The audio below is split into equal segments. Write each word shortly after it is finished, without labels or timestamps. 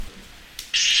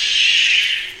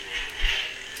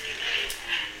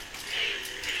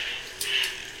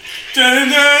Was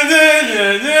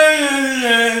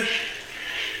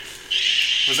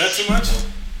that too much?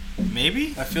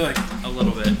 Maybe? I feel like A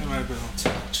little bit. that might have been a little too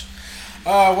much.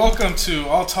 Welcome to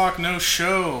All Talk No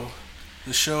Show,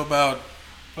 the show about a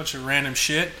bunch of random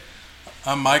shit.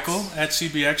 I'm Michael at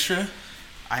CB Extra.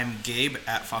 I'm Gabe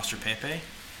at Foster Pepe.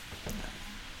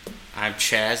 I'm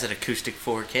Chaz at Acoustic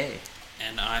 4K.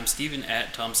 And I'm Steven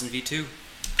at Thompson V2.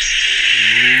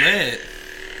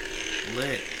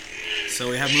 Lit. So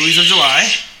we have movies of July.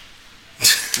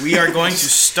 We are going to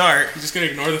start. You're just gonna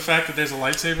ignore the fact that there's a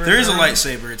lightsaber. There is a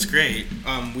lightsaber. It's great.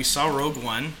 We saw Rogue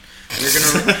One.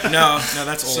 We're gonna no,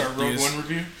 that's old. Start Rogue news. One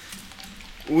review.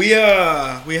 We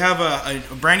have a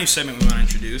brand new segment we want to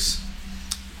introduce.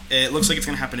 It looks like it's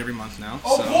gonna happen every month now.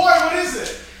 Oh so. boy, what is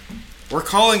it? We're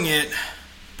calling it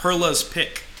Perla's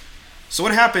Pick. So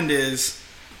what happened is,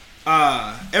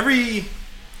 every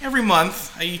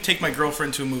month I take my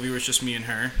girlfriend to a movie where it's just me and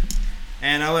her,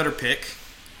 and I let her pick.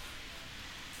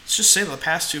 Let's just say the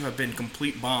past two have been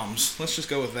complete bombs. Let's just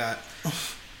go with that.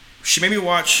 She made me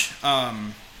watch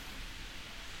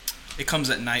It Comes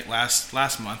at Night last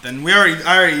month, and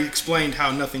I already explained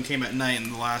how nothing came at night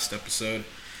in the last episode.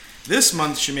 This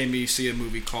month she made me see a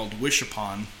movie called Wish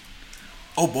Upon.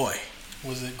 Oh boy.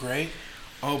 Was it great?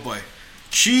 Oh boy.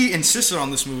 She insisted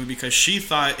on this movie because she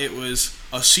thought it was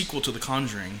a sequel to The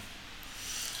Conjuring.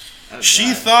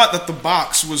 She thought that the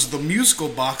box was the musical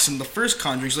box in the first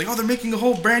Conjuring. She's like, oh, they're making a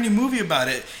whole brand new movie about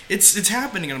it. It's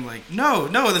happening. And I'm like, no,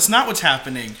 that's not what's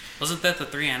happening. Wasn't that the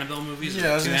 3 Annabelle movies?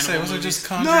 Yeah, I was Two gonna say, Annabelle was it just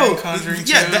movies? Conjuring?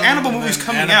 Yeah, 2, the Annabelle and movie's then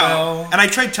coming Annabelle. out. And I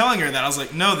tried telling her that. I was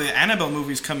like, no, the Annabelle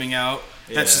movie's coming out.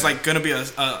 That's just like going to be a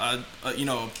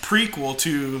prequel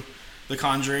to The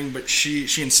Conjuring. But she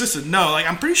insisted, no, like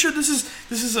I'm pretty sure this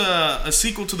is a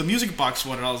sequel to the music box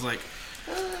one. And I was like,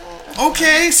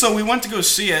 okay, so we went to go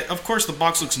see it. Of course, the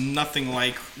box looks nothing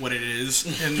like what it is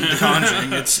in The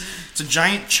Conjuring. It's a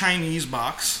giant Chinese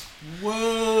box.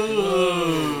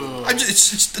 Whoa!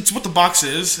 It's what the box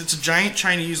is. It's a giant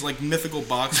Chinese mythical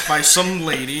box by some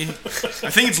lady.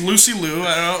 I think it's Lucy Liu.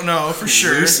 I don't know for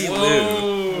sure. Lucy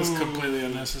Liu. That was completely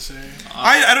unnecessary.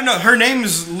 I don't know. Her name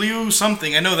is Liu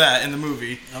something. I know that in the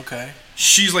movie. Okay.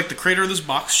 She's like the creator of this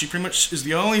box. She pretty much is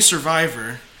the only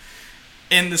survivor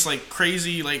in this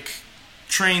crazy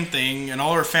train thing, and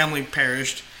all her family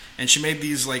perished, and she made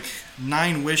these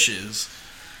 9 wishes.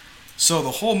 So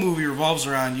the whole movie revolves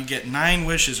around you get 9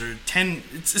 wishes or 10.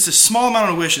 It's a small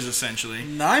amount of wishes essentially.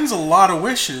 9's a lot of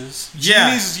wishes. Yeah.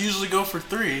 Genies usually go for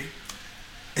 3.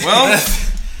 Well,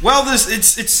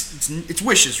 it's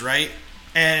wishes, right?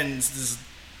 And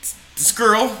this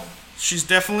girl, she's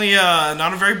definitely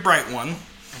not a very bright one.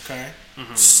 Okay.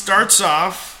 Starts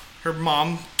off, her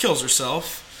mom kills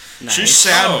herself. Nice. She's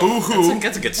sad, boo-hoo.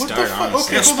 That's a good What start, the fuck?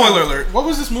 honestly. Yeah, hold spoiler on. alert. What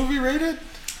was this movie rated?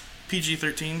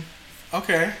 PG-13.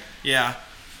 Okay. Yeah.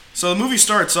 So the movie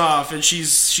starts off, and she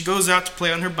goes out to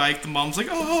play on her bike. The mom's like,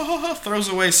 oh, throws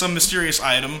away some mysterious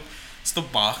item. It's the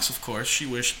box, of course. She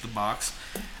wished the box.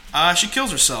 She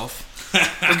kills herself.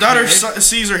 Her daughter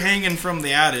sees her hanging from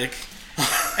the attic.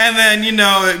 And then,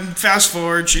 fast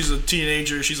forward, she's a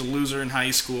teenager. She's a loser in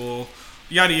high school.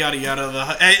 Yada, yada,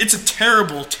 yada. It's a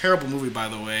terrible, terrible movie, by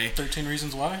the way. 13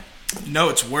 Reasons Why? No,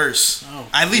 it's worse. Oh.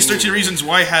 At least 13 Reasons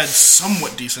Why had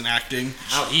somewhat decent acting.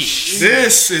 Ouch.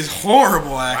 This is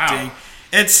horrible acting. Wow.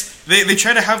 It's they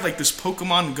try to have this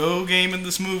Pokemon Go game in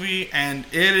this movie, and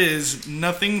it is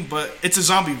nothing but it's a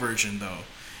zombie version though.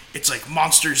 It's like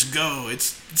Monsters Go.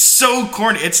 It's so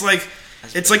corny. It's like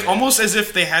almost as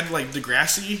if they had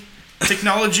Degrassi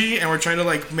technology and were trying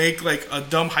to make a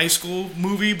dumb high school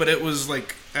movie, but it was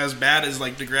as bad as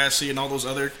Degrassi and all those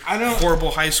other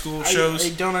horrible high school shows. I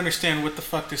don't understand what the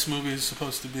fuck this movie is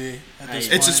supposed to be at this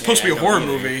It's point. supposed to be a I horror don't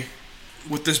either. movie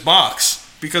with this box.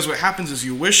 Because what happens is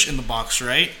you wish in the box,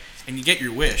 right? And you get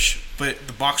your wish, but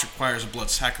the box requires a blood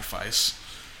sacrifice.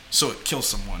 So it kills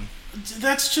someone.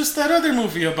 That's just that other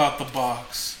movie about the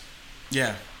box.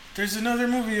 Yeah. There's another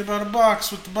movie about a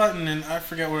box with the button, and I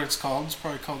forget what it's called. It's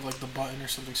probably called The Button or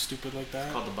something stupid like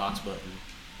that. Called the box button.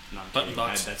 Not Button kidding.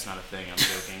 box. That's not a thing. I'm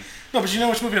joking. No, but you know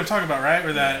which movie I'm talking about, right?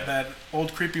 Where Yeah. that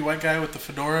old creepy white guy with the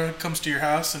fedora comes to your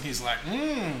house and he's like,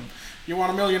 you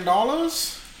want $1 million?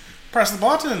 Press the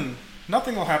button.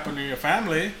 Nothing will happen to your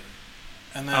family.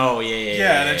 And then, Oh,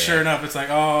 yeah. and then sure enough, it's like,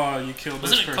 oh, you killed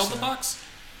Wasn't this it person. called The Box?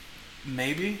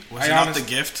 Maybe. Was it not The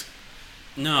Gift?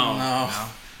 No. No.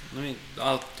 Let me.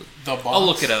 I'll The box. I'll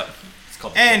look it up. It's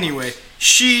called Anyway,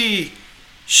 she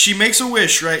makes a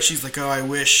wish, right? She's like, oh, I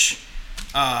wish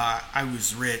I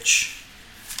was rich.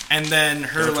 And then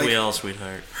her Don't we all,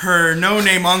 sweetheart? her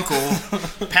no-name uncle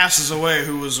passes away,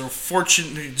 who was who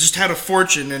just had a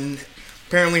fortune, and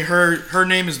Apparently, her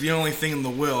name is the only thing in the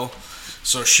will,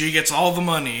 so she gets all the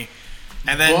money.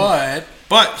 And then,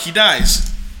 but he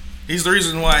dies. He's the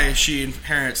reason why she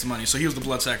inherits the money. So he was the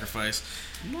blood sacrifice.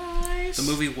 Nice. The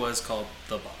movie was called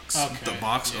The Box. Okay. The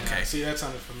Box? Yeah, Okay. See, that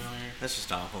sounded familiar. That's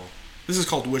just awful. This is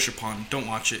called Wish Upon. Don't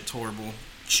watch it. It's horrible.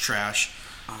 It's trash.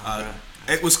 Right.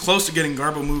 It was close to getting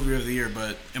Garbo Movie of the Year,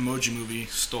 but Emoji Movie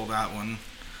stole that one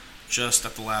just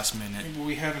at the last minute. But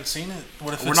we haven't seen it.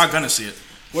 What if We're not gonna see it.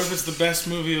 What if it's the best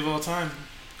movie of all time?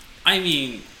 I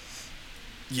mean,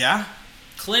 Yeah?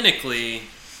 clinically,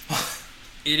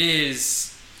 it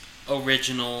is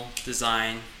original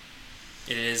design.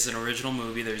 It is an original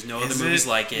movie. There's no other Is movies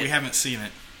like it. We haven't seen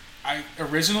it.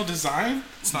 Original design?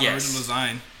 It's not Yes. original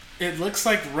design. It looks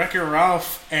like Wreck-It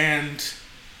Ralph and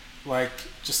like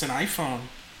just an iPhone.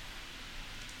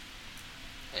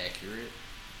 Accurate.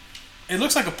 It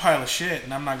looks like a pile of shit,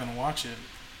 and I'm not gonna watch it.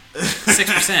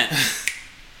 6%.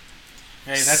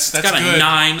 Hey, that's It's got good. a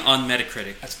 9 on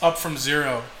Metacritic. That's up from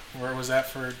 0. Where was that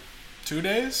for 2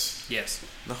 days? Yes.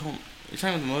 The whole. You're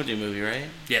talking about the emoji movie, right?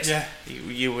 Yes. Yeah.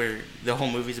 You were. The whole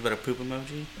movie's about a poop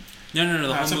emoji. No. The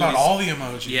No, whole it's movie's- about all the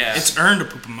emojis. Yeah. It's earned a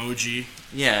poop emoji.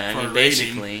 Yeah, I For mean a rating.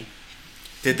 basically.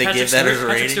 Did they Patrick give that as a Stewart-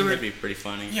 Patrick rating? Stewart. That'd be pretty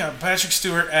funny. Yeah, Patrick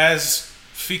Stewart as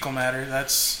fecal matter.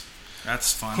 That's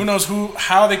That's fun. who knows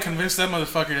how they convinced that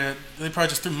motherfucker that they probably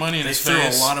just threw money in They his threw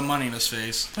face. a lot of money in his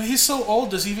face. But he's so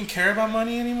old. Does he even care about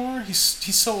money anymore? He's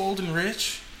so old and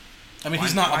rich. I mean,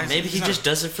 he's not. Maybe he's he not- just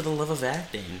does it for the love of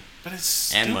acting. But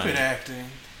it's and stupid money.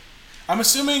 acting. I'm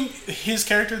assuming his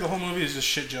character, the whole movie, is just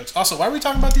shit jokes. Also, why are we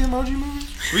talking about the Emoji Movie?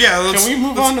 Well, yeah, let's, Can we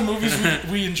move on to movies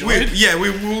we enjoyed?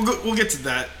 we'll get to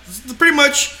that. Pretty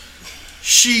much,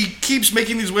 she keeps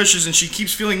making these wishes and she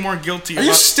keeps feeling more guilty Are you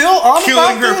about still on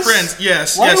killing about her this? friends.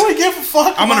 Yes, Why yes. do we give a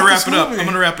fuck? I'm gonna about wrap this it up. movie? I'm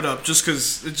gonna wrap it up just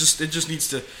because it just needs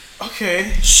to.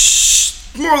 Okay.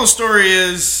 Moral of the story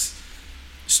is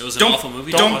It was an Don't- awful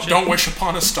movie. don't- watch it. Don't wish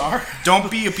upon a star.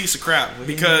 don't be a piece of crap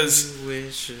because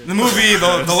Wish the movie,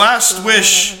 the last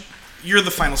wish, you're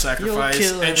the final sacrifice,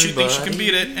 kill and she thinks she can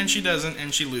everybody. beat it, and she doesn't,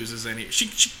 and she loses.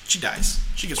 She dies.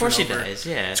 She gets Of course she run over. dies.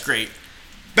 Yeah. It's great.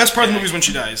 Best part of the movie is when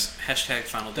she dies. Hashtag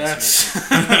Final That's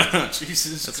Destination.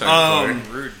 Jesus. That's Christ.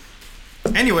 hardcore. Rude.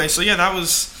 Anyway, so yeah, that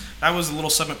was a little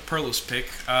segment Perlos pick.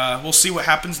 We'll see what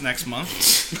happens next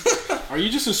month. Are you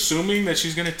just assuming that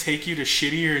she's gonna take you to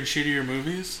shittier and shittier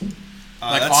movies?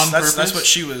 Like, that's, on that's purpose? what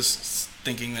she was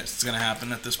thinking that's gonna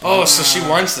happen at this point. Oh, so she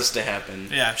wants this to happen.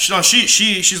 yeah. She's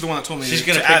the one that told me She's to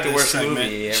gonna add pick the this worst segment.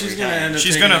 movie every She's gonna time. end up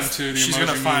She's taking gonna him to the she's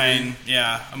gonna Emoji find Movie.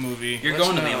 a movie. You're Let us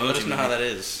going to the know- Emoji Let us know how Movie. that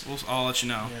is. I'll let you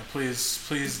know. Yeah,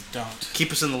 please don't.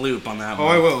 Keep us in the loop on that Oh,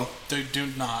 one. I will. Do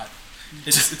not.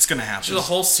 It's gonna happen. There's a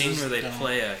whole scene where they Don't.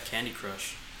 play Candy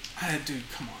Crush. Dude,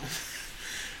 come on.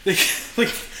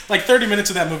 like 30 minutes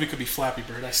of that movie could be Flappy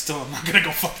Bird. I still am not gonna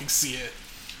go fucking see it.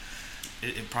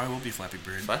 It probably will be Flappy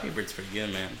Bird. Flappy Bird's pretty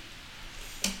good, man.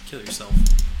 Kill yourself.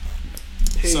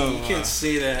 Hey, So, you can't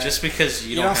say that. Just because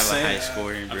you don't don't have say a high that.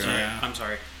 score in I'm Bruno. sorry. Yeah. I'm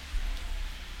sorry.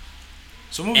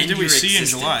 So what movie End did we your see in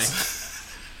existence. July?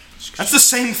 That's the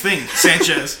same thing,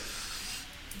 Sanchez.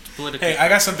 Politically. Hey, I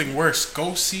got something worse.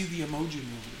 Go see the Emoji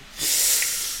Movie.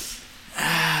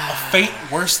 A fate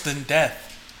worse than death.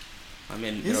 I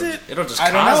mean, Is it'll, it? it'll just.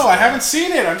 I don't cause know. I that. haven't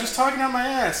seen it. I'm just talking out my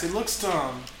ass. It looks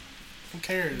dumb. Who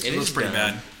cares? It It was is pretty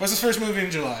dumb. bad. What's his first movie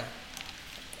in July?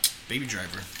 Baby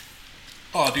Driver.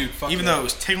 Oh, dude. Fuck Even that. though it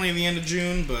was technically the end of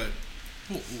June, but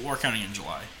we're counting in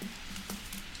July.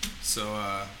 So,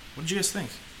 what did you guys think?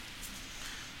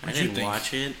 I What'd you didn't think?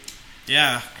 watch it.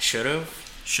 Yeah, I should have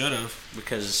should have.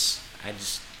 because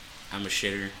I'm a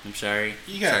shitter. I'm sorry.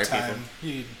 You got sorry, time.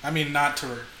 I mean, not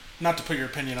to put your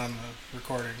opinion on the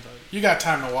recording, but you got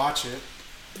time to watch it.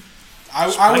 I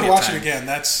would plenty of watch time. it again.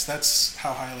 That's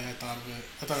how highly I thought of it.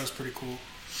 I thought it was pretty cool.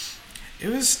 It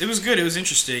was good. It was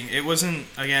interesting. It wasn't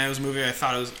it was a movie I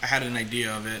thought it was. I had an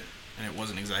idea of it, and it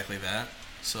wasn't exactly that.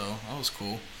 So that was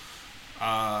cool.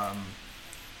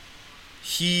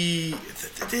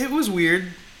 It was weird.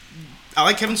 I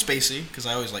like Kevin Spacey because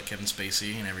I always like Kevin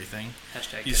Spacey and everything.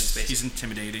 Hashtag He's Kevin Spacey. he's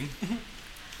intimidating.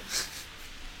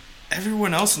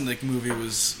 Everyone else in the movie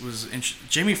was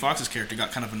Jamie Foxx's character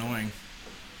got kind of annoying.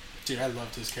 Dude, I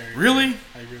loved his character. Really?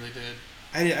 I really did.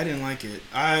 I didn't like it.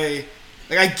 I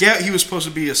get he was supposed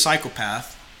to be a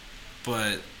psychopath,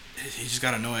 but he just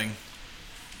got annoying.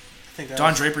 I think that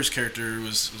Don was, Draper's character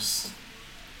was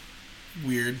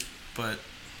weird, but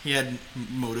he had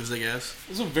motives, I guess. it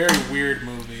was a very weird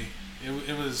movie.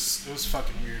 It was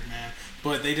fucking weird, man.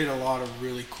 But they did a lot of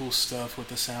really cool stuff with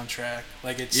the soundtrack.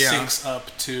 Like it Yeah. syncs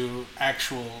up to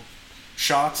actual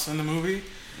shots in the movie.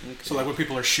 So like when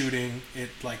people are shooting, it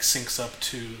like syncs up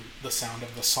to the sound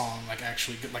of the song, like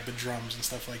actually like the drums and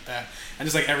stuff like that, and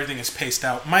just like everything is paced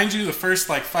out. Mind you, the first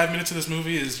like 5 minutes of this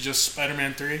movie is just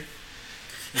Spider-Man 3.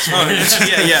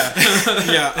 Yeah.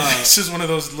 It's just one of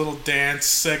those little dance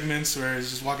segments where he's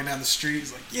just walking down the street.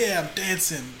 He's like, "Yeah, I'm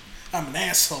dancing. I'm an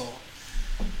asshole."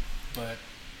 But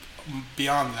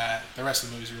beyond that, the rest of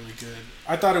the movie's really good.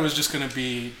 I thought it was just gonna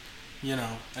be, you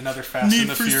know, another Fast and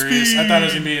the Furious. I thought it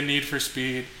was gonna be a Need for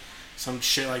Speed, some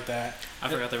shit like that. I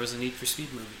forgot there was a Need for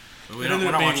Speed movie. We're It ended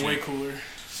not up being watching way it. cooler.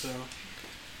 So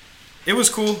It was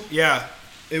cool. Yeah,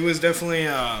 it was definitely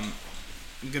a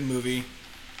good movie.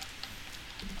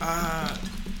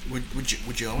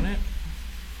 Would you own it?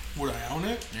 would I own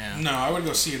it? Yeah. No, I would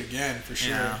go see it again for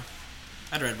sure. Yeah.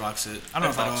 I'd Redbox it. I don't know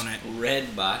if I'd own it.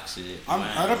 Red box it. I'm Wow.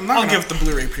 not I'll gonna, give it the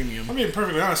Blu-ray premium. I'm being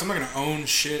perfectly honest. I'm not gonna own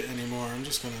shit anymore. I'm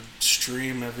just gonna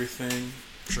stream everything,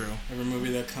 True. every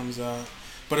movie that comes out.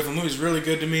 But if a movie's really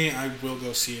good to me, I will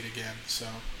go see it again. So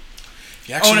if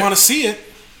you actually Own it. want to see it,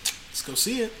 let's go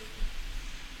see it.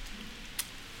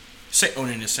 Say own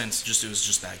it in a sense, just it was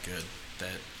just that good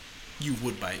that you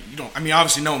would buy it. You don't. I mean,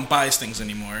 obviously, no one buys things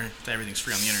anymore. Everything's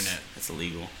free on the internet. That's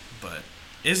illegal. But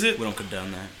is it? We don't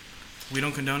condone that. We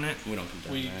don't condone it. We don't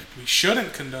condone We that.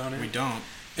 shouldn't condone it. We don't.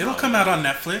 It'll come out on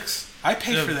Netflix. I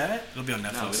pay Yeah. for that. It'll be on No,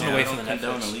 Netflix. we Don't don't, wait we for don't the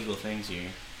condone Netflix. illegal things here.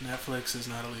 Netflix is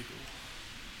not illegal.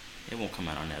 It won't come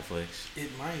out on Netflix.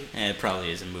 It might. It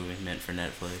probably is a movie meant for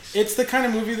Netflix. It's the kind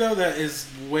of movie though that is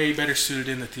way better suited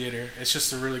in the theater. It's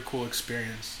just a really cool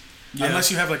experience. Yeah. Unless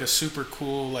you have like a super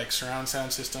cool like surround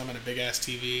sound system and a big ass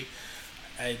TV,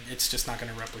 it's just not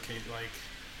going to replicate like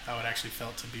how it actually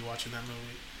felt to be watching that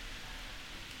movie.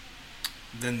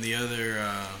 Then the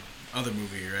other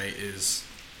movie, right, is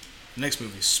the next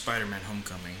movie is Spider-Man: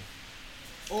 Homecoming.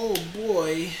 Oh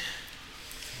boy.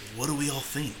 What do we all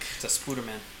think? It's a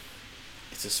Spooderman.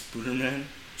 It's a Spooderman.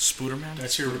 Spooderman?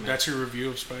 That's your Spider-Man. review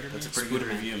of Spider-Man. That's a pretty good Spooderman.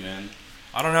 review, man.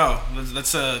 I don't know.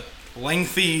 That's a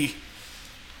lengthy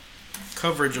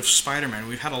coverage of Spider-Man.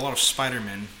 We've had a lot of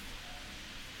Spider-Man.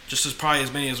 Just as probably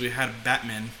as many as we've had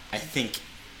Batman. I think.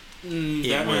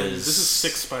 Batman. was- This is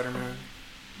 6 Spider-Man.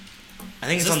 I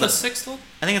think Is it's this on the the. sixth one?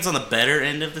 I think it's on the better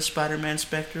end of the Spider-Man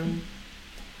spectrum.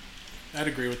 I'd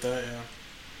agree with that. Yeah.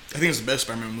 I think it's the best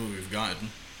Spider-Man movie we've gotten.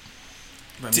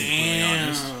 If I'm being completely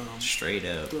honest. Damn. Straight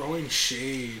up. Throwing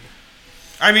shade.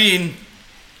 I mean,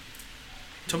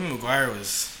 Tobey Maguire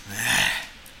was.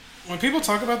 When people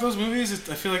talk about those movies,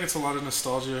 I feel like it's a lot of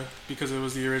nostalgia because it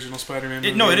was the original Spider-Man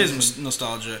movie. No, it is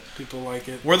nostalgia. People like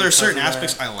it. Were there because certain of that.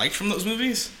 aspects I liked from those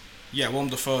movies? Yeah, Willem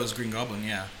Dafoe as Green Goblin,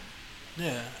 yeah.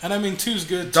 Yeah, and I mean 2's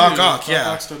good Doc too. Ock, yeah.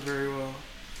 Doc Ock's done very well.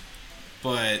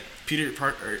 But Peter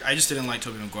Parker, I just didn't like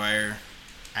Tobey Maguire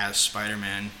as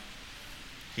Spider-Man.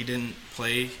 He didn't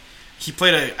play. He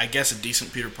played I guess a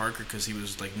decent Peter Parker because he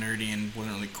was like nerdy and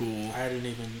wasn't really cool. I didn't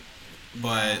even.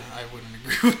 But I wouldn't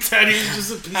agree with that. He was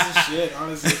just a piece of shit,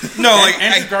 honestly. no, like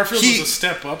Andrew Garfield he was a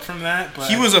step up from that. But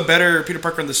he was a better Peter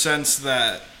Parker in the sense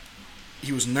that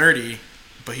he was nerdy,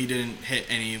 but he didn't hit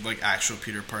any like actual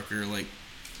Peter Parker like,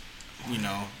 you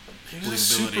know, he was just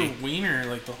super believability. wiener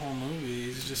like the whole movie.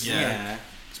 He's just Yeah.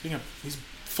 he's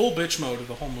full bitch mode of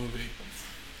the whole movie.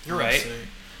 You're right. honestly.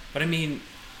 But I mean,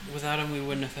 without him, we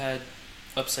wouldn't have had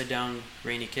Upside Down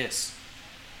Rainy Kiss.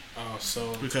 Oh,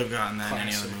 so We could have gotten that in any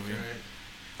other classic, movie.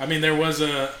 right? I mean, there was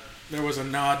a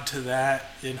nod to that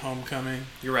in Homecoming.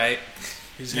 You're right.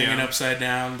 He's hanging Yeah. upside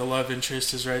down. The love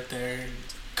interest is right there.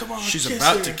 Come on, She's kiss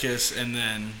about her. to kiss, and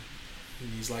then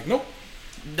And he's like, nope.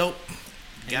 nope,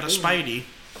 got a Spidey.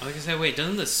 I was gonna say, wait,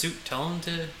 doesn't the suit tell him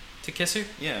to kiss her?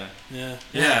 Yeah. Yeah.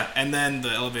 Yeah, and then the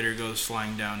elevator goes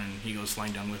flying down, and he goes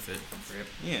flying down with it.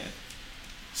 Yeah.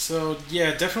 So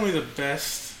yeah, definitely the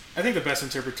best. I think the best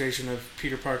interpretation of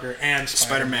Peter Parker and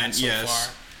Spider-Man, Spider-Man, so yes.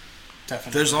 far.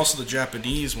 Definitely. There's also the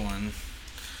Japanese one. You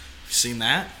seen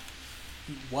that?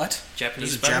 what? Japanese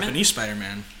There's a Spider-Man? Japanese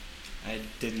Spider-Man. I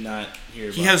did not hear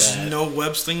about He has that. no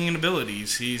web slinging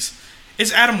abilities.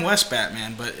 It's Adam West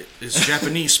Batman, but it's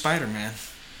Japanese Spider-Man.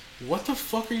 What the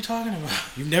fuck are you talking about?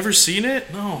 You've never seen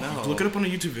it? No. No. Look it up on a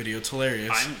YouTube video. It's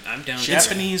hilarious. I'm down.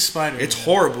 Japanese Spider-Man. It's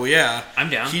horrible, yeah. I'm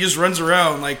down. He just runs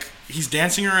around like he's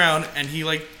dancing around and he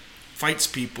like fights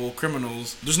people,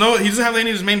 criminals. He doesn't have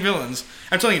any of his main villains.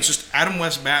 I'm telling you, it's just Adam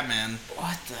West Batman,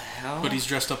 What the hell? But he's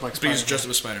dressed up like but Spider-Man. he's dressed up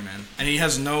as Spider-Man, and he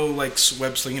has no like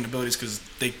web slinging abilities because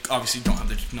they obviously don't have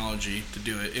the technology to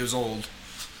do it. It was old.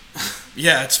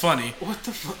 Yeah, it's funny, What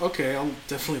the fuck? Okay, I'll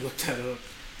definitely look that up.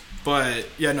 but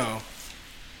yeah, no.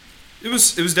 It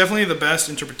was definitely the best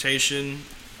interpretation.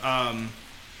 I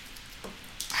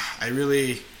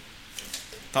really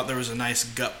thought there was a nice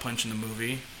gut punch in the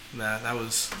movie. That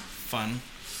was fun.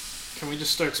 Can we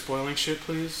just start spoiling shit,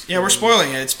 please? Yeah, we're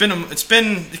spoiling it.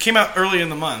 It came out early in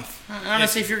the month.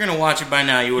 Honestly, if you're gonna watch it by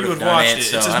now, you would have would've done watched it. it.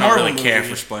 So It's a I don't Marvel really care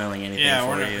movie. for spoiling anything Yeah, for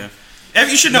we're you.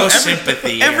 You should know No every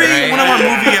sympathy, every right? one of our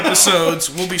movie episodes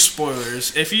will be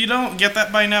spoilers. If you don't get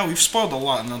that by now, we've spoiled a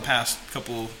lot in the past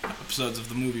couple episodes of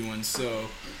the movie ones. So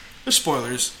there's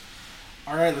spoilers.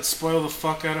 All right, let's spoil the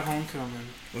fuck out of Homecoming.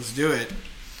 Let's do it.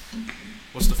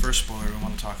 What's the first spoiler we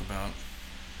want to talk about?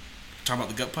 Talk about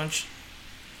the gut punch?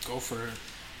 Go for it.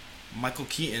 Michael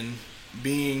Keaton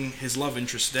being his love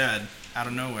interest's dad out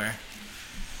of nowhere.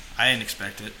 I didn't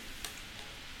expect it.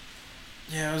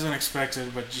 Yeah, it was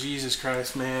unexpected, but Jesus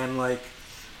Christ, man, like,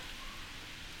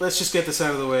 let's just get this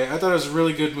out of the way. I thought it was a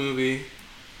really good movie.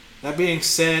 That being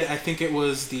said, I think it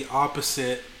was the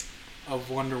opposite of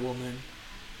Wonder Woman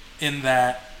in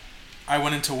that I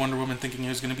went into Wonder Woman thinking it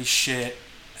was going to be shit,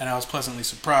 and I was pleasantly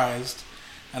surprised.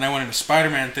 And I went into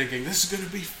Spider-Man thinking, this is going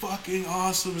to be fucking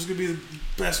awesome. It's going to be the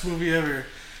best movie ever.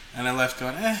 And I left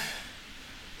going,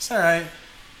 it's alright.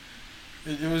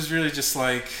 It was really just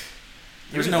like...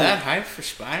 You were that hyped for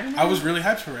Spider-Man? I was really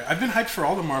hyped for it. I've been hyped for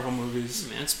all the Marvel movies.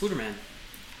 Man, it's Spooderman.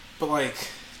 But, like,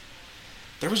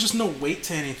 there was just no weight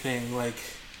to anything. Like,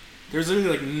 there's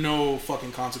literally, like, no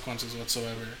fucking consequences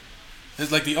whatsoever. It's,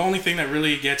 like, the only thing that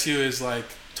really gets you is, like,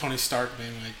 Tony Stark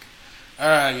being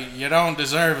like, you don't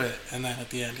deserve it. And then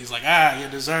at the end, he's like, you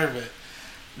deserve it.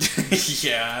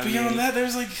 Yeah, Beyond that,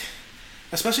 there's, like,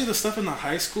 especially the stuff in the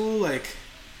high school, like,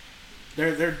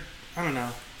 they're I don't know.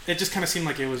 It just kind of seemed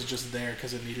like it was just there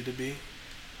because it needed to be.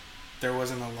 There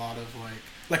wasn't a lot of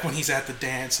like when he's at the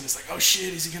dance and it's like, oh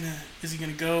shit, is he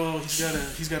gonna go?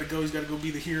 He's gotta go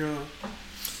be the hero.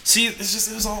 See, it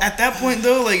was all at that point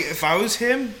though. Like, if I was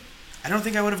him, I don't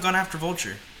think I would have gone after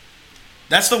Vulture.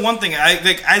 That's the one thing I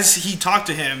like. As he talked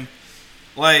to him,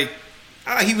 like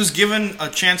he was given a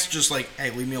chance to just like,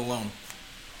 hey, leave me alone.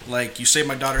 Like, you saved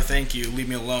my daughter, thank you, leave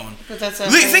me alone. But that's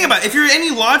think about it. If you're any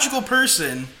logical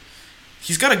person,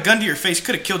 he's got a gun to your face,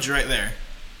 could have killed you right there.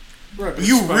 Right,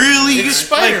 You really... It's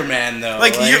Spider-Man, though.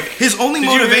 Like, his only Did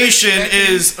you really motivation expect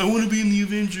him? is, I want to be in the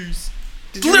Avengers.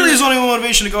 Literally his only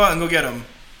motivation to go out and go get him.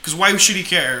 Because why should he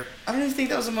care? I don't even think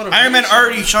that was a motivation. Iron Man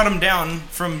already shot him down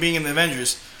from being in the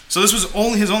Avengers. So this was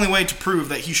his only way to prove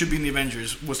that he should be in the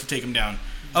Avengers was to take him down.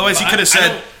 Otherwise, he could have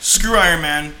said, screw Iron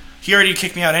Man. He already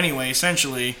kicked me out anyway,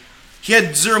 essentially. He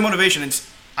had zero motivation.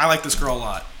 I like this girl a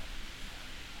lot.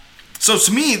 So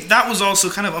to me, that was also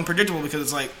kind of unpredictable because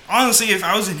it's like, honestly, if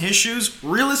I was in his shoes,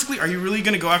 realistically, are you really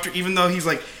going to go after, even though he's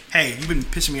like, hey, you've been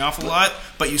pissing me off a lot,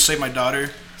 but you saved my daughter?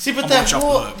 See, but I'm that gonna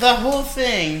whole chop the hook. the whole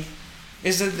thing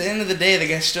is at the end of the day, the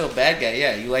guy's still a bad guy.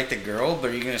 Yeah, you like the girl, but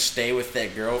are you going to stay with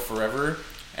that girl forever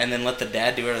and then let the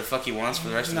dad do whatever the fuck he wants for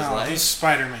the rest of his No, life? he's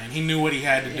Spider-Man. He knew what he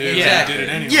had to do. Yeah. And he did it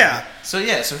anyway. Yeah. So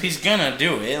he's gonna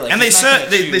do it. Like, And they he's not set gonna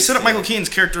they choose set up to- Michael Keaton's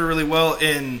character really well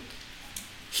in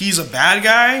he's a bad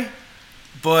guy,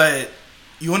 but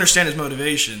you understand his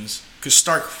motivations because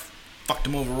Stark fucked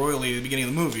him over royally at the beginning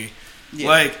of the movie. Yeah.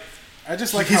 Like, I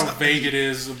just like He's- how vague it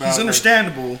is about he's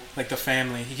understandable. like the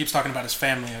family. He keeps talking about his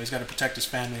family. How he's got to protect his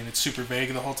family, and it's super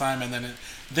vague the whole time. And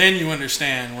then you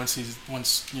understand once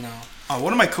you know.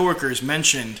 One of my coworkers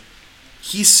mentioned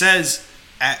he says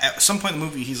at some point in the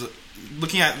movie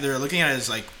they're looking at his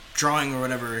like drawing or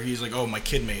whatever. He's like, oh, my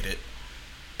kid made it,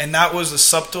 and that was a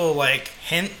subtle like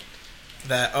hint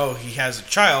that he has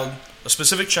a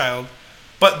specific child.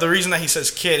 But the reason that he says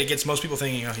kid, it gets most people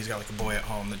thinking, he's got like a boy at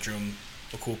home that drew him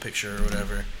a cool picture or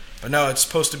whatever. But no, it's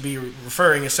supposed to be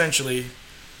referring essentially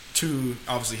to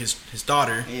obviously his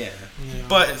daughter. Yeah.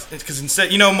 But because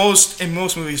instead, in most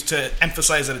movies, to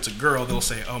emphasize that it's a girl, they'll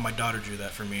say, "Oh, my daughter drew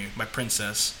that for me, my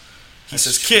princess." He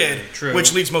says "kid," True.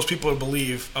 which leads most people to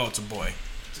believe, "Oh, it's a boy."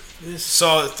 This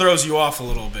So it throws you off a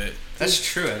little bit. That's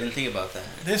true. I didn't think about that.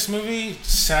 this movie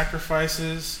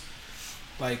sacrifices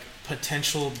like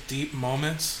potential deep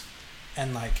moments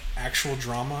and like actual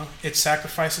drama. It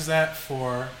sacrifices that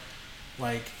for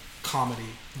like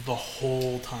comedy the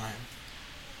whole time.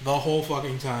 The whole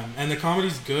fucking time. And the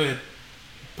comedy's good,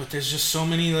 but there's just so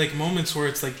many like moments where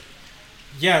it's like,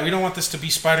 yeah, we don't want this to be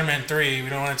Spider-Man 3. We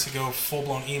don't want it to go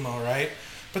full-blown emo, right?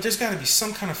 But there's got to be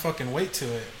some kind of fucking weight to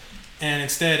it. And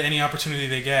instead, any opportunity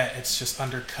they get, it's just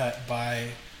undercut by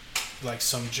like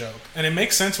some joke. And it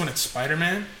makes sense when it's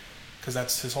Spider-Man, because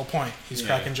that's his whole point. He's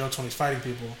cracking jokes when he's fighting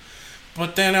people.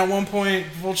 But then at one point,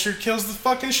 Vulture kills the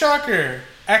fucking Shocker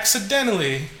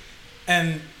accidentally.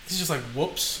 And he's just like,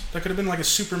 whoops. That could have been like a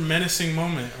super menacing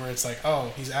moment where it's like,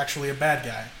 oh, he's actually a bad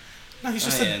guy. No, he's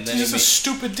just and then he's just he a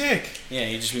stupid dick. Yeah,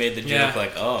 he just made the joke Yeah.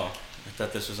 like, oh, I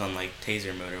thought this was on like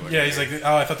taser mode or whatever. Yeah, he's like,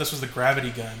 oh, I thought this was the gravity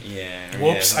gun. Yeah. Whoops, I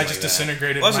something just like that.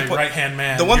 disintegrated Well, my that's the right hand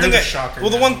man. The one You're thing the I, shocker well,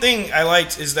 the now. one thing I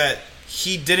liked is that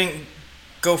he didn't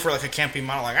go for like a campy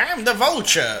monologue. I am the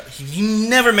Vulture. He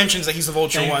never mentions that he's the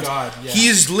Vulture Thank once. God, yeah.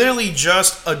 He's literally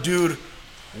just a dude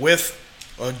with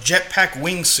a jetpack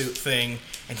wingsuit thing,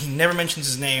 and he never mentions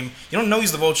his name. You don't know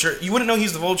he's the Vulture. You wouldn't know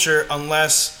he's the Vulture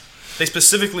unless they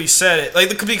specifically said it.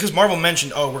 Like, it could be because Marvel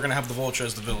mentioned, oh, we're gonna have the Vulture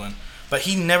as the villain. But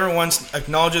he never once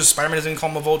acknowledges Spider-Man doesn't even call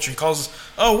him a Vulture. He calls,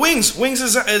 oh, Wings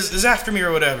is after me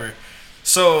or whatever.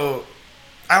 So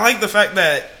I like the fact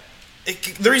that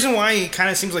the reason why he kind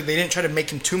of seems like they didn't try to make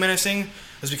him too menacing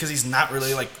is because he's not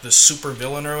really like the super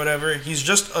villain or whatever. He's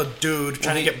just a dude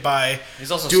trying to get by,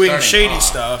 He's also doing starting shady off.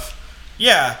 stuff.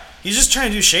 Yeah, he's just trying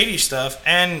to do shady stuff,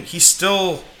 and he's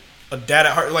still a dad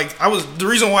at heart. Like, the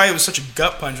reason why it was such a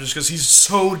gut punch was because he's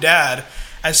so dad.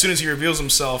 As soon as he reveals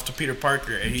himself to Peter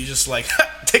Parker, and he's just like,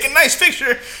 take a nice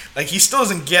picture. Like, he still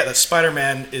doesn't get that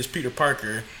Spider-Man is Peter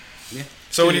Parker. Yeah.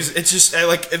 So when it's just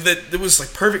like it was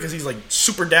like perfect because he's like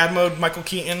super dad mode, Michael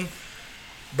Keaton.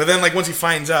 But then like once he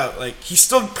finds out, like he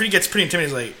still gets pretty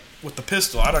intimidated. Like with the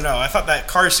pistol, I don't know. I thought that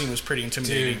car scene was pretty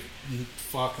intimidating. Dude,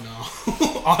 fuck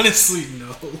no. Honestly,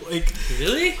 no. Like,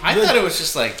 Really? I thought it was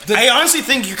just like. I honestly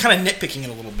think you're kind of nitpicking it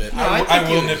a little bit. No, I think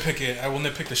will it- nitpick it. I will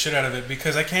nitpick the shit out of it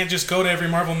because I can't just go to every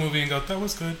Marvel movie and go, that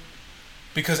was good.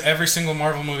 Because every single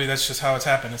Marvel movie, that's just how it's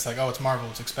happened. It's like, oh, it's Marvel.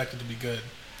 It's expected to be good.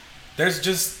 There's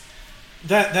just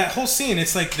that whole scene.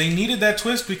 It's like they needed that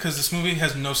twist because this movie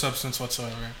has no substance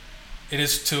whatsoever. It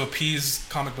is to appease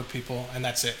comic book people, and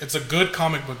that's it. It's a good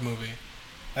comic book movie.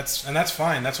 That's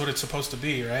fine. That's what it's supposed to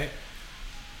be, right?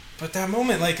 But that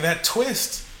moment, like that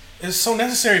twist, is so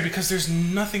necessary because there's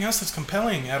nothing else that's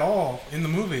compelling at all in the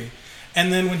movie.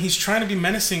 And then when he's trying to be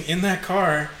menacing in that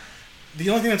car, the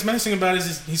only thing that's menacing about it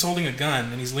is he's holding a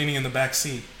gun and he's leaning in the back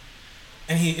seat.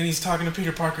 And he's talking to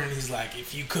Peter Parker and he's like,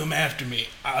 if you come after me,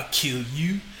 I'll kill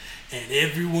you and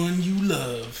everyone you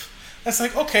love. That's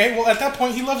like, okay, well at that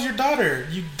point he loves your daughter.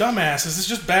 You dumbass. Is this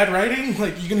just bad writing?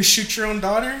 Like, you're gonna shoot your own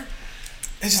daughter?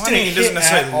 It just I mean, he didn't doesn't hit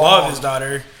necessarily at love all. his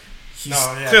daughter. He's No,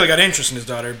 yeah. clearly got interest in his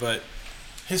daughter, but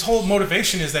His whole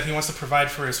motivation is that he wants to provide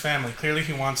for his family. Clearly,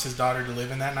 he wants his daughter to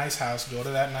live in that nice house, go to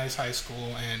that nice high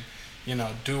school, and, you know,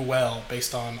 do well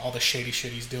based on all the shady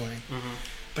shit he's doing. Mm-hmm.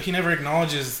 But he never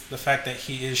acknowledges the fact that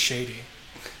he is shady.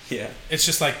 Yeah. It's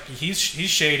just like he's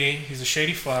shady. He's a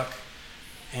shady fuck,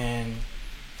 and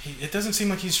it doesn't seem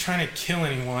like he's trying to kill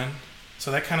anyone.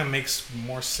 So that kind of makes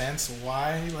more sense.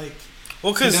 Why, like,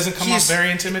 well, he because doesn't come off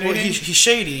very intimidating. Well, he's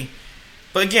shady,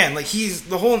 but again, like he's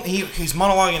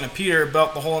monologuing to Peter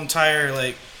about the whole entire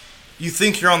like, you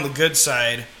think you're on the good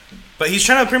side, but he's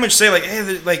trying to pretty much say like,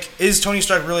 hey, like, is Tony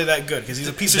Stark really that good? Because he's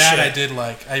a piece of shit. That I did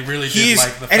like. I really did He's-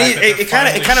 like the fact and that they're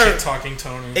it kinda- shit talking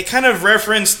Tony. It kind of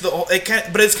referenced the whole,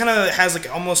 but it's kind of has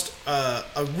like almost a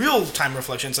real time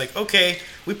reflection. It's like, okay,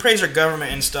 we praise our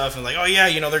government and stuff, and like, oh yeah,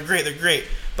 you know, they're great,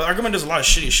 but our government does a lot of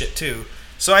shitty shit too.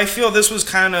 So I feel this was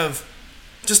kind of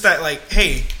just that, like,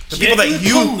 hey, the people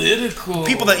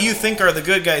that you think are the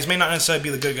good guys may not necessarily be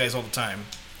the good guys all the time.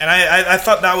 And I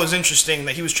thought that was interesting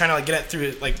that he was trying to like get it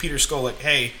through like Peter's skull, like,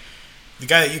 hey, the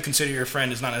guy that you consider your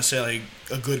friend is not necessarily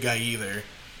a good guy either.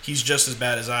 He's just as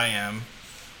bad as I am.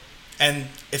 And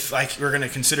if like we're gonna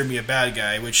consider me a bad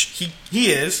guy, which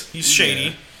he is, he's shady,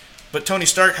 Yeah. but Tony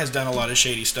Stark has done a lot of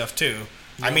shady stuff too.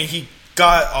 Yeah. I mean, he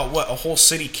got a whole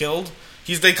city killed.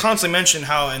 They constantly mention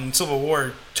how in Civil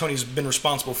War Tony's been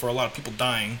responsible for a lot of people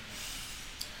dying.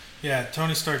 Yeah,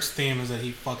 Tony Stark's theme is that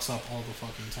he fucks up all the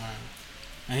fucking time.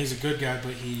 And he's a good guy,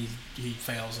 but he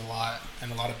fails a lot,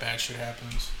 and a lot of bad shit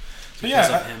happens. So Because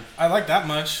yeah, of him. I like that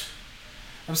much.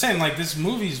 I'm saying, like, this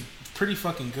movie's pretty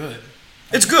fucking good.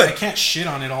 It's good. I can't shit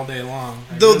on it all day long.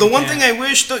 The one thing I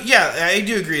wish, though, yeah, I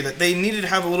do agree that they needed to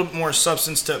have a little bit more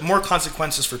substance more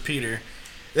consequences for Peter.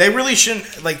 They really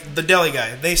shouldn't, like, the deli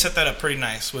guy, they set that up pretty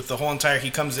nice with the whole entire, he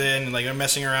comes in and, like, they're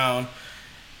messing around.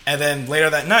 And then later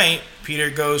that night, Peter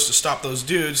goes to stop those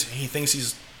dudes. He thinks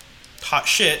he's hot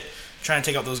shit, trying to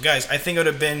take out those guys. I think it would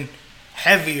have been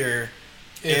heavier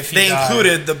if he they died.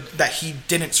 included that he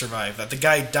didn't survive, that the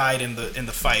guy died in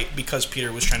the fight because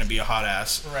Peter was trying to be a hot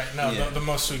ass. Right, no, Yeah. the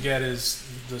most we get is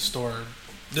the store.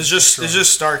 There's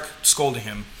just Stark scolding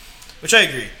him, which I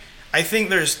agree. I think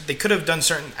they could have done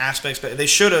certain aspects, but they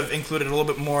should have included a little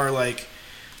bit more. Like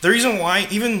the reason why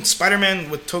even Spider-Man 1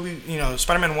 with Tobey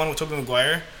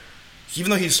Maguire, even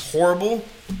though he's horrible,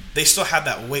 they still had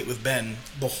that weight with Ben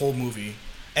the whole movie.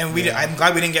 And I'm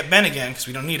glad we didn't get Ben again because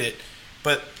we don't need it.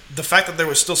 But the fact that there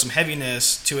was still some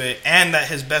heaviness to it, and that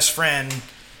his best friend,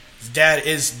 his dad,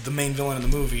 is the main villain in the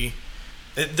movie,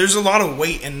 There's a lot of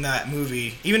weight in that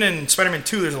movie. Even in Spider-Man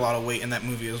 2, there's a lot of weight in that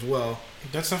movie as well.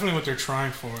 That's definitely what they're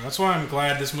trying for. That's why I'm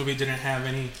glad this movie didn't have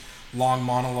any long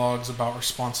monologues about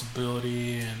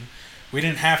responsibility, and we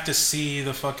didn't have to see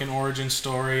the fucking origin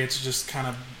story. It's just kind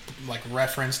of like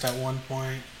referenced at one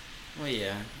point. Well,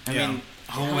 yeah. I Yeah. mean,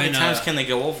 how many times can they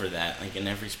go over that? Like in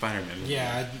every Spider-Man movie?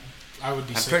 Yeah, I would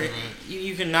be sick of it.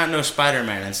 You can not know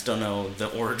Spider-Man and still know the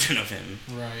origin of him.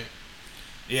 Right.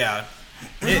 Yeah.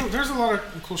 There's a lot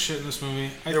of cool shit in this movie.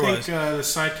 I think the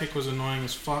sidekick was annoying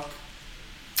as fuck.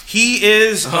 He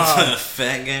is. The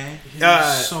fat guy.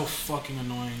 He's so fucking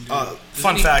annoying, dude.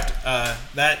 Fun fact: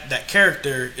 that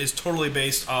character is totally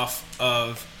based off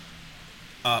of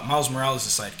Miles Morales'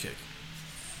 sidekick.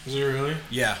 Is it really?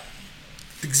 Yeah.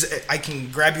 I can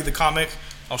grab you the comic.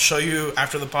 I'll show you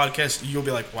after the podcast. You'll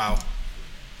be like, "Wow."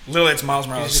 Literally, it's Miles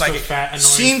Morales' He's just sidekick. a fat,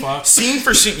 annoying fuck. Scene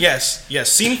for scene. Yes.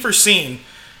 Scene for scene.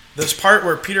 This part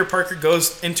where Peter Parker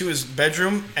goes into his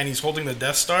bedroom and he's holding the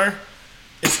Death Star.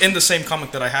 It's in the same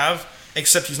comic that I have,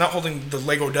 except he's not holding the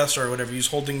Lego Death Star or whatever. He's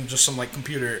holding just some like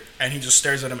computer, and he just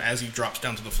stares at him as he drops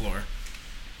down to the floor.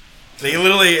 They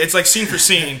literally, it's like scene for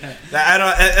scene.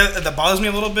 That bothers me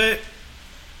a little bit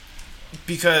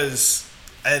because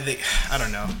I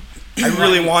don't know. I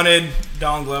really wanted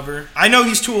Donald Glover. I know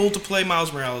he's too old to play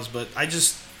Miles Morales, but I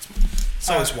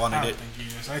always wanted I don't it. think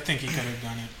he is. I think he could have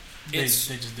done it. They just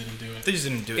didn't do it. They just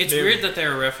didn't do it. It's weird that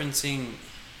they're referencing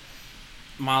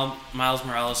Miles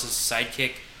Morales'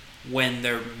 sidekick when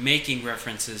they're making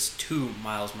references to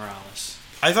Miles Morales.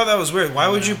 I thought that was weird. Why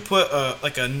would you put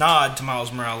a nod to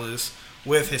Miles Morales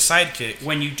with his sidekick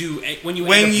When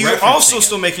you're also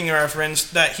still making a reference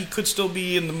that he could still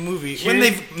be in the movie when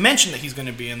they've mentioned that he's going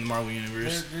to be in the Marvel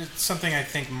universe? There's something I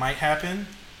think might happen.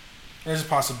 There's a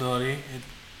possibility.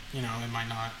 It might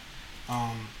not.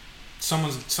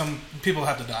 Some people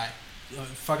have to die.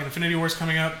 Fucking Infinity War's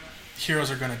coming up.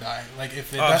 Heroes are gonna die. Like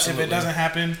if it doesn't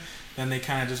happen, then they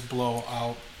kind of just blow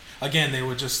out. Again, they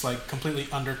would just like completely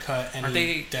undercut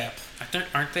any depth.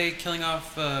 Aren't they killing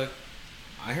off I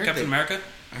heard Captain America?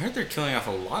 I heard they're killing off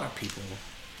a lot of people.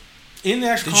 In the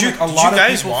actual Did comic, you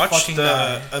guys people watch fucking the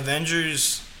die.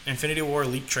 Avengers Infinity War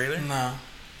leak trailer? No.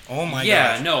 Oh my god!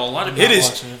 Yeah, no, a lot of It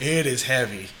people. is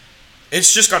heavy.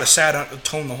 It's just got a sad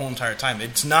tone the whole entire time.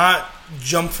 It's not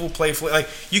jumpful, playful. Like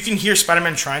you can hear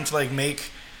Spider-Man trying to like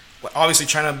obviously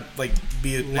trying to like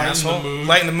be an asshole,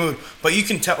 lighten the mood. But you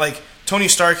can tell like Tony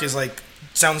Stark is like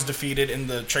sounds defeated in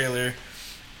the trailer.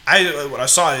 What I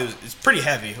saw it's pretty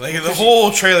heavy. Like the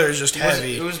whole trailer is just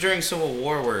heavy. It was during Civil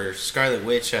War where Scarlet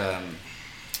Witch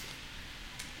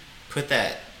put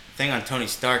that thing on Tony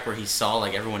Stark where he saw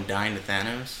like everyone dying to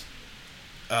Thanos.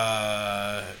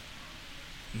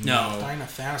 No. Dying to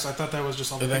Thanos. I thought that was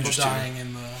just all the Avengers people 2. dying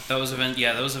in the. That was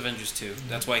Avengers 2.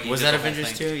 That's why he Was did that the whole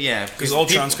Avengers thing. 2? Yeah, Because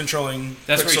Ultron's controlling.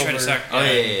 That's where he tried to Quicksilver. sack. Oh yeah.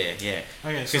 Okay,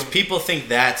 Because so people think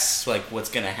that's like what's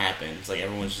gonna happen. It's like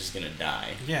everyone's just gonna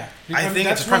die. yeah, I think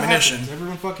that's it's a what premonition. happens.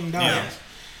 Everyone fucking dies,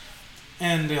 Yeah.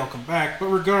 and they all come back. But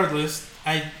regardless,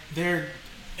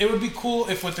 it would be cool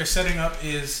if what they're setting up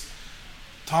is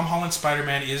Tom Holland's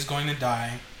Spider-Man is going to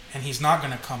die, and he's not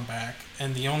going to come back.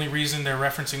 And the only reason they're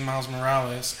referencing Miles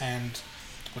Morales and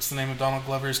what's the name of Donald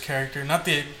Glover's character?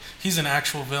 He's an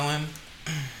actual villain.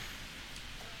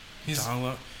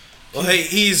 Well, hey,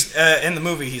 he's in the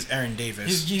movie. He's Aaron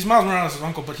Davis. He's Miles Morales'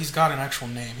 uncle, but he's got an actual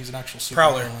name. He's an actual super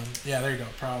Prowler. villain. Yeah, there you go,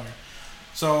 Prowler.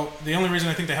 So the only reason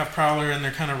I think they have Prowler and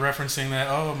they're kind of referencing that,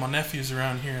 oh, my nephew's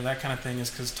around here, that kind of thing, is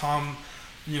because Tom,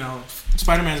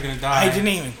 Spider-Man's going to die. I didn't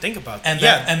even think about that.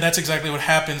 And that's exactly what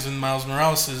happens in Miles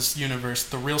Morales' universe.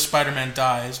 The real Spider-Man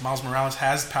dies. Miles Morales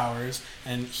has powers,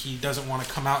 and he doesn't want to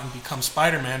come out and become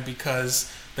Spider-Man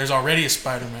because there's already a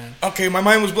Spider-Man. Okay, my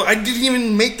mind was blown. I didn't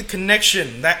even make the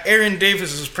connection that Aaron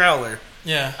Davis is Prowler.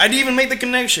 Yeah. I didn't even make the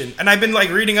connection. And I've been like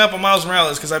reading up on Miles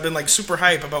Morales because I've been like super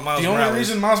hype about Miles Morales. The only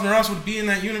reason Miles Morales would be in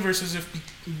that universe is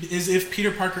if Peter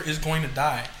Parker is going to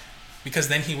die, because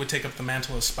then he would take up the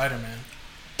mantle as Spider-Man.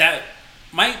 That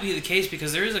might be the case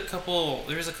because there is a couple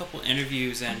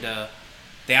interviews and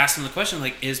they asked him the question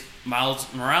like, is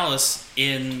Miles Morales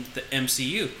in the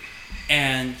MCU?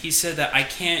 And he said that I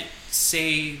can't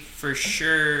say for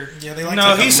sure. Yeah, they like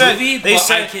No, to he said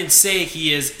I can say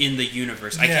he is in the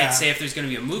universe. I can't say if there's going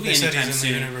to be a movie anytime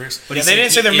soon. The universe. But they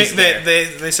didn't say there.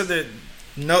 they said that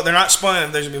they're not spoiling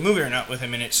if there's gonna be a movie or not with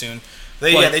him in it soon.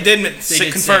 They But did did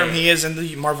confirm say- he is in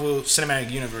the Marvel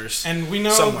Cinematic Universe. And we know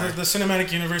somewhere. that the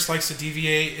cinematic universe likes to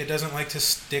deviate. It doesn't like to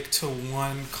stick to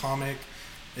one comic.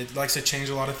 It likes to change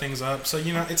a lot of things up. So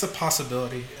it's a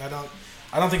possibility. I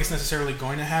don't think it's necessarily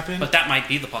going to happen. But that might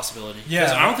be the possibility. Yeah.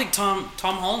 Because I don't think Tom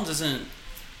Holland isn't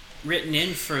written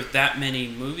in for that many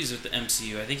movies with the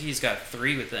MCU. I think he's got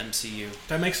 3 with the MCU.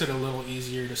 That makes it a little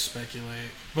easier to speculate.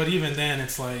 But even then,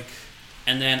 it's like...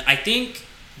 And then I think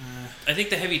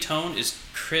the heavy tone is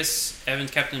Chris Evans,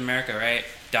 Captain America, right?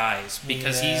 Dies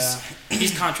because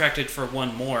he's contracted for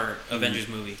one more Avengers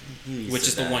movie, which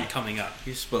is the one coming up.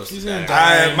 He's supposed He's to gonna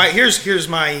die. die. Here's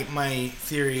my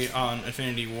theory on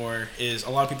Infinity War is a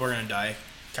lot of people are gonna die.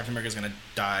 Captain America's gonna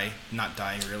die, not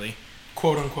die really,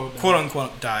 Quote unquote. quote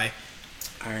unquote die.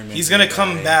 Iron Man's He's gonna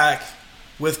come die. back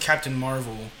with Captain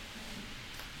Marvel.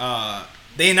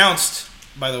 They announced,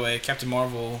 by the way, Captain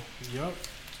Marvel. Yup.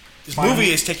 This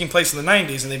movie is taking place in the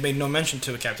 90s, and they've made no mention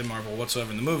to Captain Marvel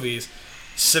whatsoever in the movies.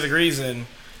 Specific reason,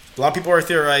 a lot of people are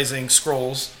theorizing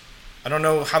Skrulls. I don't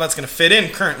know how that's going to fit in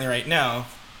currently right now,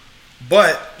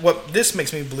 but what this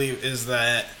makes me believe is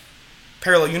that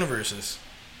parallel universes.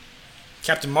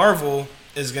 Captain Marvel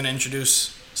is going to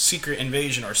introduce Secret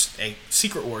Invasion or a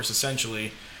Secret Wars,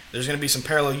 essentially. There's going to be some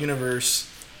parallel universe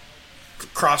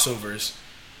crossovers.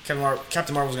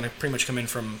 Captain Marvel is going to pretty much come in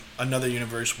from another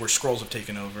universe where Skrulls have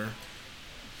taken over.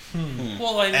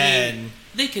 Well, I mean, And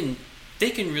they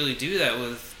can really do that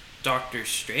with Doctor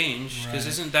Strange because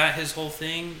Right. isn't that his whole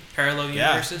thing? Parallel Yeah.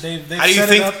 universes. They've How do you set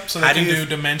think- it up so they how do can you- do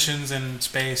dimensions and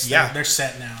space. Yeah. They're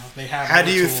set now. They have. how all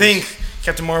do the you tools. think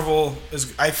Captain Marvel is?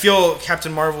 I feel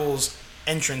Captain Marvel's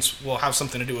entrance will have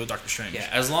something to do with Doctor Strange. Yeah,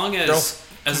 as long They'll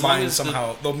as long as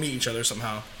somehow they'll meet each other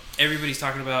somehow. everybody's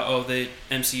talking about the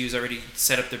MCU's already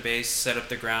set up their base, set up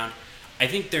their ground. I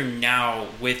think they're now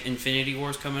with Infinity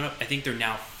Wars coming up. I think they're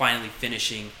now finally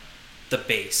finishing the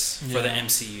base for the Yeah.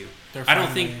 MCU. They're I don't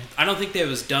finally- think that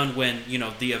was done when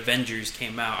the Avengers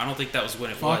came out. I don't think that was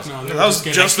when it Fuck was. no, That they're was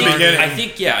getting just the started.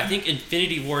 beginning. I think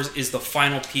Infinity Wars is the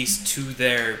final piece to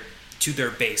their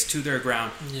base, to their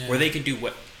ground, Yeah. where they can do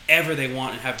whatever they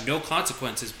want and have no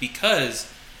consequences because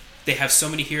they have so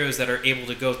many heroes that are able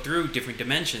to go through different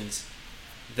dimensions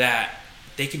that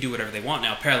they can do whatever they want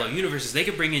now. Parallel universes, they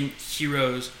could bring in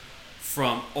heroes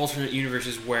from alternate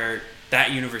universes where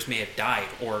that universe may have died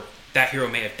or that hero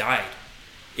may have died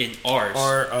in ours.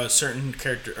 Or a certain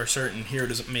character or certain hero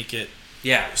doesn't make it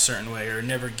yeah. a certain way or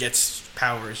never gets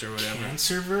powers or whatever.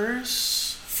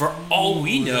 Cancerverse. For all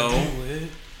we know, Lit.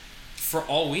 for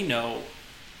all we know,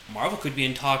 Marvel could be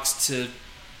in talks to.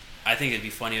 I think it'd be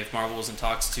funny if Marvel was in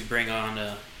talks to bring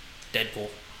on Deadpool.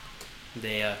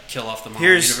 They kill off the Marvel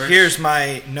universe. Here's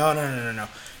my no.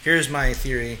 Here's my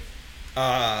theory.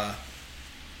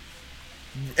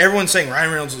 Everyone's saying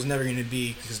Ryan Reynolds was never going to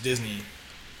be because Disney.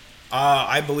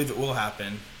 I believe it will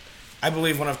happen. I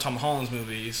believe one of Tom Holland's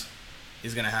movies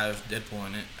is going to have Deadpool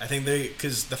in it. I think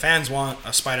because the fans want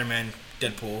a Spider-Man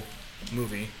Deadpool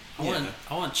movie. I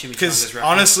want Chimichangas Because reference.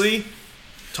 honestly,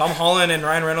 Tom Holland and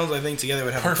Ryan Reynolds, I think together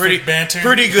would have Perfect banter.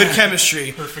 pretty good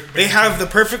chemistry. Perfect They banter. have the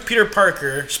perfect Peter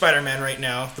Parker Spider-Man right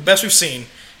now, the best we've seen,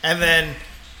 and then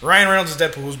Ryan Reynolds is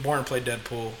Deadpool, who's born to play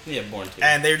Deadpool, Yeah, born to.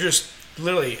 and they're just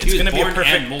literally it's was going to be a born and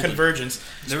perfect molded. convergence.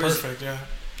 There was Perfect. Yeah.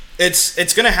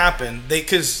 It's going to happen.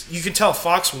 Because you can tell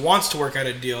Fox wants to work out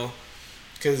a deal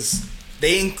because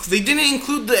they didn't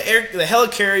include the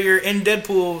helicarrier in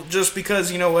Deadpool just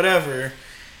because whatever.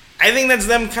 I think that's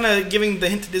them kind of giving the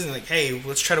hint to Disney, like, hey,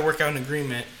 let's try to work out an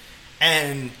agreement.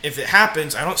 And if it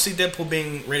happens, I don't see Deadpool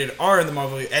being rated R in the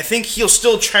Marvel. I think he'll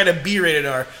still try to be rated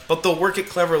R, but they'll work it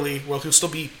cleverly where he'll still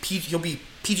be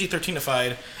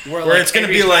PG-13ified, where it's going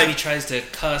to be every time he like tries to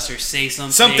cuss or say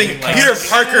something. like, Peter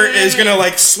Parker is going to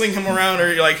like swing him around,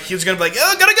 or like he's going to be like,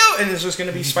 oh, gotta go, and it's just going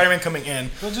to be Spider-Man coming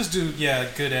in. They'll just do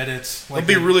good edits. It'll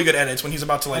be really good edits when he's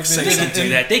about to like Like say they they can something. do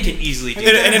that. They can easily do And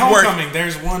It- that. and in it worked. Homecoming,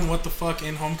 there's one what the fuck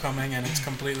in Homecoming, and it's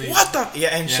completely. What the? Yeah,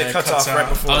 and Yeah, shit it cuts cuts off right out.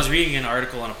 before. I was reading an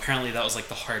article, and apparently that was like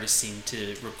the hardest scene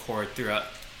to record throughout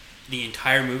the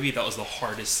entire movie. That was the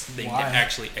hardest thing Why? to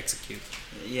actually execute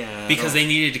Yeah. because they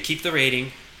needed to keep the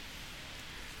rating.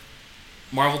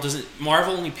 Marvel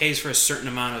only pays for a certain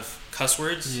amount of cuss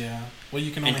words. Yeah. Well,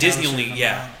 you can And only. Disney have a only- certain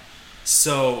yeah. amount.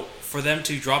 So for them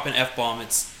to drop an F-bomb,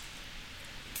 it's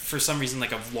for some reason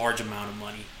like a large amount of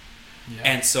money. Yeah.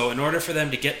 And so in order for them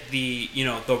to get the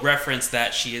the reference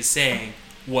that she is saying,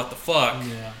 what the fuck,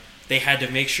 Yeah. they had to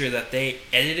make sure that they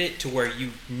edit it to where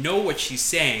you know what she's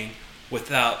saying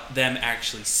without them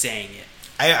actually saying it.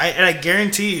 I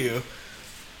guarantee you,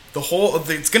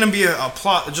 it's gonna be a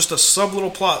plot, just a sub little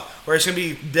plot where it's gonna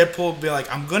be Deadpool be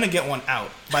like, I'm gonna get one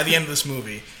out by the end of this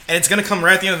movie, and it's gonna come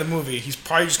right at the end of the movie. He's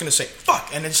probably just gonna say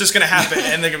fuck, and it's just gonna happen,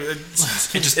 and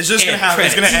it's just gonna end, happen.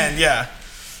 It's gonna credits. end, yeah.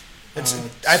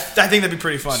 I think that'd be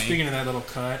pretty funny. Speaking of that little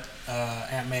cut,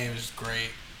 Aunt May was great.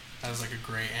 That was like a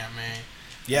great Aunt May.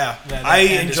 Yeah, That I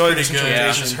end is enjoyed pretty this good.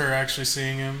 interpretation. Just her actually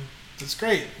seeing him. It's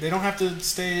great. They don't have to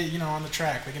stay, on the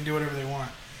track. They can do whatever they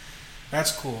want.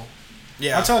 That's cool.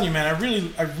 Yeah. I'm telling you, man,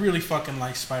 I really fucking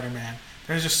like Spider-Man.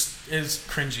 It's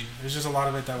cringy. There's just a lot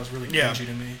of it that was really cringy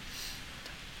to me.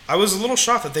 I was a little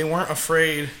shocked that they weren't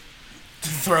afraid to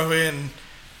throw in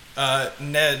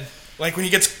Ned. Like, when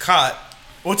he gets caught,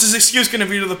 what's his excuse going to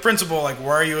be to the principal? Like,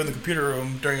 why are you in the computer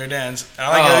room during your dance? And I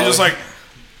like how he's just like,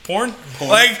 porn?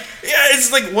 Like, yeah,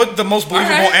 it's like what the most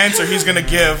believable answer he's going to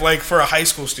give, like, for a high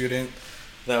school student.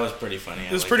 That was pretty funny.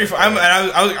 It was pretty funny.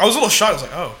 I was a little shocked. I was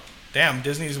like, oh, damn,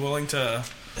 Disney's willing to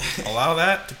allow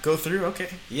that to go through? Okay.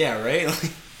 Yeah,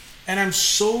 right? And I'm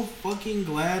so fucking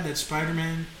glad that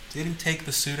Spider-Man didn't take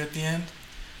the suit at the end.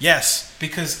 Yes.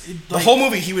 Because the whole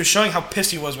movie, he was showing how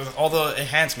pissed he was with all the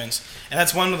enhancements. And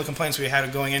that's one of the complaints we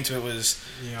had going into it was,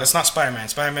 that's not Spider-Man.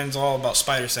 Spider-Man's all about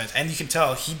spider sense. And you can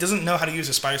tell he doesn't know how to use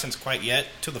his spider sense quite yet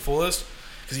to the fullest.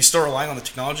 Because he's still relying on the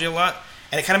technology a lot.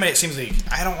 And it kind of made it seem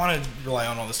like, I don't want to rely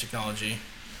on all this technology.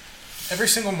 Every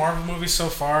single Marvel movie so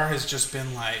far has just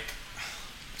been like,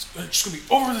 it's just going to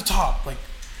be over the top. Like,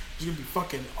 there's going to be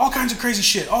fucking all kinds of crazy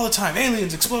shit all the time.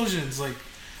 Aliens, explosions, like,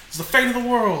 it's the fate of the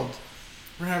world.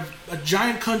 We're going to have a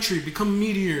giant country become a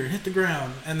meteor, hit the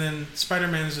ground. And then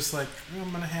Spider-Man is just like, I'm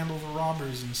going to handle the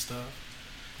robbers and stuff.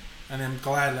 And I'm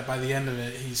glad that by the end of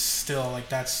it, he's still, like,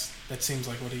 that seems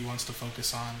like what he wants to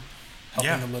focus on.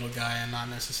 Helping the little guy and not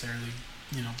necessarily,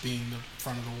 being the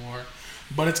front of the war.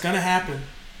 But it's going to happen.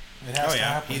 It has to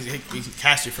happen. He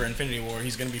cast you for Infinity War.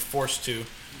 He's going to be forced to.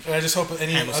 And I just hope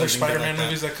any other Spider-Man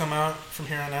movies that come out from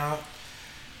here on out,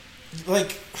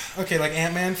 like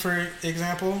Ant-Man, for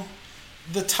example,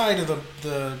 the tie to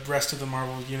the rest of the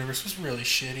Marvel universe was really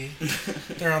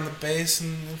shitty. They're on the base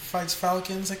and it fights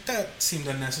Falcons. Like, that seemed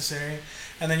unnecessary.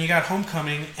 And then you got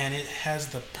Homecoming, and it has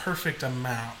the perfect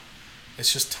amount.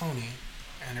 It's just Tony.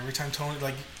 And every time Tony,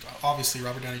 like, obviously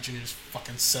Robert Downey Jr. just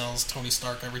fucking sells Tony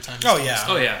Stark every time. Oh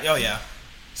yeah.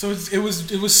 So it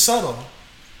was subtle.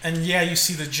 And yeah, you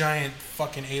see the giant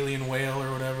fucking alien whale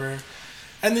or whatever.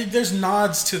 And there's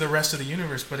nods to the rest of the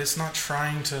universe, but it's not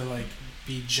trying to, like,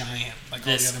 be giant like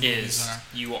all the other movies are.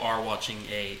 You are watching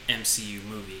a MCU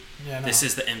movie. Yeah, no. This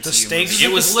is the MCU The stakes,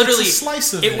 movie. It was literally, it's a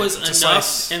slice of it. It was It's enough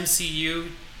slice. MCU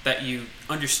that you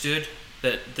understood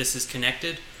that this is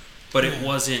connected, but it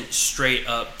wasn't straight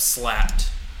up slapped.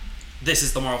 This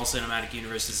is the Marvel Cinematic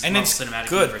Universe. This is And Marvel it's Cinematic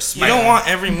good. Universe. You don't want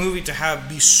every movie to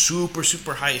be super,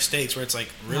 super high stakes where it's like,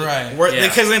 really? Right.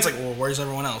 Because then it's like, well, where's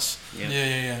everyone else?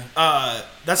 Yeah.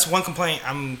 That's one complaint.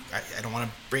 I don't want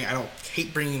to bring. I don't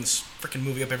hate bringing this freaking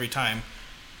movie up every time.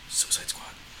 Suicide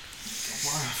Squad.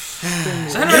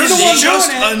 Is that our It's thing? just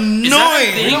Is that our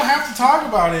annoying. thing? We don't have to talk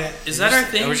about it. Is that our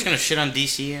thing? We're just gonna shit on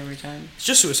DC every time. It's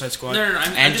just Suicide Squad. No.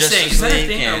 I'm And just saying. Justice Is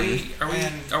that our League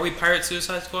thing? Are we pirate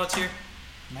Suicide Squads here?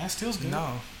 Man of Steel's good.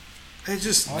 No. It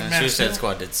just I like No, Man of Suicide Steel.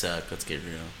 Squad did suck. Let's get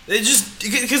real.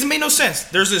 because it made no sense.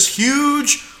 There's this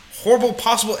huge, horrible,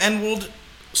 possible end world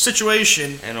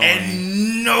situation,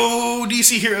 and no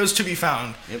DC heroes to be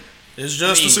found. Yep. It's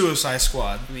just the Suicide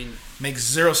Squad. I mean, Makes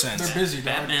zero sense. They're busy, dog.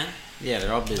 Batman. Yeah,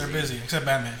 they're all busy. They're busy, except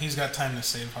Batman. He's got time to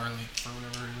save Harley for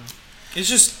whatever reason. It's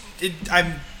just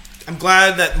I'm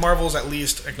glad that Marvel's at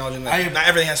least acknowledging that not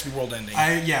everything has to be world ending.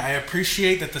 I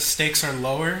appreciate that the stakes are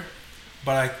lower,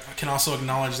 but I can also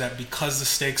acknowledge that because the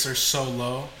stakes are so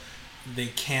low, they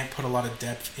can't put a lot of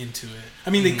depth into it.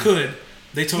 I mean, they could.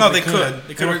 They totally could.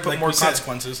 They could have put like more we said,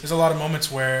 consequences. There's a lot of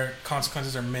moments where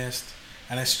consequences are missed,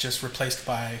 and it's just replaced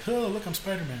by, oh, look, I'm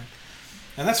Spider-Man.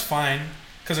 And that's fine,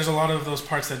 because there's a lot of those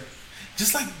parts that,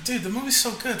 just like, dude, the movie's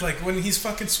so good. Like, when he's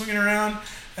fucking swinging around,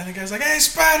 and the guy's like, hey,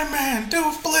 Spider-Man, do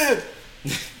a flip.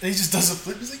 And he just does a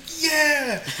flip. He's like,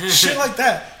 yeah. Shit like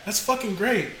that. That's fucking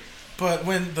great. But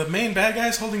when the main bad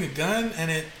guy's holding a gun,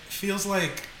 and it feels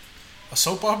like a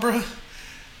soap opera,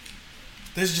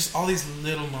 there's just all these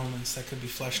little moments that could be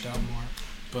fleshed out more.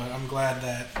 But I'm glad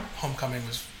that Homecoming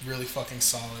was really fucking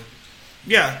solid.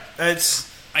 Yeah,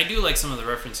 I do like some of the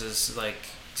references, like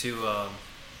to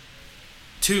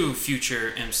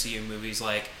future MCU movies,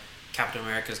 like Captain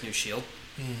America's New Shield.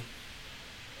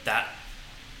 That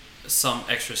some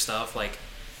extra stuff, like,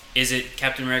 is it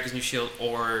Captain America's New Shield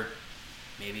or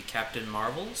maybe Captain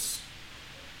Marvel's?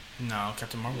 no,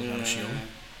 Captain Marvel's not a shield.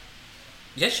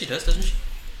 Yes, she does, doesn't she?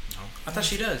 No. I thought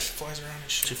she does. She flies around and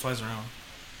shit. She flies around.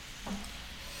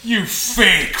 You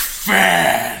fake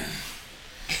fan!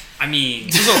 I mean,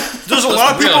 There's a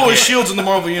lot of Real, people with yeah. shields in the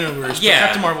Marvel universe. Yeah. But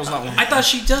Captain Marvel's not one. I thought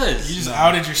she does. You just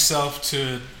outed yourself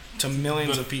to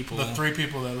Millions of people. The 3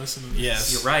 people that listen to this.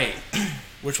 Yes. You're right.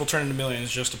 Which will turn into millions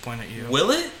just to point at you.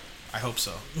 Will it? I hope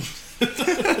so.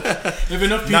 If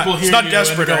enough people Not- hear it's not you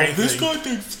desperate and or go, this anything. guy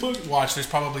thinks fuck. Watch, there's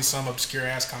probably some obscure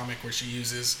ass comic where she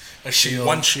uses a shield.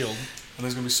 One shield. And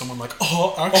there's gonna be someone like,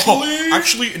 actually,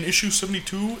 Actually, in issue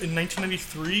 72 in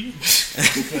 1993.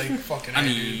 like fucking. I A,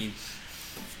 mean,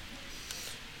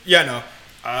 Yeah, no.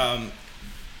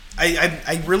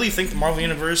 I really think the Marvel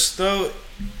Universe, though,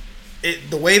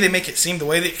 the way they make it seem, the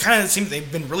way they kind of seem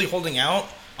they've been really holding out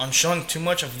on showing too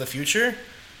much of the future.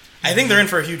 I think they're in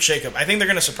for a huge shakeup. I think they're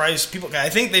going to surprise people. I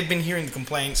think they've been hearing the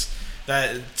complaints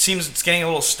that it seems it's getting a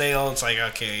little stale. It's like,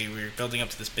 okay, we're building up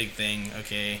to this big thing.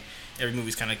 Okay, every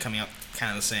movie's kind of coming out kind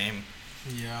of the same.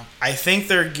 yeah, I think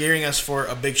they're gearing us for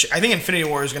a big. I think Infinity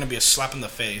War is going to be a slap in the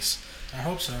face. I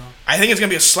hope so. I think it's going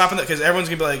to be a slap in the because everyone's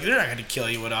going to be like, they're not going to kill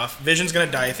you off. Vision's going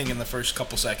to die, I think, in the first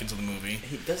couple seconds of the movie.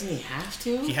 Doesn't he have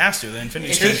to? He has to. The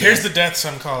Infinity Here's the deaths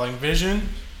I'm calling: Vision,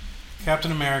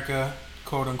 Captain America,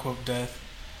 quote unquote death,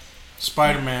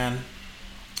 Spider-Man.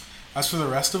 As for the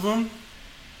rest of them,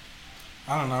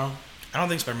 I don't know. I don't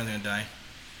think Spider-Man's going to die.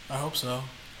 I hope so.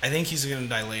 I think he's going to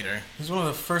die later. He's one of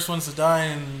the first ones to die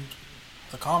in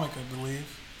the comic, I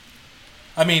believe.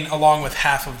 I mean, along with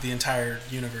half of the entire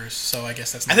universe. So I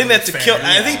guess that's. Not I think they really have to fair.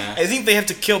 kill. I think they have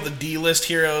to kill the D-list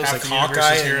heroes Half like the Hawkeye.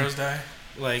 universe's and, heroes die.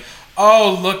 Like,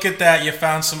 Oh, look at that! You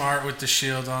found some art with the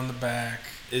shield on the back.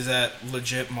 is that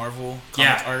legit Marvel comic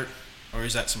Yeah. art, or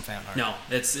is that some fan art? no,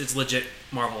 it's legit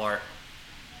Marvel art.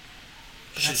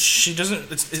 She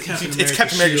doesn't. It's Captain Captain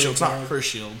America's America's shield. shield, It's not bro. her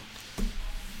shield.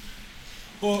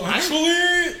 Well, actually,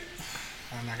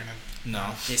 I'm not gonna.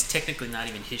 No. It's technically not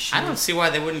even his I shield. don't see why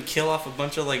they wouldn't kill off a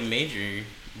bunch of like major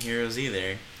heroes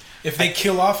either. If they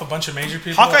kill off a bunch of major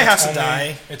people, Hawkeye it's has to only-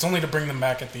 die. It's only to bring them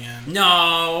back at the end.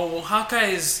 No, Hawkeye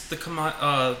is the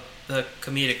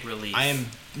comedic relief.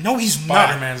 No, he's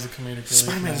Spider-Man's the comedic relief.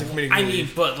 Spider-Man's the now. comedic I relief.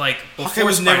 mean, but like before Hawkeye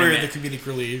was never Spider-Man- the comedic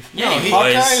relief. Yeah, No, he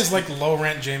Hawkeye was. is like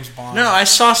low-rent James Bond. No, I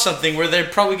saw something where they're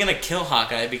probably gonna kill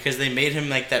Hawkeye because they made him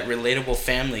like that relatable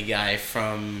family guy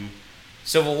from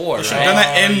Civil War, They should right? have done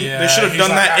that in. yeah, They should have he's done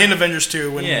like, that I- in Avengers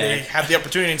 2 when Yeah. they had the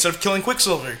opportunity instead of killing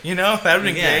Quicksilver. You know, that would have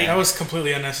been Yeah. great. that was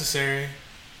completely unnecessary.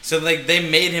 So like they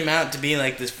made him out to be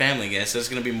like this family guy, so it's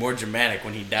gonna be more dramatic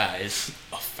when he dies.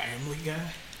 A family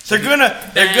guy. They're gonna.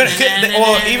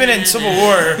 Well, even in Civil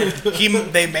War,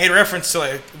 they made reference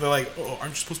to they're like, oh, aren't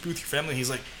you supposed to be with your family?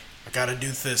 He's like, I gotta do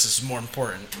this. This is more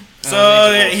important.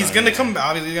 So yeah, he's gonna come.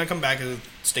 Obviously, he's gonna come back because the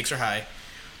stakes are high.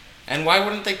 And why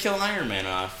wouldn't they kill Iron Man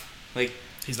off? Like,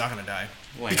 He's not gonna die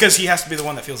why because he has to be the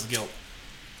one that feels the guilt.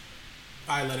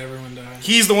 I let everyone die.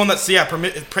 He's the one that's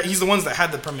he's the ones that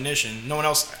had the premonition. No one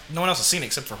else has seen it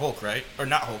except for Hulk, right? Or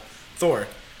not Hulk, Thor.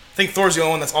 I think Thor's the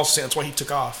only one that's also seen it. That's why he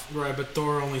took off. Right, but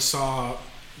Thor only saw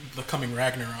the coming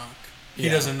Ragnarok. He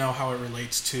Yeah. doesn't know how it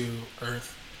relates to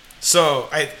Earth. So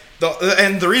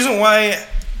the reason why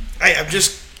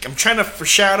I'm trying to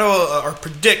foreshadow or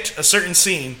predict a certain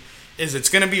scene is it's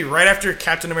gonna be right after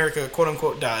Captain America quote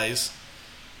unquote dies.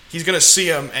 He's gonna see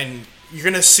him, and you're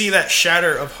gonna see that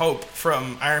shatter of hope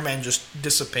from Iron Man just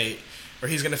dissipate, where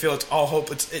he's gonna feel it's all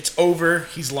hope. It's over.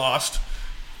 He's lost.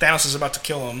 Thanos is about to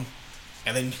kill him,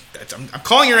 and then I'm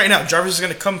calling it right now. Jarvis is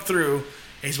gonna come through, and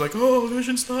he's like, "Oh,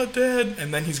 Vision's not dead,"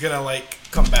 and then he's gonna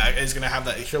come back. And he's gonna have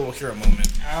that little hero moment.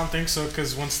 I don't think so,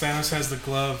 because once Thanos has the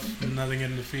glove, nothing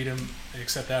can defeat him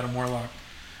except Adam Warlock.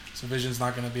 So Vision's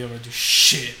not going to be able to do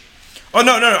shit. Oh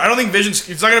no! I don't think Vision's.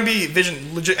 It's not gonna be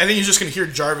Vision. Legit. I think he's just gonna hear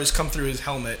Jarvis come through his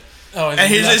helmet, Oh, and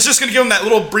it's just gonna give him that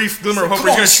little brief glimmer of hope. Come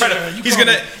Where he's on, gonna try sir, to. you He's called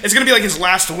gonna. it. It's gonna be like his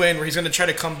last win, where he's gonna try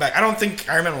to come back. I don't think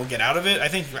Iron Man will get out of it. I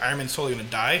think Iron Man's totally gonna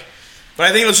die. But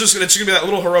I think it's just gonna be that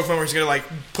little heroic moment where he's gonna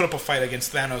put up a fight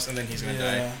against Thanos, and then he's gonna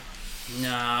die.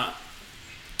 Nah,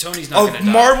 Tony's not gonna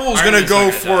die. Marvel's Iron gonna Man's go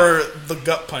not gonna for the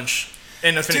gut punch.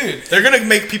 And Dude, they're gonna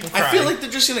make people cry. I feel like they're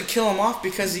just gonna kill him off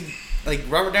because he, like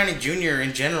Robert Downey Jr.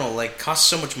 in general, like costs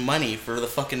so much money for the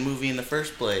fucking movie in the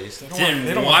first place. They don't Then want-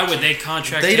 they don't why want would to- they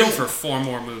contract They him don't- for 4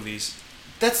 more movies?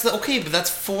 That's okay, but that's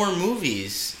 4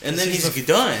 movies, and then he's the-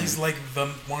 done. He's like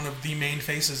one of the main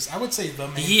faces. I would say the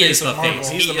main He face is of the Marvel. face.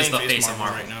 he's the He is main the face face of of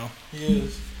Marvel Marvel. right now. He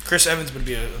is. Chris Evans would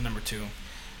be a number 2.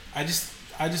 I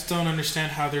just don't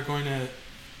understand how they're going to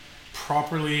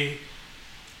properly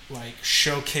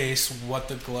showcase what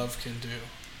the glove can do.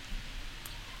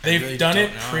 They've really done it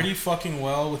don't know. pretty fucking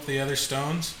well with the other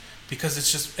stones, because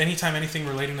it's just anytime anything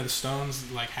relating to the stones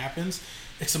happens,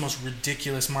 it's the most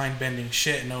ridiculous mind-bending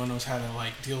shit, and no one knows how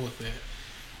to deal with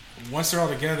it. Once they're all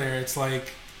together, it's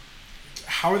like,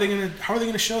 how are they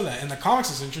gonna show that? In the comics,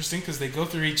 it's interesting because they go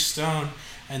through each stone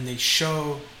and they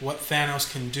show what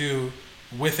Thanos can do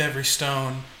with every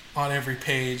stone on every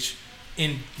page.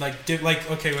 In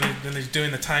okay, when they're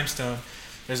doing the time stone,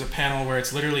 There's a panel where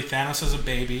it's literally Thanos as a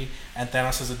baby and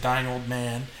Thanos as a dying old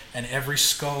man, and every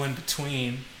skull in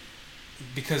between,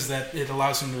 because that it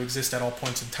allows him to exist at all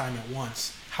points in time at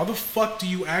once. How the fuck do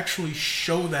you actually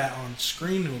show that on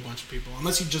screen to a bunch of people?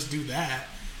 Unless you just do that.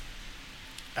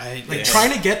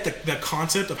 Trying to get the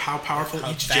concept of how powerful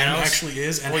each gem actually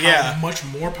is and how much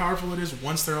more powerful it is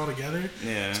once they're all together.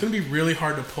 Yeah. It's going to be really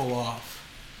hard to pull off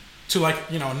to, like,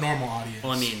 you know, a normal audience.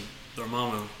 Well, I mean,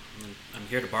 Dormammu, I'm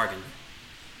here to bargain.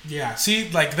 Yeah, see,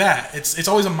 like that. It's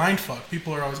always a mind fuck.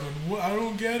 People are always going, well, I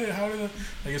don't get it. How did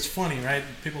like, it's funny, right?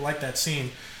 People like that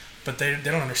scene, but they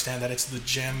don't understand that it's the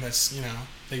gem that's, you know.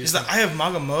 Is the Eye of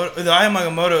Agamotto? The Eye of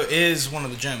Agamotto is one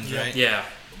of the gems, right? Yeah.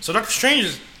 So Doctor Strange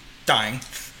is dying.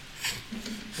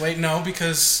 Wait, no,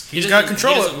 because he's got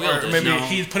control of it. Or maybe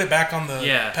he put it back on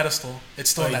the pedestal. It's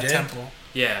still in that temple.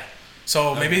 Yeah.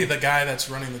 So maybe the guy that's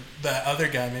running the other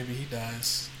guy, maybe he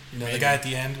dies. You know, the guy at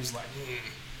the end who's like,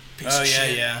 piece of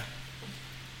shit. Yeah.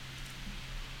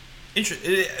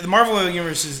 The Marvel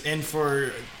Universe is in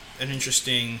for an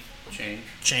interesting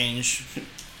change.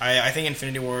 I think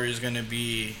Infinity War is going to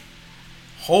be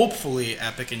hopefully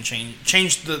epic and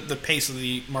change the pace of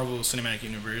the Marvel Cinematic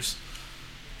Universe.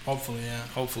 Hopefully, yeah.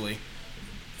 Hopefully.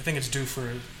 I think it's due for,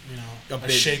 you know, a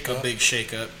big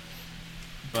shake-up.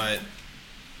 But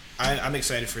I'm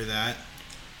excited for that.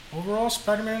 Overall,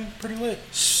 Spider-Man, pretty lit.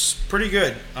 Pretty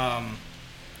good.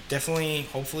 Definitely,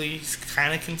 hopefully,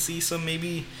 kind of can see some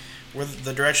maybe where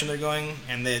the direction they're going.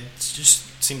 And it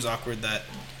just seems awkward that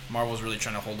Marvel's really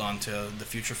trying to hold on to the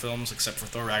future films, except for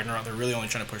Thor Ragnarok. They're really only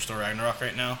trying to push Thor Ragnarok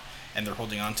right now. And they're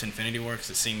holding on to Infinity War because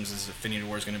it seems as if Infinity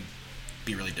War is going to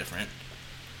be really different.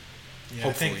 Yeah,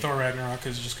 hopefully. I think Thor Ragnarok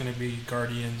is just going to be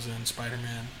Guardians and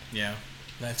Spider-Man. Yeah.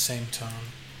 That same tone.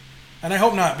 And I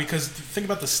hope not, because think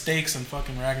about the stakes in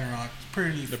fucking Ragnarok.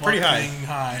 It's pretty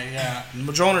high, yeah.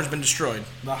 Mjolnir's been destroyed.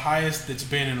 The highest it's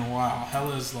been in a while.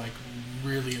 Hela's, like,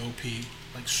 really OP.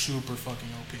 Like, super fucking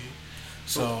OP.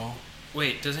 So...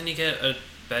 Wait, doesn't he get a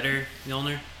better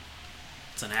Mjolnir?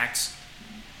 It's an axe.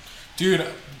 Dude,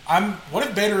 what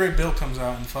if Beta Ray Bill comes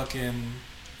out in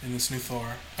this new Thor?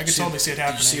 I could totally see it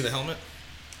happening. Did you see the helmet?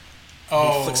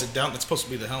 Oh. He flicks it down. That's supposed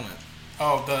to be the helmet.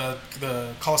 Oh,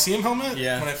 the Coliseum helmet?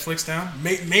 Yeah. When it flicks down?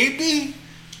 Maybe.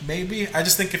 I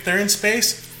just think if they're in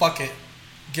space, fuck it.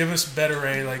 Give us Beta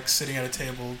Ray, like, sitting at a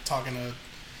table talking to,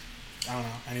 I don't know,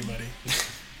 anybody.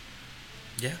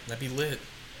 Yeah, that'd be lit.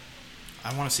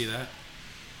 I want to see that.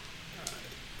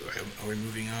 Are we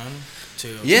moving on to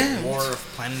more of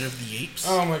Planet of the Apes?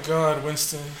 Oh my God,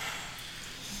 Winston.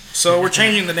 So we're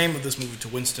changing the name of this movie to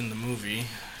Winston the Movie.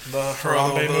 The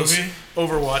Harambe movie?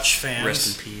 Overwatch fans.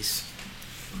 Rest in peace.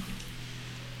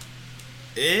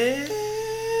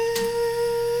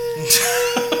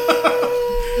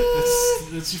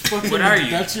 That's your fucking, what are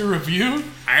you? That's your review?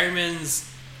 Iron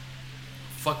Man's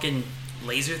fucking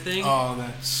laser thing? Oh,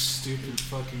 that stupid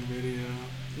fucking video.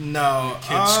 No.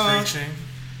 Kid screeching.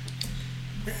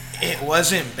 It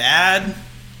wasn't bad.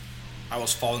 I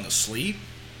was falling asleep.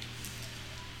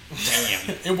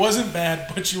 Damn. It wasn't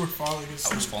bad, but you were falling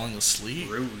asleep. I was falling asleep.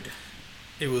 Rude.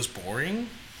 It was boring.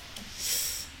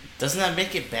 Doesn't that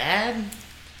make it bad?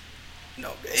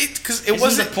 No, because it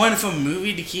wasn't the point of a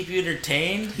movie to keep you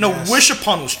entertained. No, yes. Wish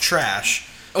Upon was trash.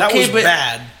 That was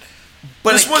bad.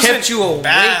 But it kept you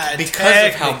awake because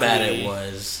of how bad it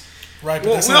was. Right.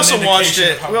 But well, we also watched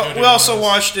it. We also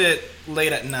watched it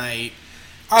late at night.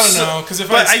 I don't know, because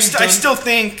I still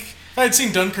think if I had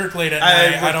seen Dunkirk late at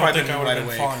night, I don't think I would have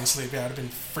been falling asleep. Yeah, I'd have been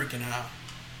freaking out.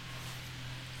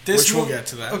 Which we'll get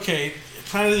to that. Okay,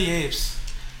 Planet of the Apes.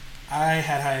 I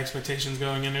had high expectations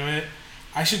going into it.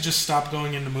 I should just stop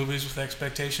going into movies with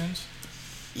expectations.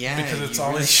 Yeah, because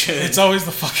it's always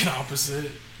the fucking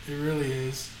opposite. It really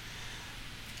is.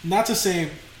 Not to say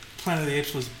Planet of the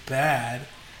Apes was bad.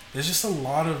 There's just a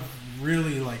lot of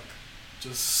really, like,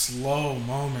 just slow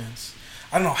moments.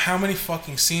 I don't know how many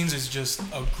fucking scenes is just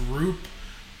a group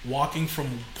walking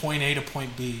from point A to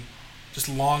point B. Just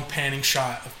long panning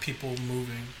shot of people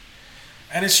moving.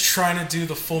 And it's trying to do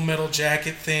the Full Metal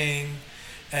Jacket thing.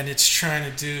 And it's trying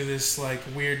to do this, like,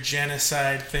 weird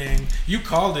genocide thing. You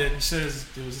called it. You said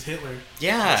it was Hitler.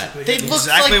 Yeah. They looked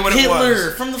exactly like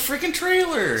Hitler from the freaking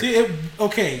trailer. See,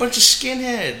 okay. Bunch of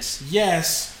skinheads.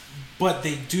 Yes, but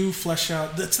they do flesh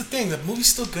out. That's the thing. The movie's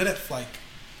still good at, like,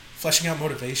 fleshing out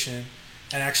motivation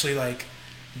and actually, like,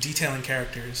 detailing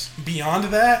characters. Beyond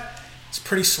that, it's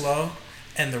pretty slow.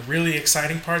 And the really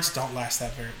exciting parts don't last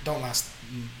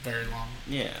very long.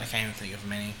 Yeah. I can't even think of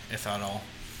many, if at all.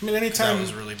 I mean, anytime. I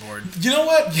was really bored. You know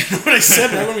what? You know what I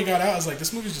said right when we got out? I was like,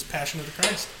 this movie's just Passion of the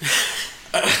Christ.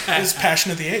 It's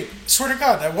Passion of the Ape. I swear to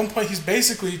God, at one point he's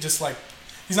basically just like,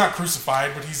 He's not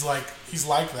crucified, but he's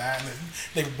like that, and then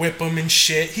they whip him and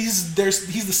shit. He's the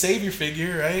savior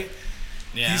figure, right?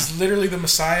 Yeah. He's literally the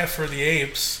messiah for the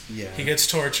apes. Yeah. He gets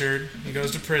tortured. He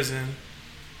goes to prison.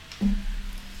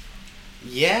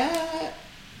 Yeah.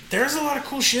 There's a lot of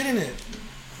cool shit in it.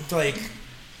 Like,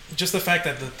 just the fact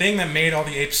that the thing that made all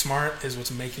the apes smart is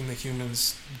what's making the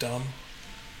humans dumb.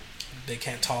 They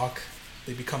can't talk.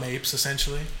 They become apes,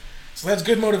 essentially. So that's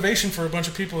good motivation for a bunch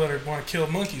of people that want to kill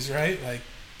monkeys, right? Like,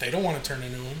 they don't want to turn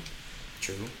into them.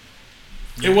 True.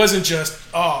 It wasn't just,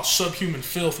 subhuman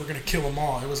filth, we're going to kill them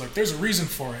all. It was like, there's a reason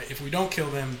for it. If we don't kill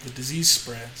them, the disease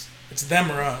spreads. It's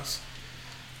them or us.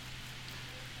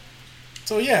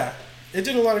 So, yeah, it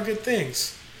did a lot of good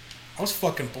things. I was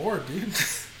fucking bored, dude.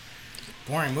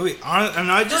 Boring movie.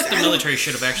 I feel like the military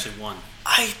should have actually won.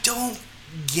 I don't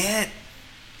get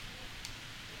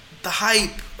the hype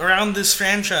around this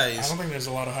franchise. I don't think there's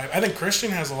a lot of hype. I think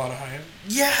Christian has a lot of hype.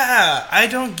 Yeah, I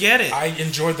don't get it. I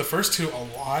enjoyed the first two a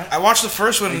lot. I watched the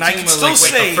first one, and I can still like,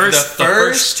 say the first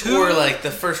first two? or like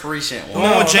the first recent one.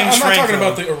 No, James I'm not Franco. talking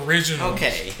about the original.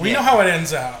 Okay, We yeah. know how it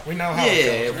ends out. We know how Yeah,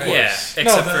 it of goes, right? course. Yeah,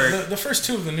 No, except for the first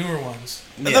two of the newer ones.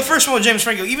 Yeah. The first one with James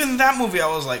Franco, even that movie, I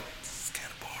was like, it's kind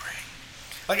of boring.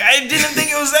 Like, I didn't think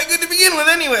it was that good to begin with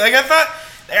anyway. Like,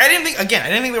 I didn't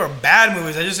think they were bad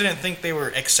movies. I just didn't think they were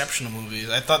exceptional movies.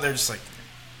 I thought they're just like,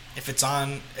 if it's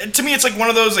on, to me, it's like one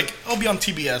of those, like, it'll be on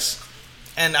TBS.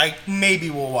 And I maybe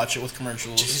will watch it with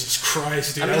commercials. Jesus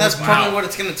Christ, dude. I mean, that's would probably not- what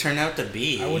it's going to turn out to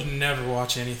be. I would never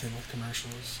watch anything with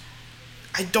commercials.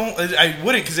 I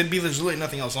wouldn't, because there's really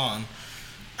nothing else on.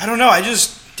 I don't know. I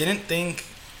just didn't think.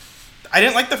 I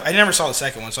didn't like I never saw the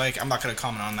second one, so I'm not going to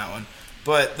comment on that one.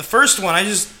 But the first one,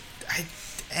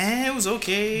 it was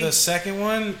okay. The second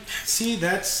one, see,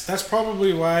 that's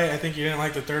probably why I think you didn't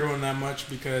like the third one that much,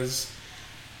 because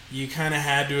you kind of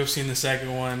had to have seen the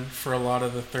second one for a lot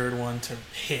of the third one to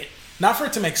hit. Not for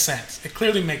it to make sense. It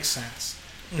clearly makes sense.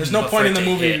 There's no But point for in it the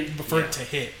to movie hit, for yeah. it to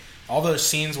hit. All those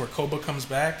scenes where Koba comes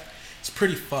back, it's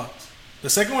pretty fucked. The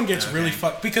second one gets really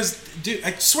fucked because, dude,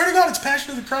 I swear to God, it's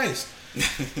Passion of the Christ.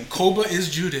 Koba is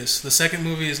Judas. The second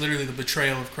movie is literally the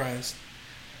betrayal of Christ.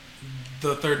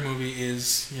 The third movie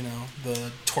is,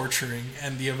 the torturing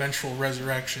and the eventual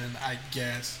resurrection, I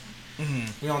guess.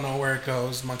 Mm-hmm. We all know where it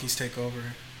goes. Monkeys take over.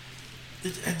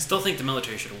 I still think the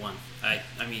military should have won. I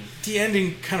mean, The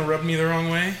ending kind of rubbed me the wrong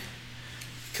way.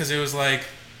 Because it was like...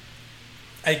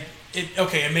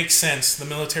 it makes sense. The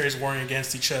military is warring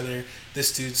against each other.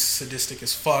 This dude's sadistic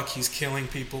as fuck. He's killing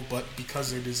people, but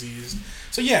because they're diseased.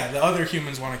 So yeah, the other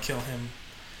humans want to kill him.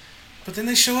 But then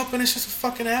they show up and it's just a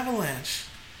fucking avalanche.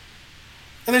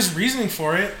 And there's reasoning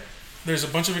for it. There's a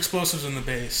bunch of explosives in the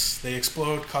base. They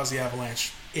explode, cause the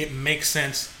avalanche. It makes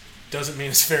sense. Doesn't mean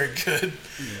it's very good.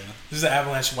 Yeah. This is the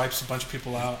avalanche wipes a bunch of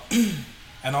people out.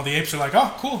 And all the apes are like,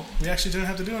 oh, cool. We actually didn't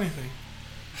have to do anything.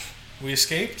 We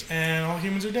escaped, and all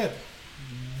humans are dead.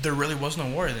 There really was no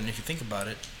war then, if you think about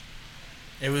it.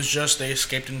 It was just they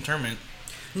escaped internment.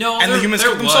 no, And the humans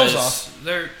killed themselves off.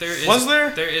 There is. Was there?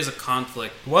 There is a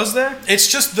conflict. Was there? It's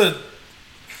just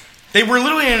They were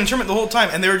literally in internment the whole time,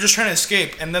 and they were just trying to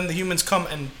escape, and then the humans come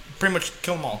and pretty much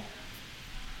kill them all.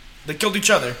 They killed each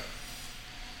other.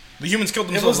 The humans killed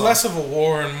It themselves was less of a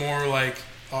war and more like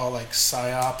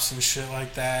psyops and shit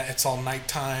like that. It's all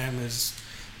nighttime. There's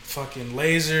fucking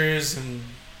lasers and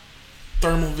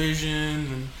thermal vision,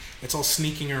 and it's all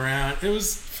sneaking around. It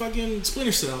was fucking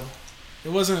Splinter Cell. It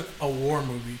wasn't a war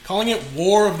movie. Calling it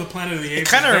War of the Planet of the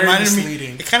Apes is very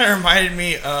misleading. It kind of reminded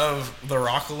me of The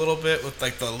Rock a little bit, with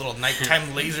like the little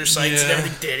nighttime laser sights and Yeah.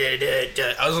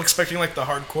 everything. I was expecting like the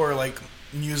hardcore like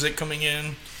music coming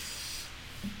in.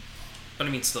 But I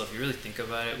mean, still, if you really think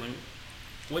about it,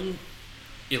 wouldn't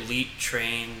Elite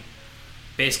train,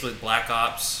 basically Black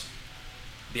Ops,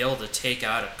 be able to take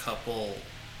out a couple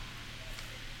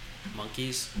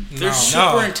monkeys? They're No.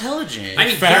 super intelligent. I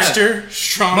mean, Faster,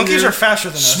 stronger. Monkeys are faster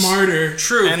than us. smarter.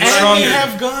 True, And And stronger. they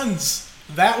have guns.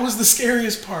 That was the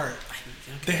scariest part.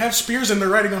 They have spears and they're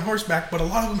riding on horseback, but a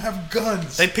lot of them have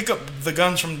guns. They pick up the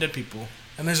guns from dead people.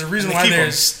 And there's a reason And they why keep 'em.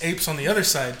 there's apes on the other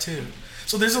side too.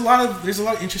 So there's a lot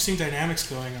of interesting dynamics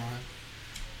going on,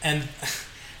 and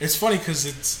it's funny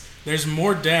because there's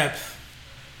more depth.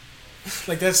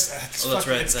 Like that's Oh, that's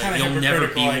right. It's That kind of you'll never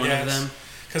hypocritical, be I one guess. of them.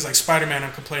 Because like Spider-Man,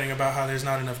 I'm complaining about how there's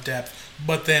not enough depth,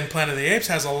 but then Planet of the Apes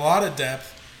has a lot of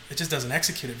depth. It just doesn't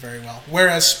execute it very well.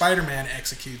 Whereas Spider-Man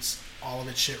executes all of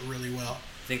its shit really well.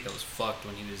 I think that was fucked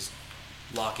when he was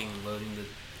locking and loading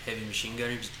the heavy machine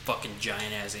gun. He was a fucking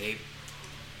giant ass ape.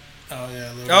 Oh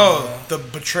yeah. The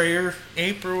betrayer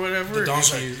ape or whatever. the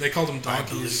donkeys. They called them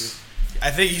donkeys.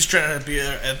 I think he's trying to be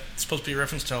supposed to be a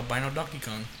reference to albino Donkey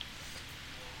Kong.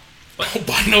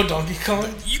 Albino Donkey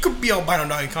Kong? You could be albino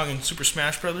Donkey Kong in Super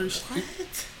Smash Brothers. What?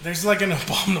 There's like an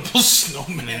abominable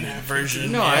snowman in that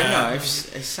version. No, I know. yeah. I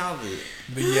saw the.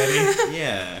 The Yeti.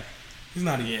 Yeah. He's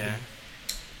not a Yeti. Yeah.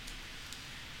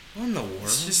 What in the world?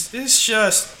 It's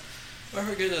just. I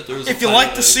forget that there was. If you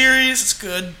like the series, it's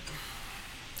good.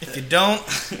 If you don't,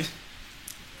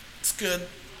 it's good.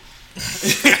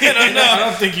 I don't know. I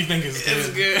don't think you think it's good. It's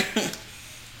good.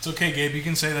 It's okay, Gabe. You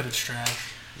can say that it's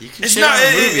trash. You can It's shit not. on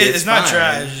a movie, It's not fine.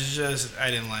 trash. It's just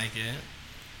I didn't like it.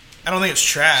 I don't think it's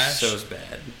trash. So it's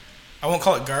bad. I won't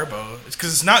call it Garbo. It's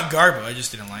because it's not Garbo. I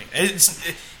just didn't like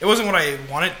it. It wasn't what I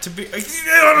want it to be.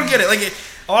 I don't get it. Like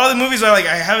a lot of the movies, I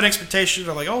have an expectation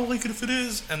of like, oh, like if it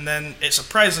is, and then it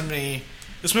surprises me.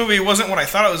 This movie wasn't what I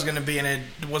thought it was going to be, and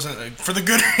it wasn't for the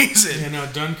good reason. Yeah,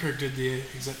 no, Dunkirk did the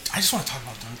exact... I just want to talk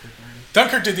about Dunkirk.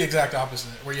 Dunkirk did the exact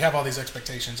opposite, where you have all these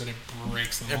expectations and it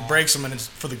breaks them all. It breaks them, and it's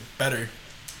for the better.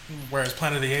 Whereas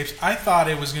Planet of the Apes, I thought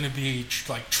it was going to be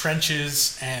like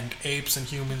trenches and apes and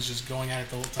humans just going at it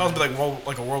the whole That time. would be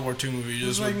like a World War II movie. It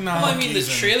was Just like, with no. Well, I mean, the monkeys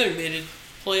and- trailer made it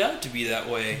play out to be that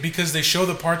way. Because they show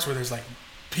the parts where there's like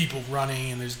people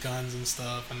running and there's guns and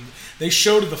stuff, and they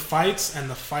showed the fights, and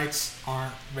the fights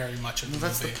aren't very much of the Well,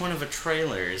 that's movie. the point of a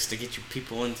trailer, is to get you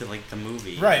people into like the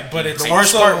movie. Right, but it's The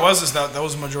worst also, part was that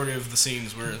was the majority of the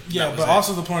scenes where. yeah, that was but it.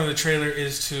 also the point of the trailer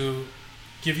is to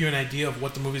give you an idea of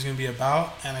what the movie's going to be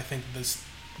about, and I think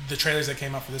the trailers that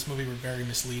came out for this movie were very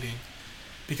misleading,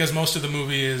 because most of the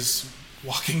movie is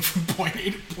walking from point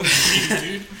A to point B,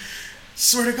 dude.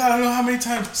 Swear to God, I don't know how many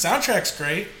times. Soundtrack's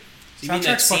great. You mean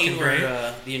that Soundtrack's fucking scene great.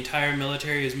 where the entire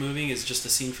military is moving is just a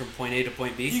scene from point A to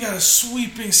point B? You got a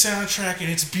sweeping soundtrack, and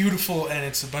it's beautiful, and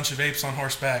it's a bunch of apes on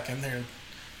horseback, and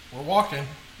we're walking.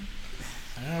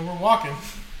 Yeah, we're walking.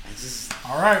 I just,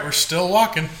 All right, we're still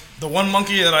walking. The one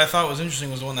monkey that I thought was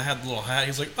interesting was the one that had the little hat.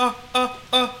 He's like,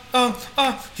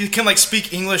 He can like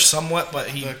speak English somewhat, but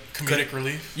he The comedic couldn't-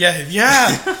 relief.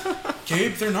 Yeah.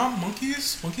 Gabe, they're not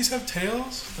monkeys. Monkeys have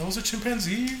tails. That was a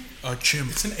chimpanzee. A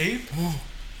chimp. It's an ape.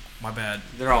 My bad.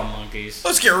 they're all monkeys.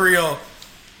 Let's get real.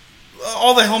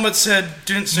 All the helmets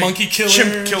didn't say Monkey killer,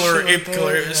 chimp killer, shit ape like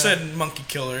killer. that, It yeah. said monkey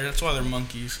killer. That's why they're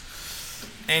monkeys.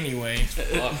 Anyway,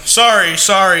 Fuck. sorry.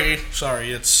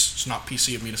 It's not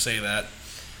PC of me to say that.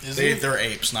 They're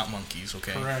apes, not monkeys.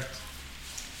 Okay, Correct.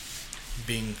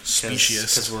 being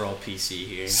specious. Because we're all PC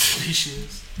here.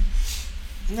 Species.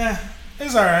 Nah,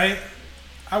 it's all right.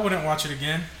 I wouldn't watch it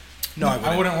again. No,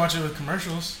 I wouldn't. watch it with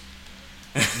commercials.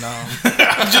 No.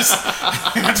 I'm just.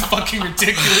 That's fucking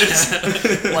ridiculous.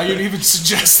 Why you'd even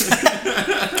suggest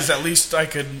that? Because at least I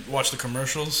could watch the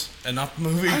commercials and not the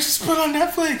movie. I just put on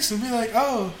Netflix and be like,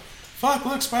 oh, fuck,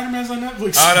 look, Spider-Man's on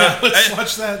Netflix. Let's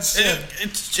watch that instead.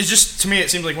 It just, to me, it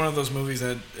seems like one of those movies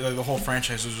that the whole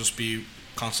franchise would just be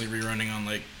constantly rerunning on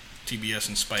like TBS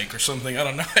and Spike or something. I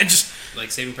don't know.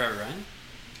 Like Saving Private Ryan?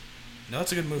 No,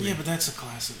 it's a good movie. Yeah, but that's a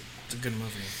classic. It's a good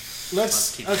movie.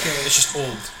 Let's. On TBS. Okay. It's just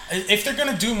old. If they're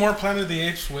gonna do more Planet of the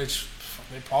Apes, which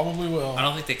they probably will, I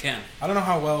don't think they can. I don't know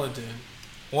how well it did.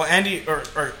 Well, Andy or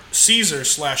Caesar /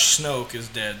 Snoke is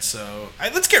dead. So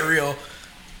let's get real.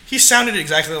 He sounded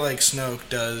exactly like Snoke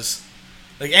does.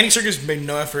 Like Andy Serkis made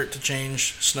no effort to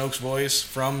change Snoke's voice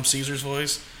from Caesar's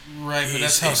voice. Right, but He's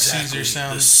that's how exactly Caesar the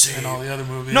sounds same. in all the other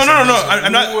movies. No. And those are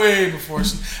I'm not- way before.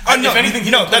 No, if anything, he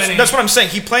no, didn't put any, that's what I'm saying.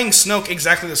 He playing Snoke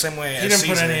exactly the same way he as didn't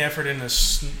put Caesar. any effort into.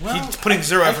 He's putting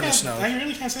zero effort into Snoke. I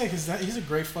really can't say because he's a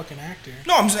great fucking actor.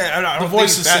 No, I'm saying I don't The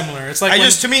voice think is that- similar. It's like I when-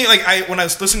 just to me like when I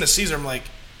was listening to Caesar, I'm like,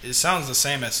 it sounds the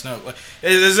same as Snoke. Like,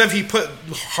 it's as if he put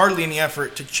hardly any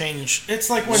effort to change, It's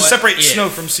like when separate if Snoke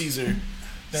from Caesar.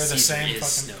 they're the Caesar same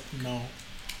is fucking. Snoke. No,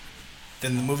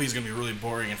 Then the movie's gonna be really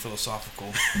boring and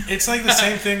philosophical. it's like the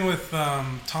same thing with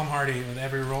Tom Hardy. With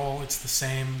every role, it's the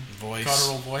same Voice.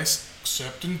 guttural voice,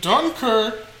 except in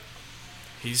Dunkirk.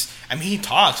 He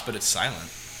talks, but it's silent.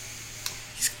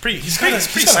 He's pretty got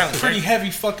silent. a pretty right?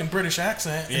 heavy fucking British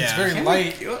accent. And it's Yeah. very Can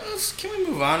light. can we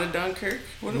move on to Dunkirk?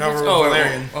 No, we're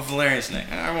Valerian. Valerian's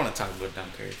next. I want to talk about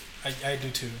Dunkirk. I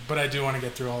do too, but I do want to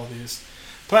get through all of these.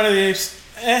 Planet of the Apes,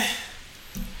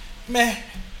 meh.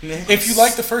 If you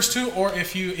like the first two, or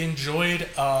if you enjoyed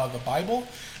the Bible,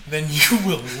 then you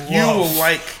will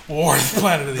like War of the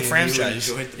Planet of the, the Apes. franchise.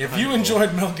 If you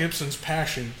enjoyed Mel Gibson's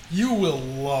Passion, you will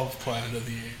love Planet of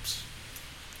the Apes.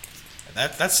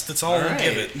 That's all we'll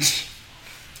give it.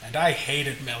 And I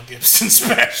hated Mel Gibson's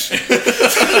Passion.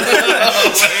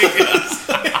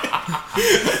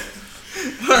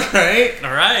 Alright.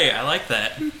 All right, I like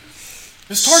that.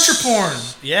 It's torture porn.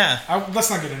 Yeah. Let's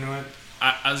not get into it.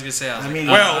 I was gonna say. I mean,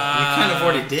 Well, you kind of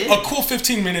already did. A cool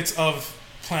 15 minutes of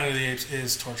Planet of the Apes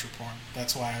is torture porn.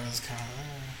 That's why I was kind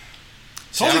of.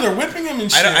 Told you they're whipping him and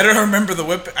shit. I don't remember the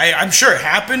whip. I'm sure it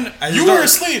happened. You were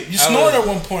asleep. You snored at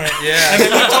one point. Yeah. And they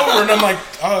looked over and I'm like,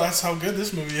 oh, that's how good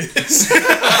this movie is.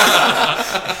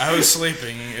 I was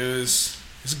sleeping. It was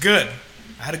good.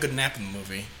 I had a good nap in the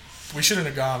movie. We shouldn't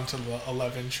have gone to the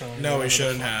 11 showing. No, we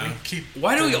shouldn't have. We keep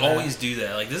Why do we doing that. always do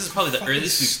that? Like, this is probably the Fucking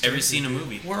earliest we've ever seen a stupid,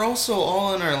 movie. We're also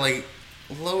all in our like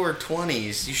lower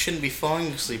 20s. You shouldn't be falling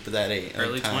asleep at that age.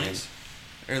 Early 20s?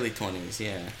 Early 20s,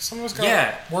 yeah. Some of us got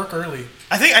Yeah. work early.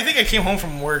 I think I came home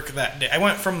from work that day. I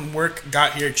went from work,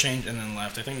 got here, changed, and then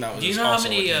left. I think that was. Do you know how also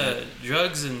many what did it.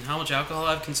 drugs and how much alcohol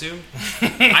I've consumed? I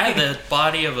have the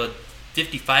body of a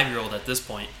 55-year-old at this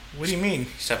point. What do you mean?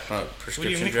 Except about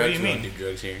prescription mean- drugs. what do you We don't mean? do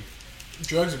drugs here.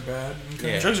 Drugs are bad.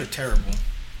 Okay. Yeah. Drugs are terrible.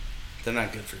 They're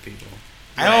not good for people.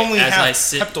 I Right, only as have I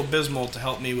sit- Pepto-Bismol to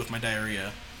help me with my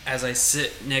diarrhea. As I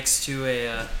sit next to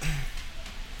a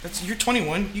You're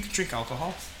 21. You can drink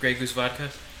alcohol. Grey Goose vodka,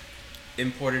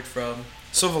 imported from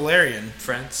So Valerian.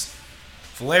 France.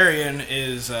 Valerian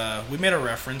is. We made a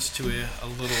reference to a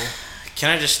little.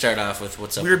 Can I just start off with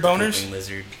what's up Weird with the boners? pooping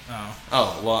lizard? Oh.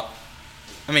 Oh, well,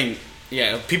 I mean,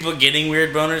 yeah, people getting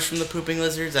weird boners from the pooping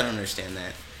lizards? I don't understand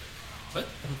that. What?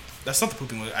 That's not the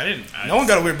pooping lizard. No one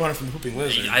got a weird boner from the pooping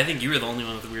lizard. I think you were the only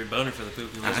one with a weird boner for the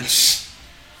pooping lizard.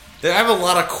 I have a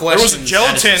lot of There was questions. a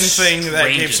gelatin That is thing that gave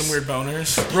outrageous. some weird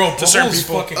boners. Bro, to certain Bubbles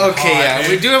people. fucking Okay, hot, yeah, we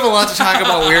dude. do have a lot to talk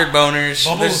about weird boners.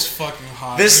 Bubbles There's- is fucking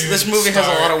hot. This Dude, this movie has a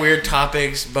start. lot of weird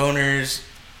topics, boners,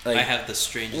 like I have the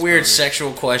strangest weird boner.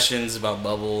 sexual questions about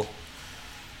Bubble.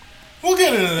 We'll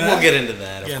get into that. We'll get into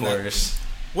that, Yeah, of no. course.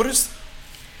 What is?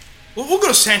 We'll go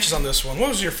to Sanchez on this one. What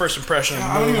was your first impression of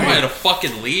I the don't movie? I'm ready to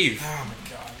fucking leave. Oh my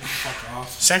god, fuck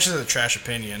off. Sanchez has a trash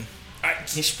opinion.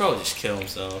 He should probably just kill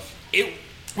himself. It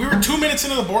We were 2 minutes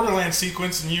into the Borderlands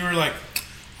sequence, and you were like,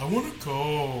 "I want to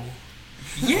go."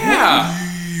 Yeah.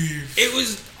 Leave. It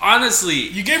was honestly.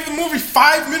 You gave the movie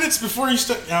 5 minutes before you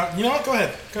start. You know what? Go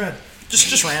ahead. Go ahead.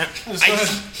 Just rant. Just go ahead.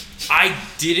 I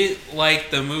didn't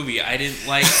like the movie. I didn't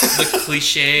like the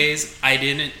cliches. I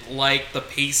didn't like the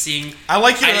pacing. I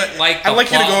like you. I didn't like I'd the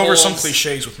like you to go plot over some holes.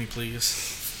 cliches with me,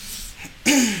 please.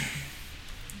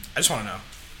 I just want to know.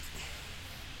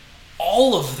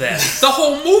 All of them. The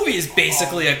whole movie is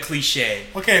basically a cliche.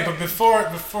 Okay, but before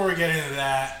we get into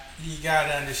that, you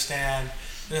gotta understand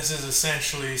this is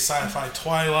essentially sci-fi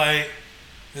Twilight.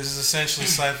 This is essentially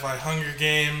sci-fi Hunger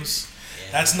Games.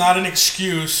 That's not an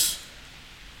excuse.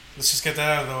 Let's just get that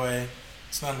out of the way.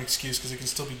 It's not an excuse because it can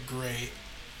still be great.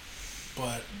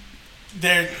 But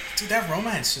dude, that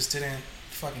romance just didn't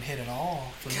fucking hit at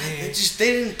all for me.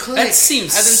 They didn't click. That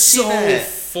seems I didn't see so that.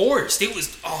 forced. It was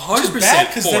Which 100% is bad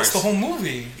because forced. that's the whole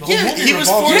movie. The Yeah, whole movie he was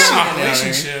revolves forcing around it a down there.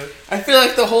 relationship. I feel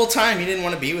like the whole time he didn't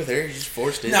want to be with her. He just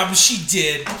forced it. No, but she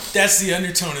did. That's the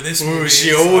undertone of this movie.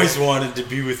 It's wanted to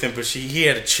be with him, but he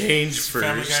had to change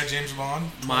Family Guy James Bond.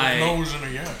 My- nose and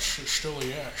a yes. It's still a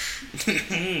yes.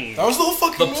 That was the whole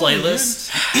fucking the movie,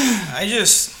 playlist. I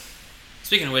just.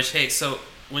 Speaking of which, hey, so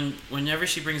whenever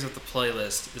she brings up the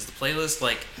playlist, is the playlist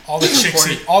like dude. All the chicks,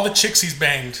 recorded- all the chicks he's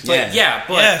banged yeah,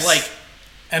 but Yes. like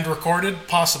and recorded,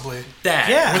 possibly that.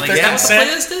 Yeah. with like their that what the consent.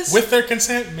 playlist is? With their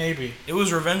consent, maybe. It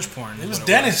was revenge porn. It is was what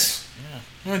Dennis.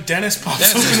 You know, Dennis pops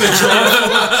Dennis up in the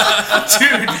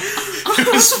drawer. Dude,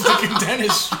 it was fucking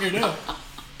Dennis straight up.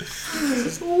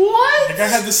 What? The guy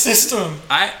had the system.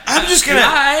 I'm just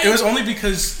gonna- It was only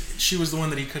because she was the one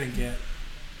that he couldn't get.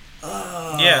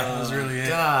 Yeah. That was really it.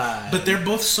 God. But they're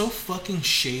both so fucking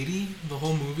shady, the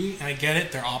whole movie. And I get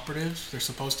it, they're operatives, they're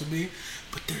supposed to be.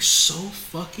 But they're so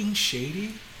fucking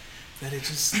shady that it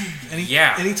just...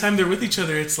 Yeah. Anytime they're with each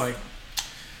other, it's like...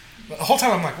 The whole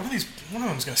time I'm like, one of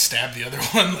them's gonna stab the other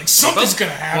one. Like, something's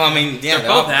gonna happen. Well, I mean, yeah, They're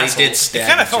both they assholes. did It stab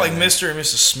kind of each felt like other. Mr. and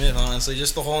Mrs. Smith, honestly.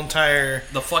 Just the whole entire.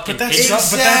 the fucking but that's, pigeon. done,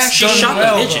 but that's She done shot the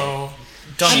well, pigeon. though.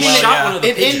 Done She well, shot yeah. one of the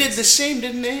It pigeons. ended the same,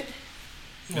 didn't it?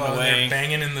 Well, a they're way.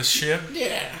 banging in the ship.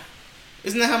 Yeah.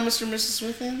 Isn't that how Mr. and Mrs.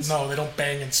 Smith ends? No, they don't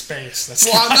bang in space. That's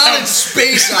Well, not in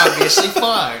space, obviously.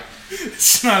 Fuck.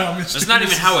 It's not how Mr. That's not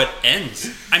even how it ends.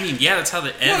 I mean, yeah, that's how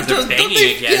it ends. Don't They're banging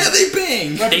they, again. Yeah, they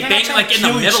bang. But They they're not bang, trying like, to in the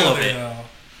kill each middle of other, it. though.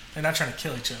 They're not trying to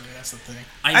kill each other. That's the thing.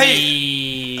 I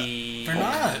mean, They're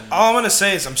not. All I'm gonna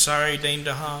say is I'm sorry, Dane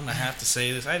DeHaan. I have to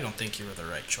say this. I don't think you were the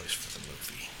right choice for the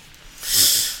movie.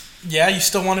 Yeah, you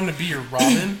still want him to be your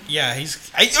Robin? Yeah, I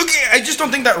just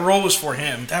don't think that role was for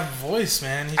him. That voice,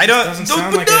 man. He I just don't. doesn't Don't-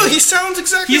 sound but like no, a- he sounds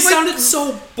exactly. he like, sounded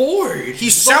so bored.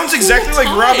 He sounds exactly like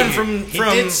Robin from He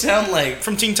did sound like,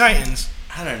 from Teen Titans.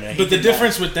 I don't know. But the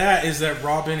difference with that is that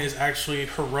Robin is actually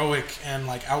heroic and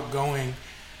like outgoing,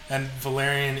 and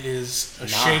Valerian is a Nah.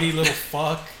 shady little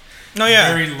fuck No,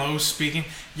 yeah. very low speaking.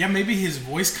 Yeah, maybe his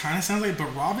voice kind of sounds like it,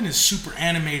 but Robin is super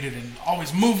animated and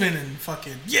always moving and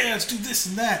fucking, yeah, let's do this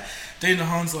and that. Dana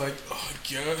DeHaan's like, oh, I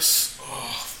guess.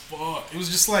 Oh, fuck. It was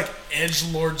just like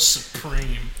Edgelord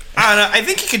Supreme. I don't know. I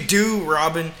think he could do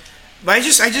Robin, but I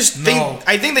just No. think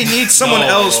I think they need someone No.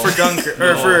 else for Dunkirk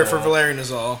or No. for Valerian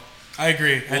is all. I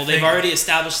agree. Well, they've already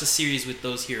established the series with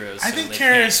those heroes. I so think they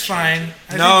Kara can't is change fine. it.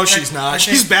 I No, think- she's I not. think-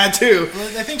 She's bad too.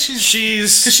 Well, I think she's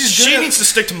 'Cause she's she good at- needs to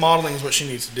stick to modeling is what she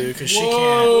needs to do because she can't.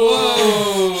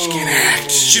 Whoa. She can't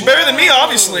act. She's better than me,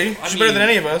 obviously. I She's better than mean-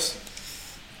 any of us.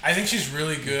 I think she's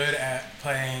really good at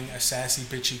playing a sassy,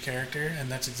 bitchy character, and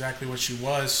that's exactly what she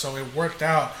was. So it worked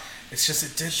out. It's just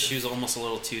it did. She was almost a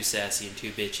little too sassy and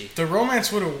too bitchy. The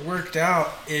romance would have worked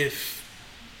out if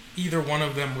either one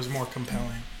of them was more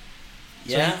compelling.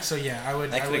 Yeah. So yeah, I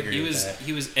would. I I could would. agree. He with was that.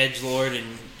 he was edgelord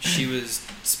and she was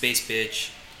space bitch,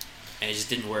 and it just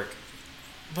didn't work.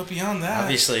 But beyond that,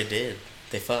 Obviously, it did.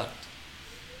 They fucked.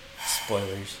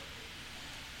 Spoilers.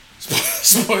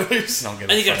 spoilers. Don't give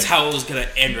I a think that's fuck. how it was gonna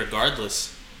end,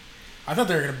 regardless. I thought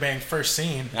they were gonna bang first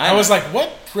scene. I I was know. like,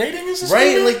 what rating is this?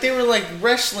 Right, movie? like they were like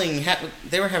wrestling.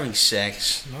 They were having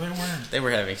sex. No, they weren't. They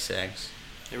were having sex.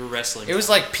 They were wrestling. It was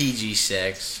like PG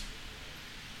sex.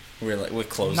 We were like with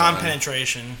clothes on.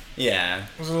 Non-penetration. Yeah. There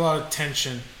was a lot of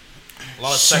tension. A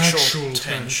lot of sexual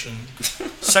tension.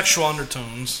 Sexual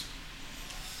undertones.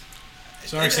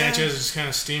 Sorry, Sanchez just kind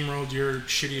of steamrolled your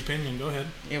shitty opinion. Go ahead.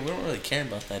 Yeah, we don't really care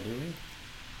about that, do we?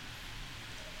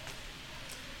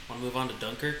 Want to move on to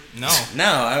Dunkirk? No. No,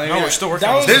 I mean, No, we're still working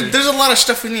that on was- this. there's a lot of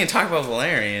stuff we need to talk about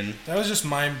Valerian. That was just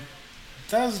my.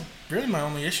 That was really my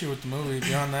only issue with the movie.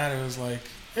 Beyond that, it was like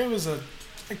it was a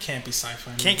campy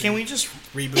sci-fi. Movie. Can we just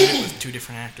reboot it with 2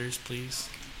 different actors, please?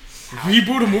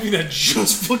 reboot a movie that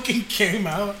just fucking came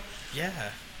out? Yeah.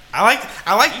 I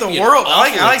like the You're world. awful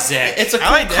I like exec. It's a cool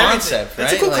I like everything. concept, right?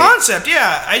 It's a cool Like, concept.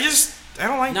 Yeah. I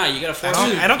don't like. No, you gotta I force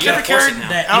don't, it. I don't You care gotta for force Kara. it now.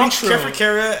 That I don't intro. care for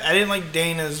Kara. I didn't like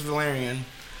Dana's Valerian.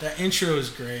 That intro is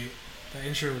great. That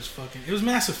intro was fucking. It was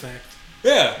Mass Effect.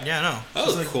 Yeah, Yeah, no. that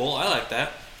was It's like- cool. I like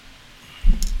that.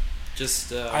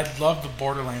 Just I love the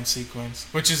Borderlands sequence,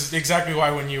 which is exactly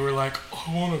why when you were like, oh,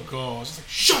 "I want to go," I was just like,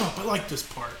 "Shut up! I like this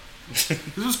part."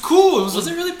 It was cool. was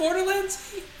it really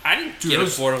Borderlands? I didn't Dude, get it a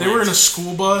was- Borderlands. they were in a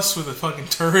school bus with a fucking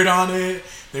turret on it.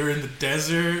 They were in the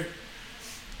desert.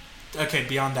 Okay,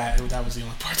 beyond that, that was the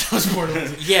only part that was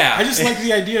Borderlands. Yeah. I just like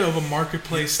the idea of a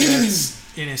marketplace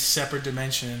that's in a separate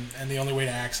dimension, and the only way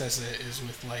to access it is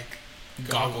with like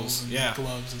goggles and yeah.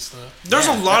 gloves and stuff. There's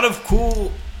Yeah. a lot of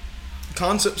cool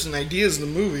concepts and ideas in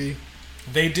the movie.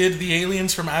 They did the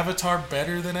aliens from Avatar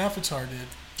better than Avatar did.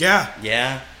 Yeah.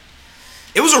 Yeah.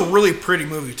 It was a really pretty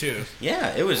movie too,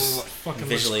 Yeah, it was Fucking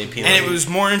visually looks- appealing. and it was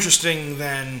more interesting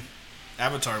than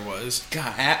Avatar was.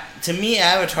 God, to me,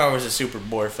 Avatar was a super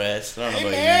bore fest. I don't know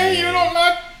about Man, you don't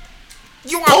like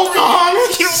You want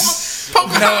Pocahontas? You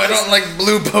want Pocahontas? No, I don't like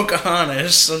Blue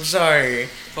Pocahontas. I'm sorry.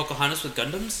 Pocahontas with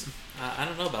Gundams? I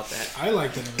don't know about that. I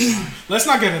like Avatar. Let's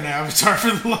not get an Avatar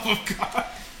for the love of God.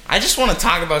 I just want to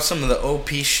talk about some of the OP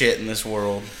shit in this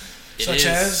world. It Such is-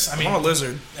 as, I I mean, want a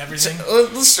lizard. everything.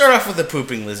 Let's start off with the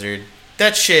pooping lizard.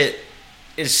 That shit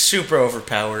is super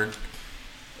overpowered.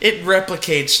 It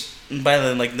replicates by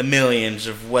the millions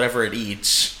of whatever it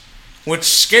eats, which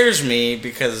scares me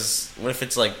because what if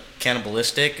it's like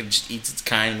cannibalistic and just eats its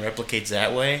kind and replicates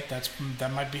that way?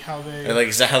 That might be how they. Or like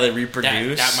is that how they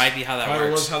reproduce? that might be how that Probably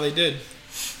works. was how they did.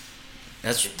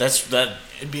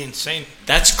 It'd be insane.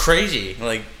 That's crazy.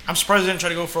 Like I'm surprised they didn't try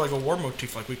to go for like a war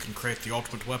motif, like we can create the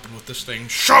ultimate weapon with this thing.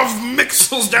 Shove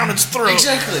mixels down its throat.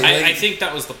 exactly. I think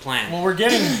that was the plan. Well, we're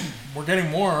getting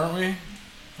more, aren't we?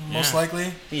 Most Yeah.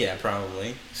 likely. Yeah,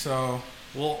 probably. So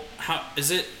Well, how is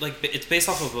it like? It's based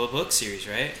off of a book series,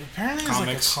 right? apparently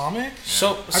Comics. it's like a comic.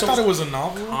 So I thought it was a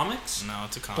novel, Comics? No,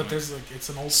 it's a comic. but there's like it's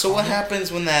an old. So what comic.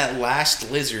 happens when that last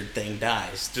lizard thing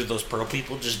dies? Do those pearl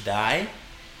people just die?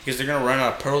 Because they're gonna run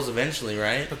out of pearls eventually,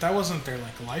 right? But that wasn't their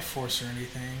like life force or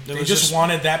anything. There They was just just-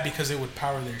 wanted that because it would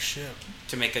power their ship.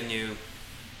 To make a new,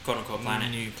 quote unquote,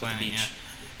 planet. New with planet. the beach.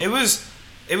 Yeah. It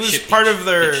was Ship part beach. of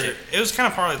their. Big ship. It was kind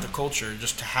of part of the culture,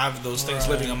 just to have those things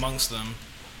Right. living amongst them.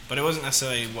 But it wasn't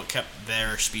necessarily what kept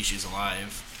their species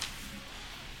alive.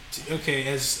 Okay,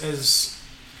 as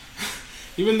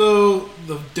even though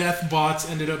the death bots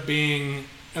ended up being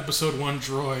episode 1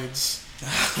 droids.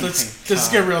 Let's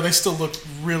get real. They still look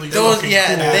really Those- fucking yeah,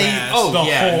 cool. they- Oh The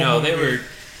yeah, whole no, movie.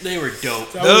 they were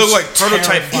dope. That They look was like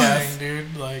prototype terrifying,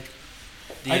 dude. Like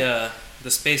The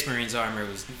The Space Marines armor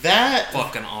was That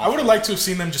fucking awful. I would have liked to have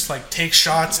seen them just like take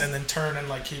shots and then turn and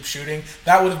like keep shooting.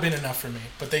 That would have been enough for me.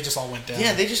 But they just all went down.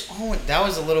 yeah, they just all went. That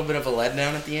was a little bit of a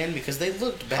letdown at the end because they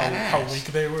looked badass. how weak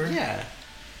they were. Yeah. They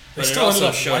But it still ended also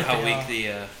up showed how wiping weak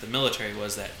out the military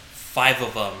was. That 5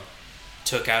 of them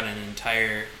took out an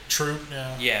entire troop.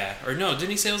 Yeah. or no?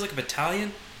 Didn't he say it was like a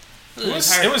battalion?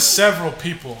 It was several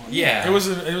people. Yeah. It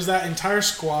was that entire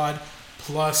squad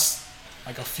plus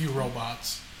like a few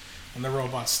robots, and the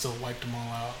robots still wiped them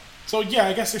all out. So yeah,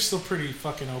 I guess they're still pretty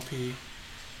fucking OP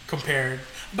compared.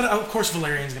 But of course,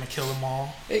 Valerian's gonna kill them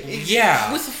all.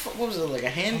 Yeah. With what was it, like a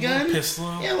handgun? little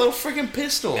pistol. Yeah, a little freaking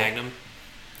pistol. Magnum.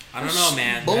 I don't know,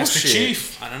 man. Bullshit. Master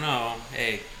Chief. I don't know.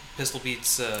 Hey, pistol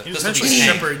beats. He was Pistol essentially beats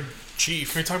tank. Shepherd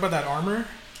Chief. Can we talk about that armor?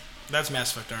 That's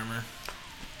Mass Effect armor.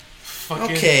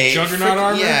 Fucking Okay. Juggernaut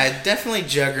armor. Yeah, definitely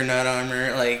Juggernaut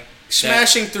armor. Like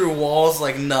smashing through walls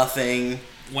like nothing.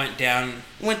 Went down,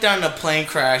 Went down in a plane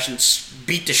crash and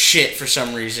beat the shit for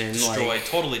some reason. destroyed, Like,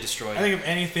 totally destroyed. I think if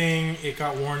anything, it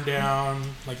got worn down.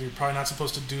 Like you're probably not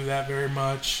supposed to do that very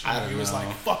much. I don't He was know.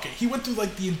 like, "Fuck it." He went through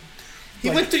like the. he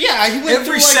like, went through. Yeah, he went every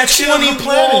through like section of 20 the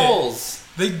planet. walls.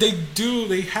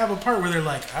 They have a part where they're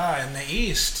like, in the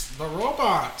east, the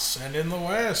robots, and in the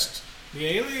west, the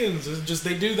aliens. It's just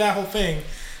they do that whole thing,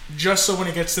 just so when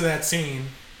it gets to that scene,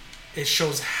 it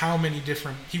shows how many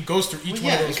different. He goes through each one of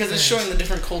Yeah, those. because it's things. showing the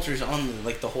different cultures on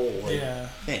like the whole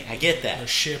thing. I get the that.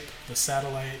 ship, the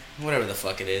satellite. Whatever the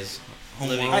fuck it is.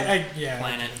 Living Homeworld. I Planet.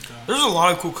 get it, There's a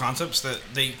lot of cool concepts that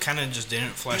they kind of just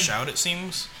didn't flesh out. It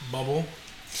seems. Bubble.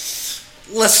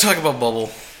 Let's talk about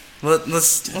Bubble.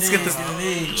 Let's get this.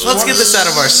 Let's get this out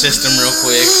of our system real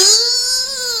quick.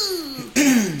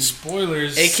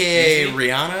 Spoilers. AKA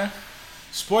Rihanna.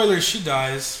 Spoilers. She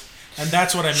dies, and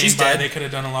that's what I mean She's by dead. they could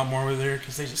have done a lot more with her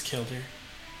because they just killed her.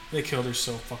 They killed her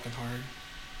so fucking hard.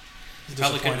 It's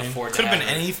Probably couldn't disappointing. afford Could to have been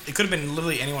have her. any. It could have been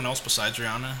literally anyone else besides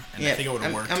Rihanna, and I think it would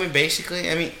have worked. I mean, basically,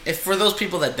 if for those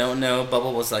people that don't know,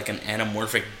 Bubble was like an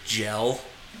anamorphic gel.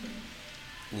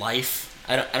 Life.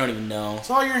 I don't even know.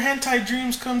 So all your hentai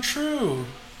dreams come true.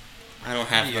 I don't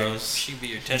have Your- those. She could be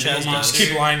your Jazz tentacle does. Just monster.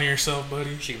 keep lying to yourself,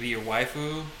 buddy. She could be your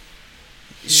waifu.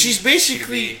 She's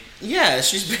basically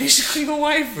she's basically a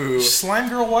waifu. Slime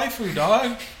girl waifu,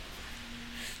 dog.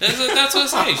 That's what I'm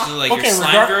saying. She's like Okay, your slime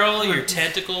regard- girl, your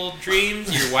tentacle dreams,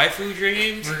 your waifu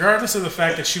dreams. Regardless of the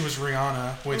fact that she was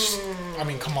Rihanna, which, I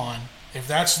mean, come on. If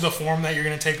that's the form that you're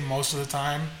going to take most of the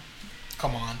time,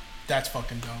 come on. That's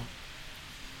fucking dope.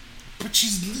 But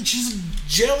she's a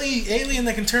jelly alien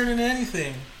that can turn into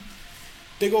anything.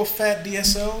 Big old fat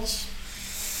DSLs.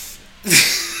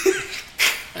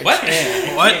 What?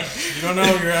 What? You don't know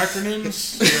your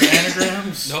acronyms? Your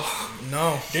anagrams? No,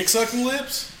 No. Dick sucking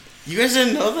lips? You guys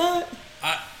didn't know that?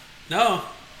 no,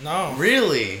 No.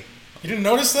 Really? You didn't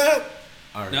notice that?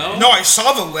 no. No, I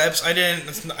saw the lips. I didn't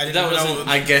That know. wasn't-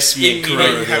 I guess me and Immediate-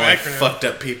 Corona are the have only acronyms. fucked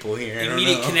up people here. I don't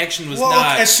Immediate know. connection was Well,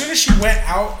 not. as soon as she went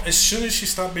out, as soon as she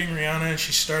stopped being Rihanna and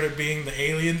she started being the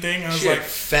alien thing, I was She had like,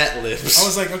 fat lips. I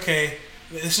was like, okay,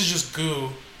 this is just goo.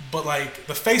 But like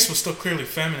the face was still clearly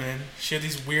feminine. She had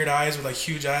these weird eyes with like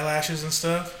huge eyelashes and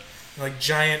stuff, and, like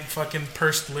giant fucking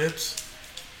pursed lips.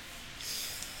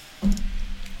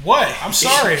 What? I'm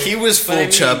sorry, He was full But I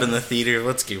mean- chub in the theater.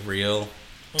 Let's get real.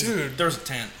 dude. There was a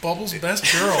tent. Bubbles'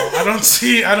 best girl. I don't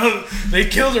see. I don't. They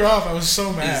killed her off. I was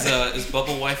so mad. is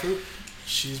Bubble waifu?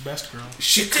 She's best girl.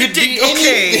 She could be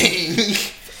okay. anything.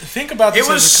 Think about this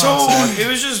It was as a so. concept. It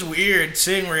was just weird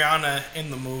seeing Rihanna in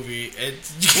the movie. It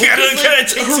Well, kind 'cause, of like,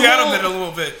 takes her you out whole- of it a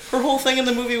little bit. Her whole thing in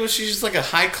the movie was she's just like a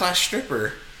high class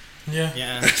stripper. Yeah.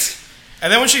 Yeah.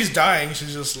 And then when she's dying,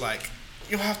 she's just like,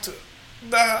 "You have to."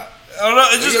 Nah. I don't know.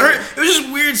 It just hurt. It was just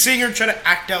weird seeing her try to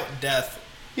act out death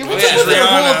Yeah, Oh, what's yeah, up with that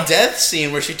Rihanna. whole death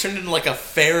scene where she turned into like a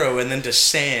pharaoh and then to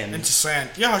sand? into sand.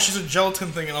 Yeah, she's a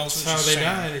gelatin thing, and also That's how she's they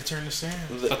sand. die. They turn to sand.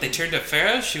 But they turned to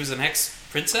Farah. She was an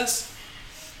ex-princess,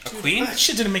 a queen. That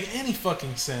shit didn't make any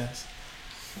fucking sense.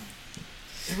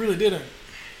 It really didn't.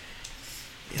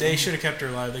 They should have kept her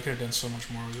alive. They could have done so much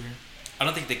more with her. I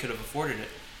don't think they could have afforded it.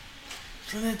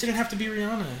 And it didn't have to be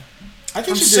Rihanna. I think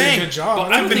I'm she saying, did a good job.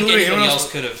 But I don't think literally anybody anyone else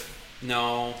else- could have.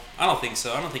 No, I don't think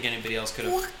so. I don't think anybody else could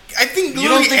have. What? I think You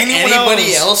don't think anyone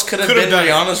anybody else could have could've been done it.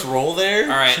 Rihanna's role there? All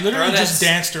right, She literally throw that, just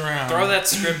danced around. throw that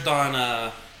script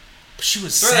on. She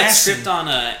was Throw that sassy. script on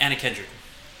Anna Kendrick.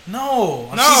 No,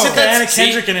 No. She said that Anna See,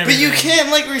 Kendrick and But everything. you can't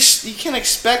like you can't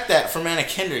expect that from Anna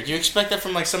Kendrick. You expect that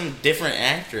from like some different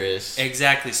actress.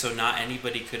 Exactly. So not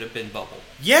anybody could have been Bubble.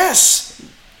 Yes,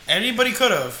 anybody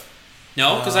could have.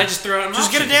 No, because I just threw out an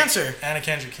Just get a option. dancer. Anna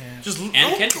Kendrick can. Just Anna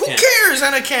Kendrick who can. cares,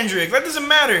 Anna Kendrick? That doesn't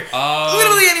matter.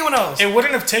 Literally anyone else. It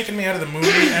wouldn't have taken me out of the movie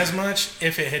as much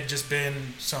if it had just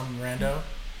been some rando.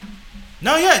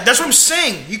 No, yeah, that's what I'm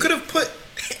saying. You could have put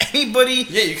anybody.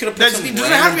 Yeah, you could have put That some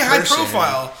doesn't have to be high random person.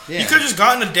 profile. Yeah. You could have just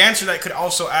gotten a dancer that could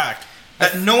also act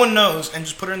that no one knows and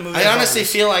just put her in the movie. I as honestly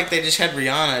always. feel like they just had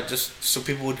Rihanna just so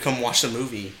people would come watch the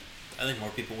movie. I think more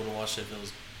people would have watched it if it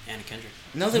was Anna Kendrick.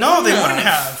 No, they wouldn't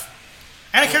have.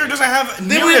 Anna Kendrick doesn't have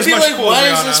They nearly would as be much like, pull why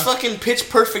as is this Rihanna. fucking pitch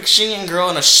perfect singing girl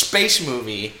in a space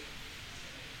movie?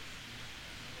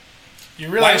 You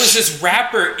Why realize was this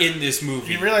rapper in this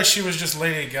movie? You realize she was just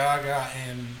Lady Gaga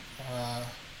in.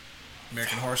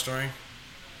 American Horror Story?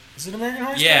 Is it American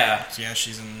Horror Story? Yeah. Yeah,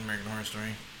 she's in American Horror Story.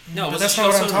 No, But was that's she not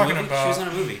what also I'm in a talking movie? about. She was in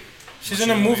a movie. She's in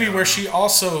a movie where she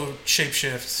also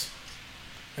shapeshifts.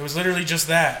 It was literally just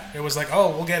that. It was like, oh,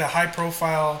 we'll get a high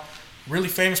profile, really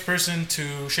famous person to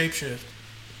shapeshift.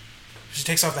 She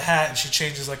takes off the hat and she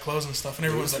changes like clothes and stuff, and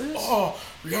everyone's like, oh,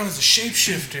 Rihanna's a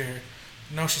shapeshifter.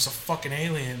 No, she's a fucking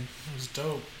alien. It was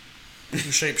dope. Who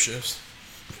shapeshifts?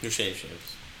 Who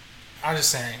shapeshifts? I'm just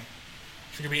saying,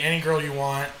 she could be any girl you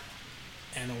want,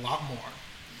 and a lot more.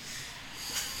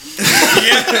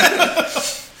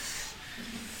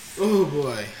 Oh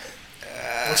boy.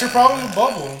 What's your problem with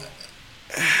Bubble?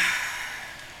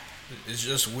 It's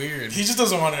just weird. He just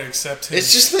doesn't want to accept his...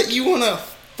 It's just that you want to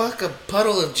fuck a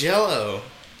puddle of Jello.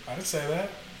 I didn't say that.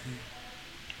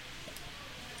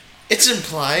 It's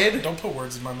implied. Don't put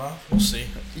words in my mouth. We'll see.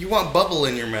 You want bubble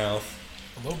in your mouth.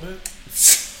 A little bit.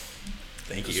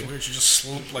 Thank It's you. weird. She just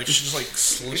slip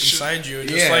inside you and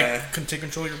Yeah. just like can take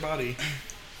control of your body.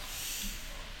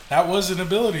 That was an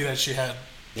ability that she had.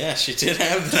 Yeah, she did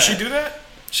have that. Did she do that?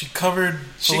 She covered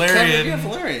She Valerian, covered, yeah,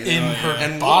 Valerian. in Oh, yeah. her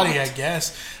And body, walked. I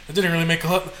guess. It didn't really make a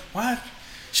lot. What?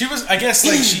 She was, I guess,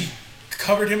 like she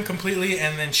covered him completely,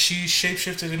 and then she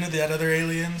shapeshifted into that other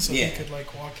alien, so Yeah. he could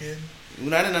like walk in.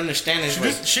 What I didn't understand is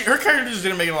like, Her character just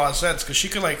didn't make a lot of sense because she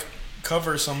could like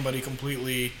cover somebody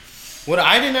completely, what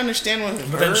I didn't understand with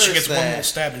but her then she is gets one little that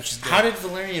stab and she's dead. how did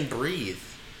Valerian breathe?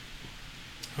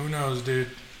 Who knows, dude?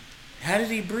 How did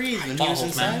he breathe when he was Bubbles,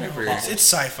 inside man. of her? It's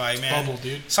sci-fi, man. Bubble,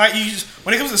 dude.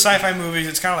 When it comes to sci-fi movies,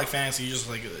 it's kind of like fantasy. You just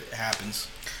like it happens.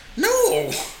 No,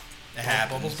 It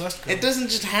happens. Bubble's best girl. it doesn't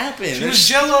just happen. She was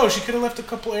Jello. She could have left a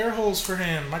couple air holes for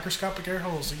him, microscopic air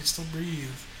holes, so he could still breathe.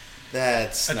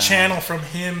 That's A not, channel from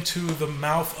him to the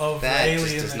mouth of That the alien.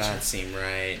 just does that not seem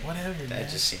right. Whatever, That man.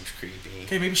 just seems creepy.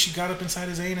 Okay, maybe she got up inside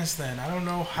his anus then. I don't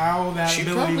know how that She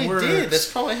ability probably works. did.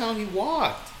 That's probably how he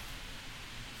walked.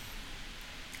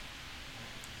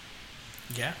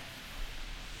 Yeah.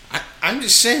 I'm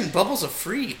just saying, Bubble's a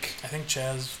freak. I think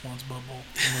Chaz wants Bubble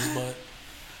in his butt.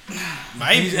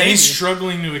 Maybe. And he's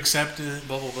struggling to accept it.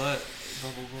 Bubble butt.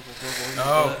 Bubble, bubble, bubble.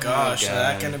 Oh butt. gosh, Oh,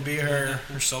 that God. gonna be her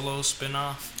solo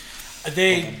spin-off?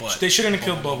 They Bubble butt. they shouldn't have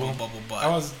killed Bubble. Bubble butt.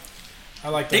 I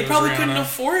like that. They it was probably Rihanna. couldn't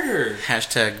afford her.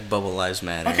 Hashtag Bubble Lives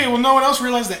Matter. Okay, well, no one else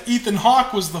realized that Ethan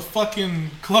Hawke was the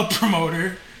fucking club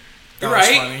promoter. That You're was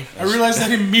right. funny. I realized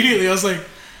that immediately. I was like,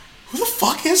 "Who the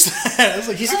fuck is that?" I was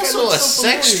like, He's "That guy also a looks so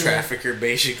sex familiar." trafficker,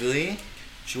 basically.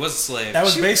 She was a slave. That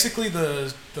was She- basically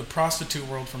the prostitute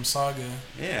world from Saga.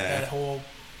 That Yeah, whole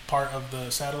part of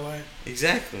the satellite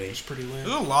exactly. was pretty lit.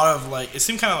 There's a lot of like. It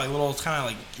seemed kind of like little, kind of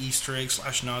like Easter eggs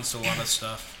 / nods to a lot of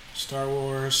stuff. Star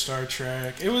Wars, Star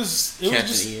Trek. It was Captain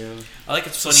just EO. I like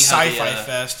it's So funny sci-fi how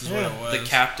fest is yeah, what it was. the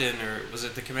captain, or was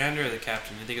it the commander or the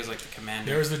captain? I think it was like the commander.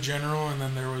 there was the general and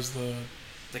then there was the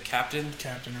the captain.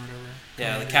 captain or whatever.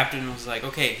 Yeah, the captain was like,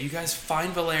 "Okay, you guys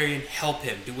find Valerian, help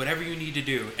him, do whatever you need to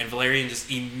do." And Valerian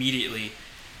just immediately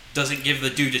doesn't give the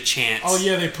dude a chance. Oh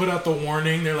yeah, they put out the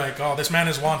warning. They're like, "Oh, this man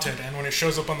is wanted," and when it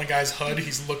shows up on the guy's HUD,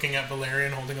 he's looking at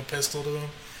Valerian holding a pistol to him.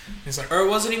 He's like, Or it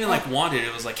wasn't even like wanted.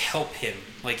 It was like help him.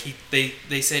 Like they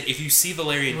said if you see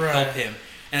Valerian, Right. help him.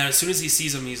 And as soon as he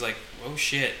sees him, he's like, "Oh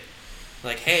shit!"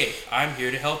 Like, "Hey, I'm here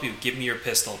to help you. Give me your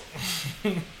pistol."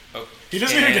 Okay. he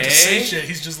doesn't even get to say shit.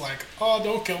 He's just like, "Oh,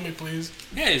 don't kill me, please."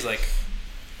 Yeah, he's like,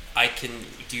 "I can.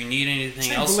 Do you need anything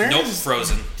Like, else?" Valerian's Nope, just-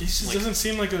 frozen. He just Like, doesn't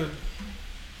seem like a.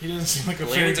 He doesn't seem like a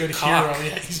very Valerian's a good cock. hero.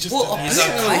 Yeah, he's just. Well, an He's a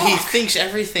asshole. apparently he cock. thinks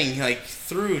everything like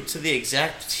through to the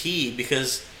exact T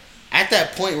because at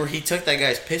that point where he took that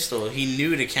guy's pistol, he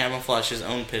knew to camouflage his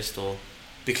own pistol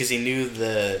because he knew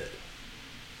the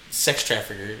sex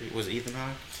trafficker was Ethan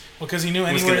Hawke. Well, because he knew Was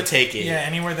anywhere gonna take it. Yeah,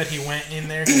 anywhere that he went in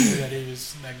there, he knew that it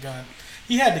was that gun.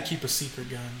 He had to keep a secret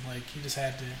gun. Like he just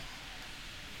had to.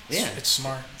 Yeah, It's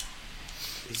smart.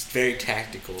 he's very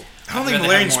tactical. I don't I'd think rather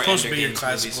Valerian's have more supposed to be your Ender Games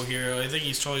classical movies. hero. I think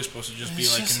he's totally supposed to just be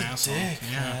He's like just an a asshole. dick,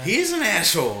 Yeah. man. He is an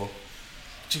asshole.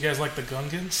 Do you guys like the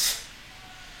Gungans?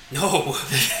 No.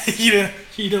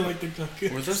 you don't like the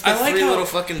Gungans? Were those the I like three how- little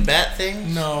fucking bat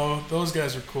things? No, those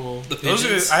guys are cool. The Those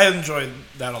pigeons. I enjoyed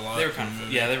that a lot. They were kind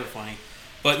of yeah, they were funny.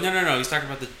 But no. He's talking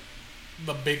about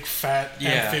The big fat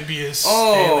Yeah. amphibious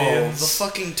Oh, aliens. the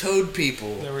fucking toad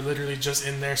people. They were literally just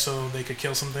in there so they could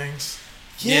kill some things.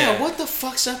 Yeah, Yeah. what the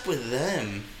fuck's up with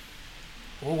them?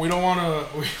 Well, we don't want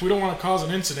to. We don't want to cause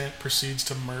an incident. Proceeds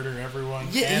to murder everyone.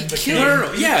 Yeah, and he the killed king.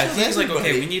 her. yeah. Kills He was like, everybody.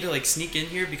 okay, we need to like sneak in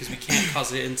here because we can't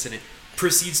cause an incident.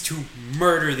 Proceeds to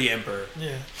murder the emperor.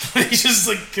 Yeah, he just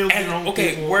like killed their own And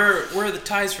okay, people. where are the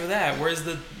ties for that? Where's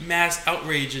the mass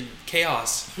outrage and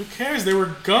chaos? Who cares? They were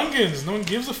Gungans. No one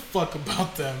gives a fuck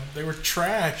about them. They were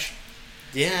trash.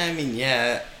 Yeah, I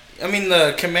mean,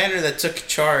 the commander that took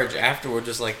charge afterward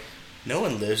was like, no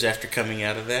one lives after coming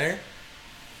out of there.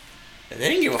 They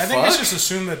didn't give a I fuck. think it's just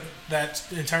assumed that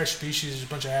the entire species is a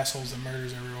bunch of assholes that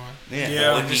murders everyone. yeah, Yeah,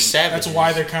 they're I just That's savages.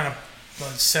 why they're kind of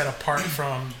set apart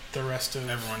from the rest of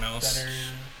Everyone else. that area.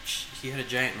 He had a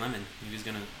giant lemon. He was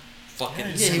gonna fucking.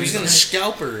 Yeah, Yeah, he was Squeeze gonna her.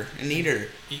 scalp her and eat her.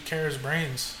 Eat Kara's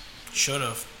brains. Should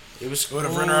have. It was. Would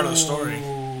have run her out of the story.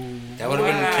 Ooh. That would have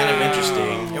been kind of Wow.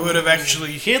 interesting. It would have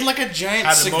actually. He had like a giant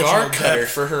Had cigar emotional cutter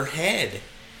depth. for her head.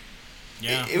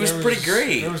 Yeah. It was There pretty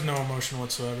great. There was no emotion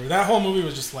whatsoever. That whole movie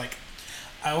was just like,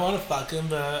 I want to fuck him,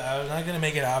 but I'm not gonna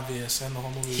make it obvious. And the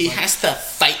whole movie was He like, has to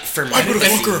fight for my I'm gonna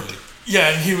fuck her. pussy. Yeah,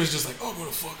 and he was just like, oh, I'm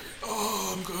gonna fuck her.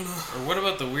 Oh, I'm gonna. Or what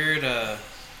about the weird?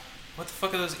 What the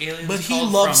fuck are those aliens? But he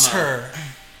called loves from, her.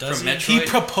 Does from he? Metroid. He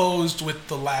proposed with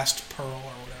the last pearl or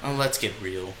whatever. Oh, let's get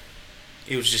real.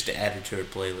 It was just added to her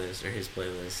playlist or his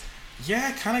playlist. Yeah,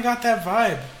 I kind of got that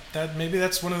vibe. That maybe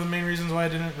that's one of the main reasons why I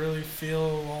didn't really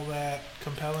feel all that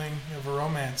compelling of a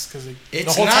romance because It's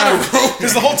the whole not time a romance.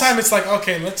 because the whole time it's like,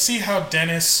 okay, let's see how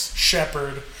Dennis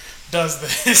Shepard does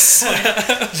this.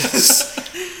 Like, just-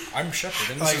 I'm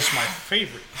Shepard, and Like- this is my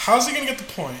favorite. how's he gonna get the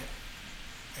point?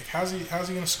 Like, how's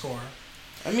he gonna score?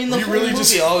 I mean, the You whole really movie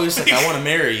just- always like, I want to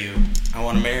marry you. I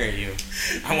want to marry you.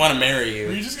 I want to marry Are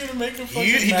you you. just gonna make a fucking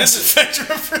he Mass doesn't- Effect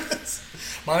reference?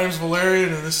 My name's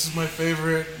Valerian, and this is my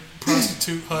favorite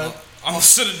prostitute hut On the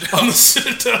Citadel. on the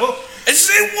Citadel.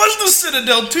 It was the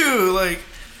Citadel too. Like,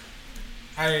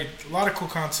 A lot of cool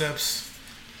concepts.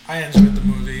 I enjoyed the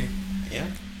movie. Yeah.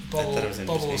 Bubble, thought it was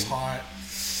Bubble was interesting. hot,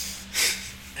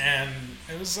 and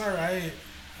it was alright.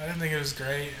 I didn't think it was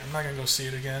great. I'm not gonna go see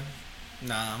it again.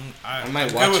 nah, I I'm might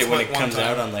good watch with it when like it one comes time.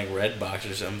 out on like Redbox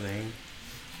or something.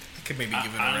 I could maybe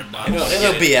give it a red I box. don't-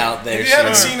 It'll be out there If you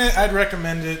haven't soon. seen it, I'd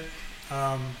recommend it.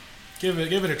 Give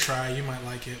it a try. You might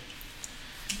like it.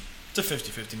 It's a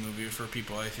 50-50 movie for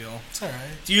people, I feel. It's alright.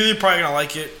 You're either probably gonna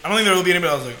like it. I don't think there will be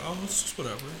anybody else like, oh, it's just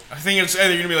whatever. I think it's either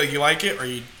you're gonna be like, you like it, or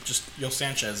you'll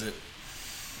Sanchez it.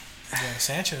 Yeah,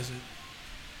 Sanchez. It.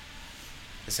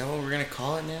 Is that what we're gonna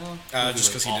call it now? Just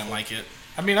because he didn't like it.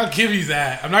 I mean, I'll give you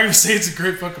that. I'm not gonna say it's a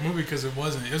great fucking movie because it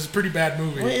wasn't. It was a pretty bad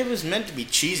movie. Well, it was meant to be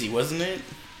cheesy, wasn't it?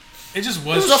 It just It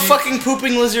was. was a cheap. fucking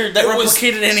pooping lizard that It was-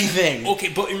 replicated anything. Okay,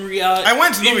 but in reality, I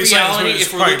went to the movie saying this movie was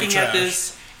if we're probably looking at trash.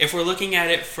 this, if we're looking at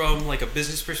it from like a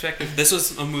business perspective, this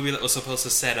was a movie that was supposed to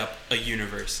set up a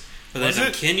universe. But Was then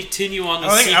it? continue on the I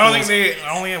don't sequels. think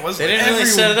it was. They like didn't that. really Everyone-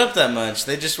 set it up that much.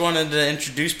 They just wanted to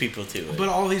introduce people to it. But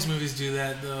all these movies do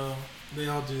that, though. They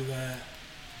all do that.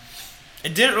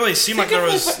 It didn't really seem like Think there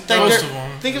of was. the- Most of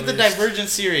them, Think of at the least. Divergent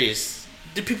series.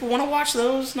 Did people want to watch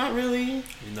those? Not really.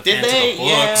 In the Did fans of they? the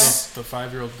Yeah. books. The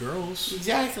 5-year-old girls.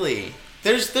 Exactly.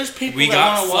 There's people We that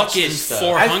got want to watch fucking this stuff.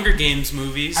 4 I- Hunger Games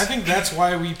movies. I think that's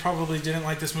why we probably didn't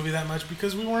like this movie that much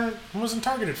because it wasn't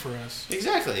targeted for us.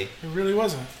 Exactly. It really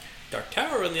wasn't. Dark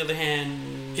Tower, on the other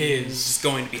hand, Is.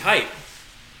 going to be hype.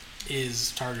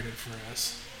 Is targeted for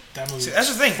us. That movie. See, that's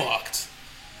the thing. Fucked.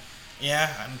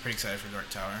 Yeah, I'm pretty excited for Dark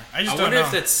Tower. I just I don't wonder know.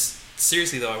 if that's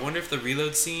seriously though. I wonder if the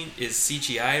reload scene is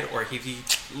CGI'd or if he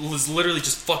was literally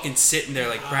just fucking sitting there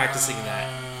like practicing that.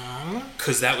 I don't know.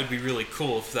 Because that would be really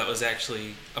cool if that was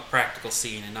actually a practical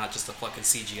scene and not just a fucking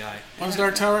CGI. When's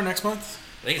Dark Tower next month?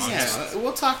 I think it's Yeah,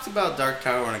 we'll talk about Dark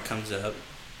Tower when it comes up.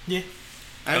 Yeah.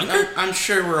 I'm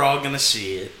sure we're all gonna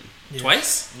see it. Yeah.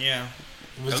 twice. Yeah.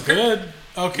 It was Okay. good.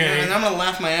 Okay. And I'm gonna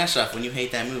laugh my ass off when you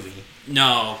hate that movie.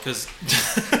 No, because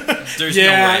there's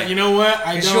yeah, no way. you know what?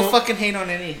 I Because you'll don't. fucking hate on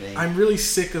anything. I'm really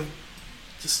sick of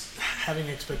just having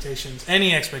expectations.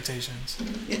 Any expectations.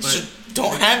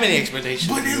 Don't have any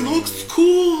expectations. But for it the looks movie.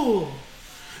 cool.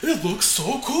 It looks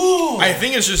so cool. I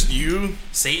think it's just you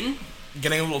Satan?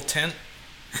 getting a little tent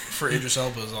for Idris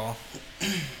Elba is all.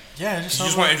 yeah, You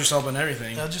just want Idris Elba and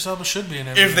everything. Idris Elba should be in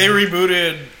everything. If they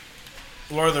rebooted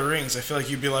Lord of the Rings, I feel like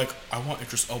you'd be like, I want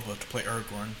Idris Elba to play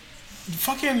Aragorn.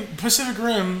 fucking Pacific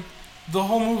Rim, the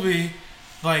whole movie,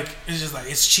 Like, it's just like,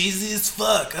 it's cheesy as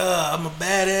fuck. I'm a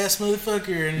badass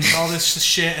motherfucker and all this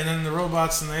shit. And then the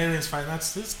robots and the aliens fight.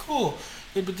 That's cool.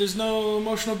 Yeah, but there's no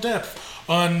emotional depth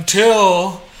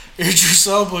until Idris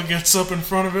Elba gets up in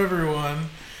front of everyone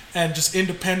and just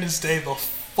Independence Day the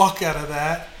fuck out of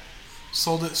that.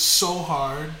 Sold it so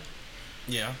hard.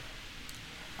 Yeah.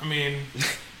 I mean,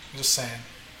 I'm just saying.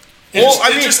 Well,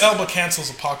 Idris Elba cancels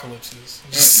apocalypses.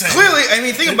 I'm just saying. Clearly, I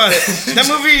mean, think about it. That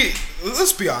movie,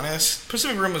 let's be honest,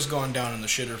 Pacific Rim was going down in the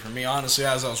shitter for me, honestly,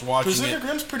 as I was watching Pacific it.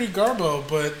 Rim's pretty garbo,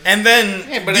 but And then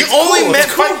but the it's only cool.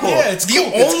 It's cool. Yeah, it's the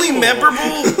cool. It's only cool.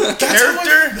 memorable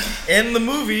character in the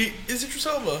movie is Idris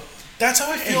Elba. that's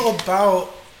how I feel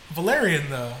about Valerian,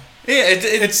 though. Yeah,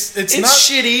 It's it's not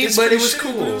shitty, it's but pretty it was shitty,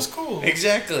 cool. but it was cool.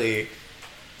 Exactly.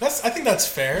 I think that's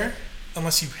fair,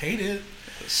 unless you hate it.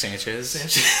 Sanchez.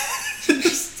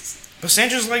 But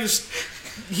Sanchez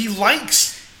he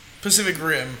likes Pacific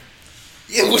Rim.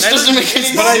 Yeah, which That doesn't make any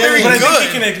sense. But I very think good.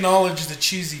 he can acknowledge the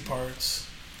cheesy parts.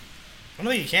 I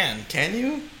don't think you can. Can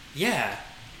you? Yeah.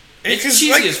 It's 'cause,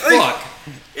 cheesy as fuck.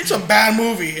 It's a bad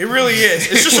movie. It really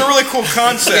is. It's just a really cool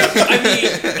concept. I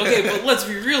mean, okay, but let's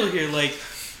be real here. Like,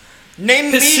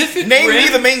 Name Pacific me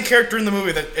Rim? the main character in the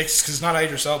movie that because it's not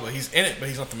Idris Elba. He's in it, but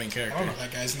he's not the main I character. don't know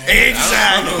that guy's name.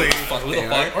 Exactly. fuck, who the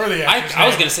fuck? Or the actor's I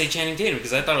was name. gonna say Channing Tatum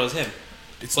because I thought it was him.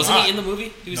 It's Wasn't not. he in the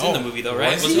movie? He was No. in the movie though,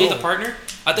 right? Was Wasn't he? he the partner?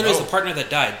 I thought it was No. the partner that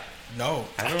died. No.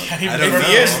 I don't. Can't even I don't If remember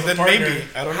he know. is, the then partner. maybe.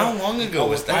 I don't How know. long ago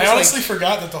was that? I That was honestly like-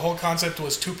 forgot that the whole concept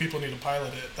was two people need to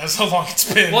pilot it. That's how long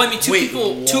it's been. Well, I mean, two Wait,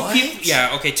 people. what?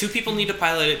 Yeah, okay. Two people need to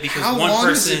pilot it because How one long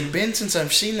has person. it been since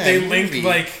I've seen that they movie? link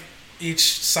like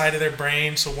each side of their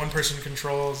brain, so one person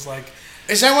controls like.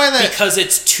 Is that why that? Because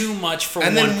it's too much for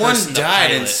And one then one person to died,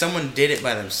 pilot. and someone did it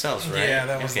by themselves, right? Yeah,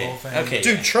 that was the okay. whole thing. Okay,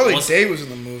 Dude, Charlie Was- Day was in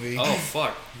the movie. Oh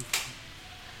fuck.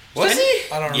 was he?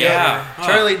 I don't remember. Yeah. Huh.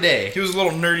 Charlie Day. He was a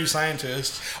little nerdy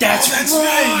scientist. That's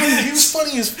right. Yeah, he was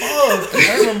funny as fuck.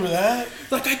 I remember that.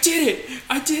 Like I did it.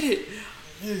 I did it.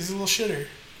 Yeah, he's a little shitter.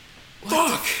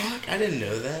 Fuck. Fuck, I didn't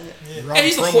know that. Rob And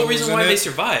he's the Perlman whole was reason in why it. they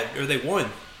survived or they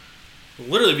won.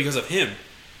 Literally because of him.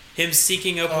 Him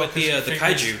seeking up with 'cause he the figures-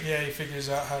 kaiju. Yeah, he figures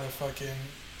out how to fucking.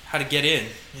 How to get in.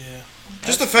 Yeah.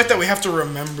 Just the fact that we have to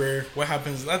remember what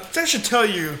happens. That should tell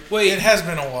you. Wait, It has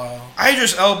been a while.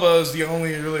 Idris Elba is the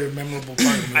only really memorable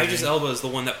part of the movie. Idris Elba is the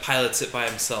one that pilots it by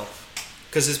himself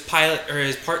because his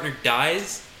partner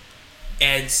dies,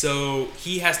 and so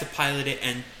he has to pilot it,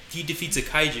 and he defeats a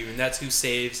kaiju, and that's who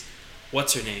saves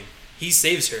what's her name. He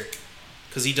saves her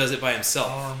because he does it by I himself.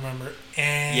 don't remember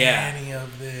any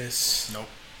of this. Nope.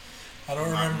 I don't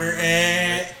remember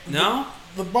any. No,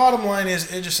 The bottom line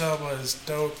is Idris Elba is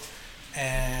dope,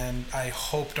 and I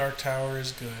hope Dark Tower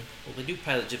is good. well they do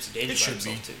pilot Gypsy Danger It by should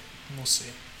himself be. too. We'll see.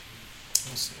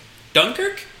 We'll see.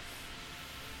 Dunkirk?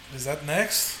 Is that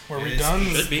next? Were It we is. done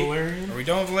Should with be. Valerian? Are we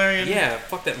done with Valerian? Yeah,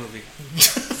 fuck that movie.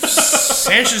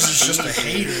 Sanchez is just a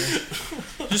hater.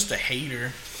 Just a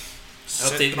hater. I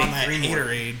hope they Sitting on make that 3 more.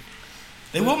 haterade.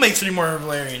 They will make 3 more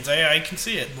Valerians. I can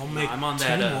see it. We'll make I'm on 2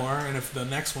 that, more, and if the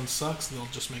next one sucks, they'll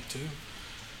just make 2.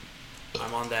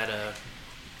 I'm on that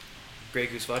Grey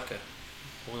Goose vodka.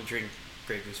 I want to drink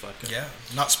Grey Goose vodka. Yeah.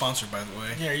 Not sponsored, by the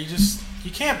way. Yeah,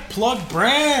 you can't plug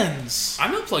brands.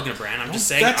 I'm not plugging a brand. I'm just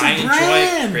Well, saying that's a I enjoy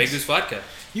brand. Grey Goose vodka.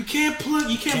 You can't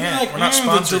be Can't. like, We're not the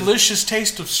sponsored." delicious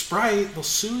taste of Sprite. They'll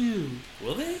sue you.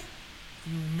 Will they?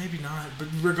 Maybe not, but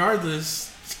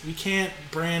regardless, we can't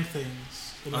brand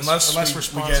things Unless we're we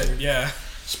sponsored. get, yeah.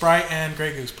 Sprite and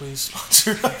Grey Goose, please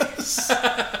sponsor us.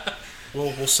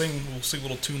 We'll sing a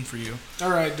little tune for you. All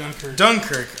right, Dunkirk.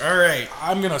 Dunkirk. All right.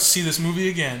 I'm gonna see this movie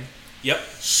again Yep.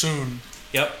 soon.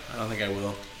 Yep. I don't think I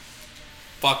will.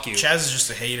 Fuck you. Chaz is just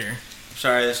a hater.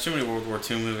 Sorry, there's too many World War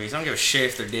II movies. I don't give a shit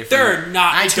if they're different. There are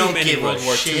not I too don't many give World a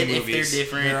War shit II if movies. they're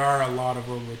different. There are a lot of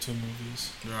World War II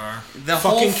movies. There are. The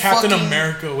whole Fucking Captain fucking-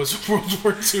 America was a World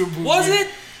War II movie. Was it?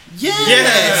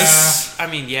 Yes. I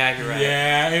mean, yeah, you're right.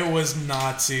 Yeah, it was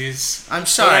Nazis. I'm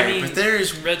sorry, But I mean, but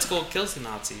there's. Red Skull kills the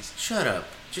Nazis. Shut up.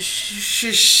 Just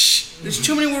shh. There's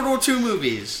too many World War II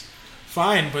movies.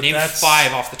 Fine, but Name that's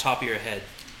 5 off the top of your head.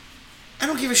 I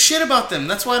don't give a shit about them.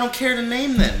 That's why I don't care to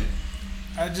name them.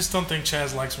 I just don't think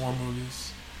Chaz likes war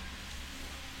movies.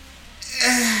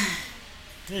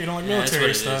 Yeah, you don't like Yeah, that's military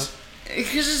what it stuff.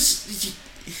 Because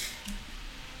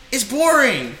it's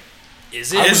boring.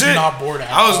 Is I it? was it? not bored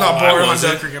at I was not all. bored on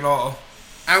wasn't. Dunkirk at all.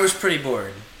 I was pretty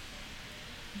bored.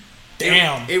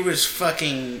 Damn. It was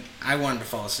fucking. I wanted to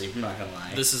fall asleep. I'm not gonna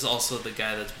lie. This is also the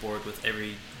guy that's bored with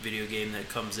every video game that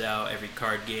comes out, every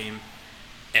card game,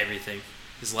 everything.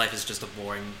 His life is just a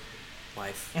boring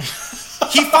life.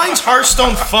 He finds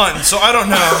Hearthstone fun, so I don't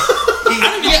know.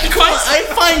 I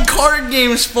find card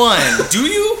games fun. Do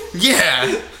you?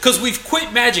 Yeah. Because we've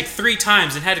quit Magic 3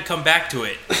 times and had to come back to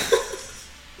it.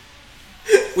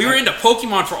 We were into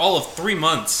Pokemon for all of 3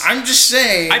 months. I'm just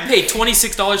saying. I paid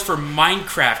 $26 for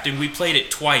Minecraft and we played it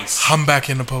twice. I'm back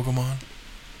into Pokemon.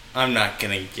 I'm not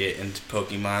gonna get into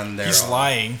Pokemon. He's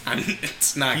lying.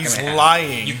 It's not He's gonna happen.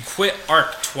 lying. You quit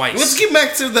Arc twice. Let's get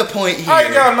back to the point here. How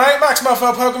you going, mate? Max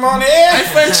Muffo Pokemon I here.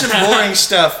 find some boring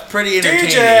stuff pretty entertaining.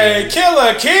 DJ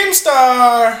Killer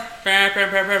Keemstar. Bah, bah,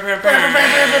 bah, bah,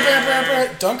 bah,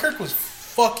 bah. Dunkirk was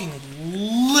fucking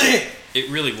lit. It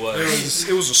really was.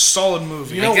 It was a solid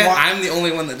movie. You know I guess why- I'm the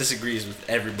only one that disagrees with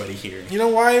everybody here. You know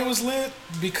why it was lit?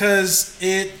 Because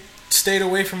it stayed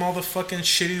away from all the fucking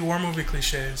shitty war movie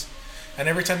cliches. And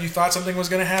every time you thought something was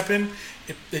going to happen,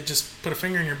 it just put a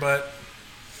finger in your butt.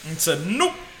 And said,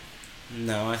 nope.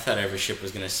 No, I thought every ship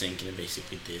was gonna sink, and it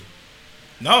basically did.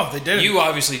 No, they didn't. You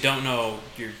obviously don't know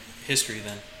your history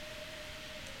then.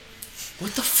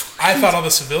 What the fuck? I thought all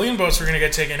the civilian boats were going to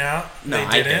get taken out. No, They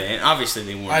I didn't. Obviously,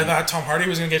 they weren't. I thought Tom Hardy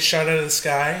was going to get shot out of the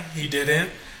sky. He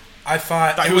didn't. I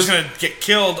thought thought he was going to get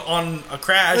killed on a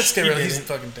crash. Let's get He real. He's didn't.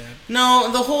 fucking dead. No,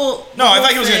 the whole. No, the I whole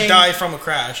thought he was going to thing- die from a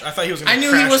crash. I thought he was going I to knew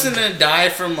crash. he wasn't gonna die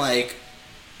from like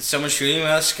someone shooting him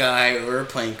out of the sky or a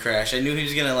plane crash. I knew he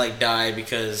was gonna like die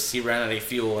because he ran out of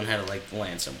fuel and had to like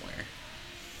land somewhere.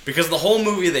 Because the whole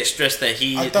movie they stressed that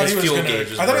I thought his he was fuel going gauge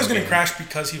to. was I thought he was going broken. to crash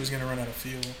because he was going to run out of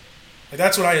fuel. Like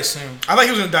that's what I assumed. I thought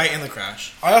he was going to die in the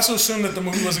crash. I also assumed that the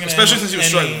movie wasn't going to Especially end since he was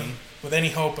struggling. with any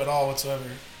hope at all whatsoever.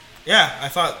 Yeah, I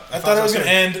thought it was so going to too.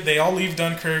 end. They all leave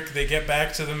Dunkirk. They get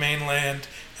back to the mainland,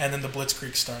 and then the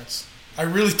Blitzkrieg starts. I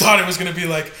really thought it was going to be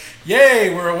like,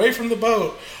 "Yay, we're away from the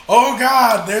boat! Oh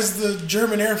God, there's the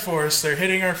German Air Force. They're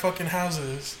hitting our fucking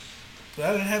houses." But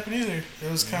that didn't happen either.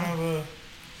 It was kind of a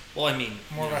Well, I mean,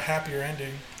 more of a happier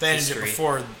ending. They ended it history.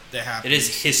 before they happened. it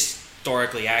is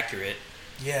historically accurate.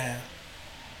 Yeah.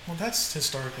 Well, that's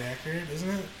historically accurate, isn't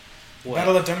it? What?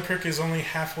 Battle of Dunkirk is only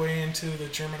halfway into the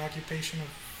German occupation of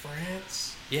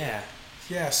France. Yeah.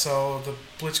 Yeah, so the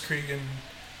Blitzkrieg in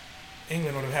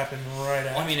England would have happened right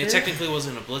after. Well, I mean, it technically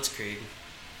wasn't a blitzkrieg.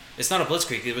 It's not a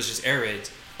blitzkrieg. It was just air raids.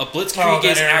 A Oh, blitzkrieg the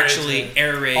is air raids, actually yeah.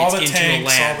 air raids all the into tanks,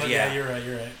 a land. all the, yeah. you're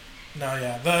right. No,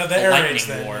 yeah, the A air lightning raids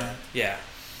then. war. Yeah. Yeah.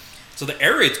 So the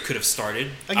air raids could have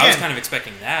started. I was Again, kind of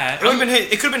expecting that. It would have been. It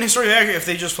could have been historically accurate if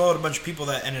they just followed a bunch of people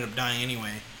that ended up dying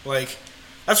anyway. Like,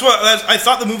 I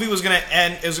thought the movie was gonna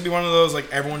end. It was gonna be one of those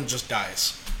like everyone just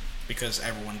dies because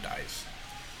everyone dies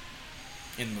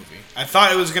in the movie. I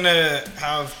thought it was gonna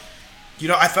have.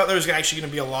 I thought there was actually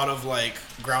gonna be a lot of like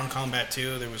ground combat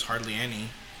too. There was hardly any.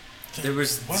 There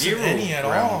was Wasn't zero any at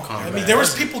ground all. combat. I mean, there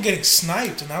was people getting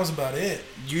sniped, and that was about it.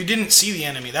 You didn't see the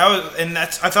enemy.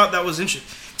 I thought that was interesting.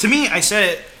 To me, I said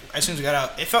it as soon as we got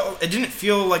out. It didn't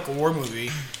feel like a war movie.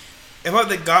 It felt like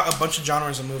they got a bunch of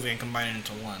genres of movie and combined it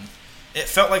into one. It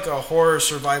felt like a horror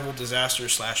survival disaster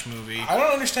 / movie. I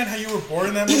don't understand how you were bored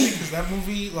in that movie because that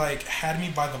movie like had me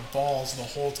by the balls the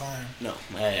whole time. No,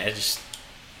 I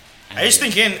just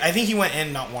think he went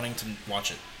in not wanting to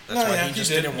watch it. That's No, why yeah, he he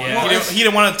just did. didn't want. Yeah. He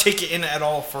didn't want to take it in at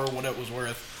all for what it was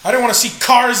worth. I didn't want to see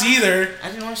Cars either. I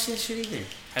didn't want to see that shit either.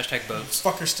 Hashtag boats. This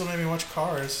fucker still made me watch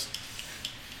Cars.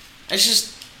 It's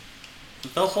just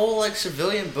the whole like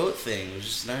civilian boat thing was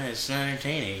just not. It's not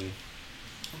entertaining.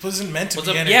 It wasn't meant to What's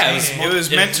be up? entertaining. Yeah, it was It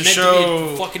was meant to be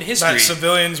show fucking history. that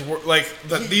civilians were like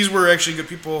that. These were actually good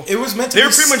people. It was meant to They be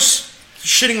were pretty much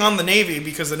shitting on the Navy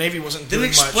because the Navy wasn't Then doing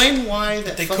explain why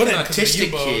that they fucking couldn't 'cause of autistic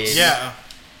U-boats. kid much. Yeah,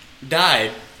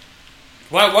 died.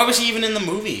 Why was he even in the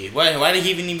movie? Why did he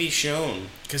even need to be shown?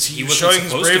 because he He was wasn't showing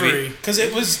his supposed to be. bravery.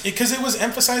 Because it was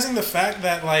emphasizing the fact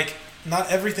that like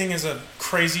not everything is a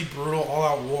crazy, brutal,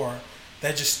 all-out war.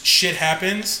 That just shit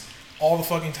happens all the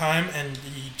fucking time, and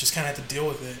you just kind of have to deal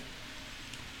with it.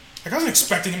 Like I wasn't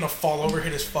expecting him to fall over,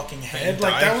 hit his fucking head. And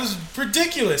Like die. that was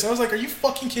ridiculous. I was like, "Are you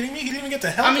fucking kidding me? He didn't even get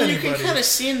to help I mean, anybody." you can kind of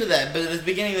see into that, but at the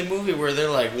beginning of the movie where they're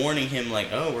like warning him, like,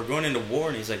 "Oh, we're going into war,"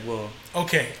 and he's like, "Well,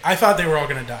 Okay, I thought they were all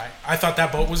gonna die. I thought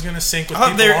that boat was gonna sink with I thought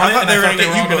people they- on I it, thought and they I were thought gonna they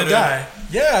were get all gonna U-boated. die.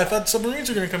 Yeah, I thought submarines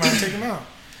were gonna come out and take him out.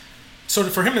 So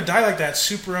for him to die like that,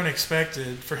 super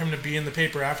unexpected. For him to be in the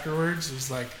paper afterwards was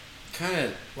like kind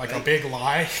of a big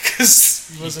lie because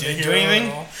he wasn't didn't a do hero anything?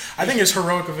 at all. I think it's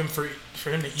heroic of him for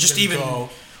him to Just even even go.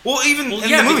 well, even Well, in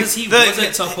yeah, the movie, because he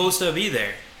wasn't supposed to be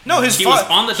there. No, his he was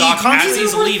fa- on the he dock as constantly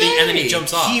he's were leaving, and then he there.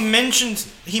 jumps off. He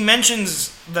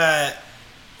mentions that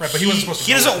Right, but he wasn't supposed to.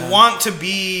 He go with doesn't them. want to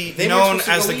be They weren't known supposed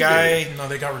to as go the either. guy. No,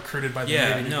 they got recruited by the Yeah,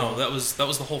 Navy. to no, go. that was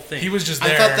the whole thing. He was just I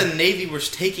there. thought the Navy was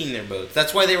taking their boats.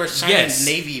 That's why they were signing Yes.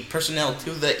 Navy personnel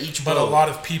to each But boat. a lot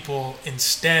of people,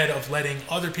 instead of letting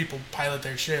other people pilot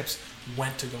their ships,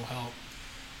 went to go help.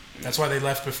 That's why they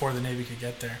left before the Navy could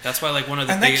get there. That's why like one of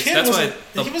the And that biggest. kid That's why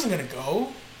wasn't. He wasn't gonna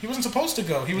go. He wasn't supposed to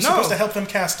go. He was No. supposed to help them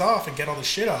cast off and get all the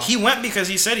shit off. He went because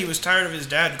he said he was tired of his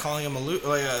dad calling him he pretty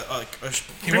wanted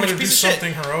much to do piece of shit.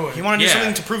 something heroic. He wanted to do Yeah.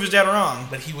 something to prove his dad wrong.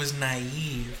 But he was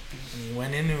naive. And he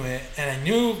went into it, and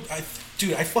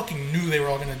I fucking knew they were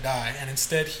all gonna die. And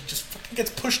instead, he just fucking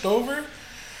gets pushed over.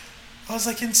 I was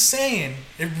like, insane.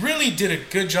 It really did a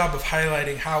good job of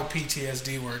highlighting how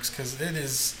PTSD works, because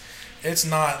it's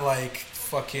not like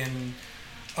fucking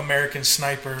American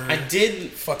Sniper. I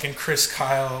did fucking Chris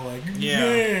Kyle, like, Yeah.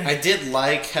 meh. I did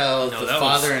like how No, the that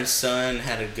father was- and son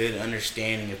had a good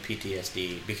understanding of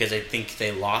PTSD because I think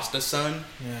they lost a son.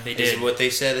 Yeah. They Is did. what they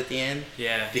said at the end.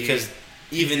 Yeah, Because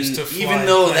used even to fly even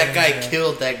though that guy planes, yeah.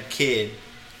 killed that kid,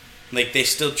 like they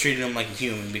still treated him like a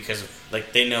human because of,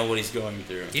 like they know what he's going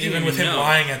through. He didn't Even with him know.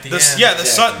 lying at the end. Yeah,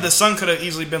 Exactly. the son could have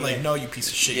easily been like, Yeah. "No, you piece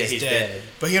of shit, Yeah, he's he's dead. dead.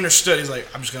 But he understood. He's like,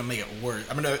 "I'm just gonna make it worse.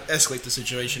 I'm gonna escalate the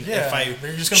situation Yeah, if I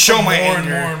they're just gonna show put my more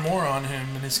anger. and more and more on him,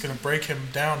 and it's gonna break him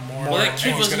down more. Well, and that more. kid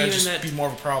He's wasn't gonna even just that- be more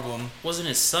of a problem." wasn't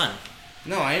his son.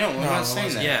 No, I don't. I'm No, not it saying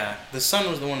wasn't. that. Yeah. The son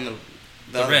was the one,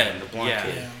 the other red, one, the blonde yeah.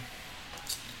 kid. Yeah.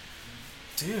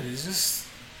 Dude, it's just,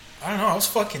 I don't know. I was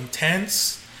fucking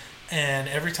tense, and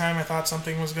every time I thought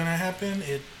something was gonna happen,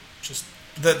 it just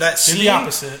That did scene, the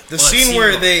opposite. the Well, that scene scene where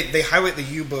was- they highlight the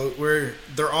U-boat, where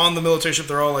they're on the military ship,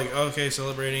 they're all like, okay,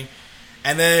 celebrating,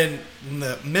 and then when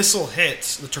the missile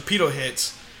hits, the torpedo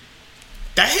hits,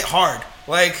 that hit hard.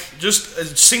 Like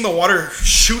just seeing the water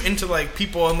shoot into like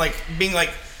people and like being like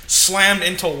slammed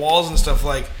into walls and stuff,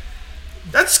 like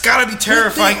that's gotta be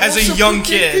terrifying But they as a also young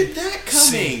predicted kid. that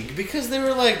coming because they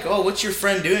were like, "Oh, what's your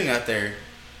friend doing out there?"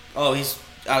 "Oh, he's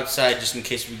outside just in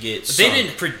case we get." But they sunk."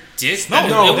 didn't predict. No, that.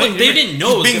 no, They didn't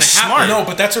know it was being going to happen. smart. No,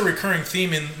 but that's a recurring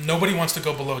theme in nobody wants to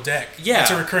go below deck. Yeah.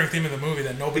 That's a recurring theme in the movie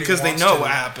that nobody Because they wants know to.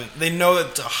 what happened. They know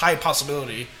it's a high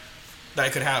possibility that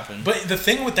it could happen. But the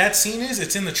thing with that scene is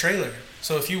it's in the trailer.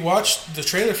 So if you watch the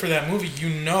trailer for that movie, you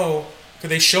know, because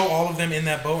they show all of them in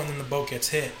that boat and then the boat gets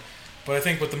hit. But I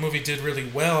think what the movie did really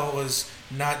well was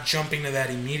not jumping to that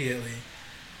immediately.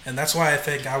 And that's why I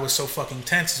think I was so fucking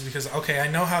tense, is because, okay, I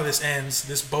know how this ends.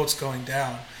 This boat's going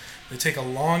down. They take a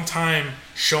long time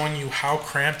showing you how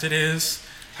cramped it is,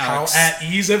 how Alex. at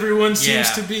ease everyone seems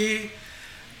Yeah. to be.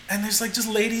 And there's like just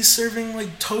ladies serving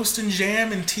like toast and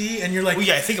jam and tea, and you're like, Well,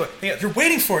 yeah, I think you're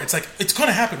waiting for it. It's like, it's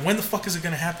gonna happen. When the fuck is it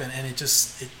gonna happen? And it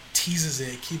teases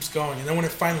it. It keeps going. And then when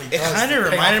it finally it does, kind the of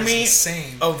payoff reminded is me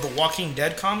insane. of the Walking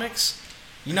Dead comics.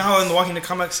 You know how in the Walking Dead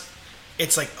comics,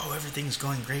 it's like, oh, everything's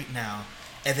going great now,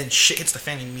 and then shit hits the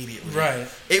fan immediately. Right.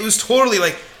 It was totally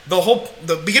like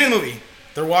the beginning of the movie.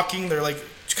 They're walking. They're like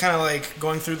kind of like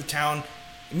going through the town.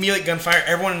 Immediate gunfire.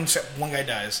 Everyone except one guy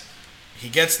dies. He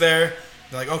gets there.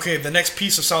 They're like, okay, the next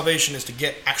piece of salvation is to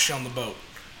get actually on the boat.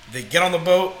 They get on the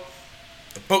boat.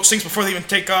 The boat sinks before they even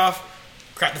take off.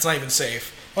 Crap, that's not even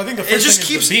safe. Well, I think the It first just thing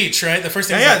keeps- is the beach, right? The first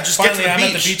thing Yeah, is yeah, like, just get to finally the I'm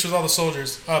at beach. the beach with all the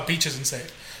soldiers. Beach isn't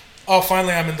safe. Oh,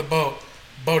 finally I'm in the boat.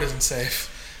 Boat isn't safe.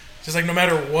 Just like no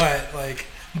matter what, like,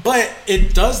 but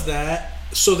it does that.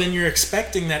 So then you're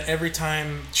expecting that every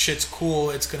time shit's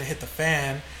cool, it's gonna hit the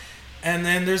fan. And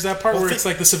then there's that part Well, where it's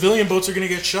like the civilian boats are gonna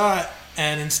get shot,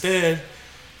 and instead,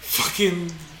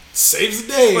 fucking saves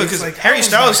the day. Because It's like Harry I was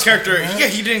Styles' not character, expecting that.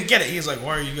 he didn't get it. He's like,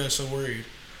 why are you guys so worried?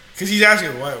 Because he's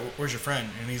asking, where's your friend?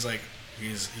 And he's like,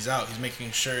 he's out. He's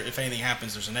making sure if anything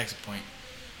happens, there's an exit point.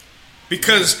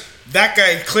 Because that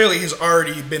guy clearly has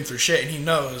already been through shit, and he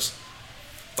knows,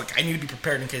 like, I need to be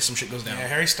prepared in case some shit goes down. Yeah,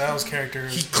 Harry Styles' character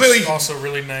is clearly- also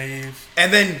really naive.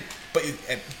 And then, but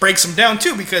it breaks him down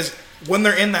too, because when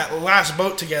they're in that last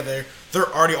boat together, they're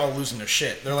already all losing their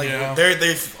shit. They're like, Yeah.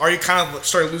 they've already kind of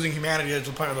started losing humanity to the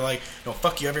point where they're like, no,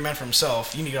 fuck you, every man for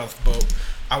himself. You need to get off the boat.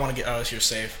 I want to get out of here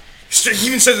safe. He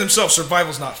even says himself,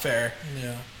 survival's not fair.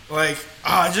 Yeah. Like,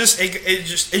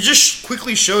 it just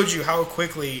quickly showed you how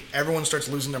quickly everyone starts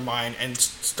losing their mind and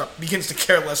begins to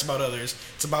care less about others.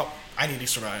 It's about, I need to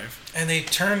survive. And they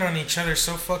turn on each other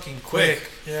so fucking quick.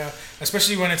 Yeah.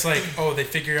 Especially when it's like, oh, they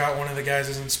figure out one of the guys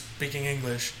isn't speaking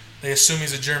English. They assume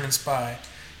he's a German spy.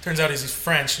 Turns out he's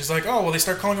French. He's like, oh, well, they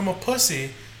start calling him a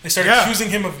pussy. They start accusing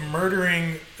him of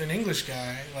murdering an English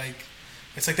guy. Like,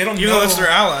 it's like they don't Even know. though that's their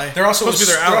ally. They're also Supposed to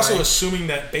be their they're ally. also assuming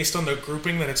that based on the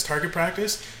grouping that it's target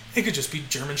practice, it could just be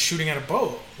Germans shooting at a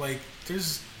boat. Like,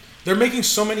 they're making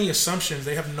so many assumptions.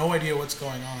 They have no idea what's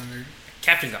going on.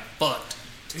 Captain got fucked.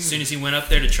 As soon as he went up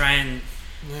there to try and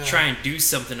try and do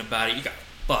something about it, you got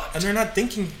fucked. And they're not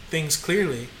thinking things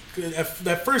clearly.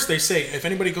 At first, they say, if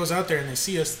anybody goes out there and they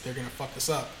see us, they're going to fuck us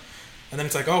up. And then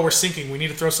it's like, oh, we're sinking. We need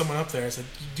to throw someone up there. I said,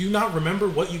 do you not remember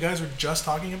what you guys were just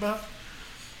talking about?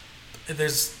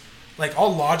 There's, like,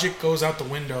 all logic goes out the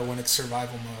window when it's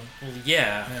survival mode. Well,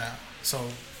 yeah. Yeah. So,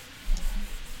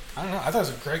 I don't know. I thought it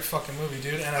was a great fucking movie,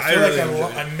 dude. And I feel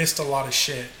like I missed a lot of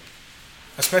shit.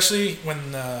 Especially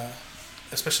when,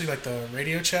 especially like the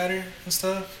radio chatter and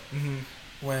stuff. Mm-hmm.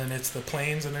 When it's the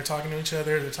planes and they're talking to each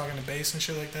other, they're talking to base and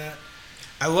shit like that.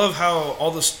 I love how all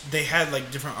this they had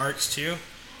like different arcs too,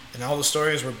 and all the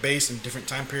stories were based in different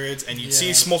time periods, and you'd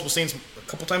see multiple scenes a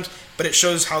couple times, but it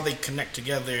shows how they connect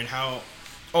together and how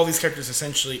all these characters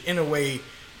essentially, in a way,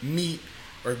 meet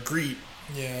or greet.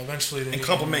 Yeah, eventually they and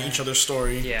complement each other's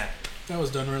story. Yeah, that was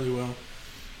done really well.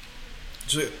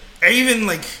 So I even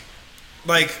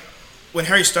like when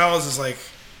Harry Styles is like.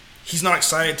 He's not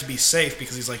excited to be safe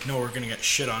because he's like, no, we're going to get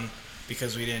shit on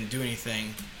because we didn't do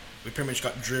anything. We pretty much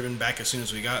got driven back as soon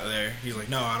as we got there. He's like,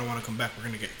 no, I don't want to come back. We're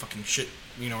going to get fucking shit.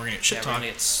 You know, we're going to get shit we're talked. going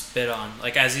to get spit on.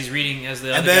 Like, as he's reading, as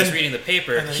the other guy's reading the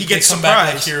paper. He gets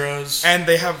surprised. Like heroes. And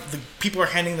they have, the people are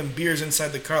handing them beers inside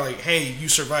the car like, hey, you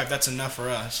survived. That's enough for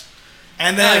us.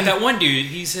 And then... like that one dude,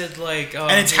 he said like...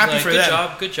 and it's happy like, for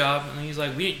them. Good job. And he's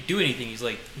like, we didn't do anything. He's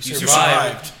like, you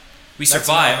survived. We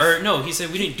survived. Or no, he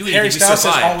said we didn't do anything. Harry Styles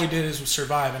says all we did is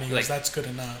survive, and he goes, that's good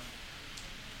enough.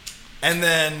 And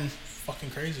then... fucking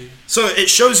crazy. So it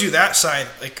shows you that side,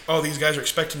 like, oh, these guys are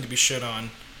expecting to be shit on.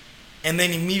 And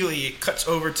then immediately it cuts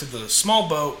over to the small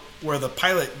boat where the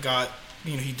pilot got,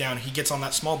 you know, he gets on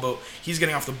that small boat, he's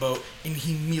getting off the boat, and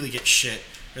he immediately gets shit.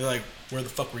 They're like, where the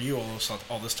fuck were you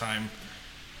all this time?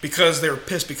 Because they were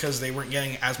pissed because they weren't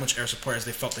getting as much air support as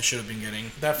they felt they should have been getting.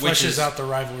 That fleshes out the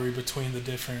rivalry between the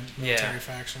different military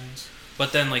factions.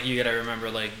 But then, like, you gotta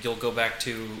remember, like, you'll go back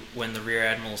to when the Rear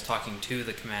Admiral's talking to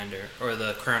the commander, or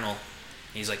the colonel, and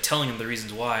he's, like, telling him the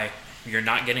reasons why you're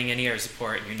not getting any air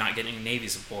support, and you're not getting any Navy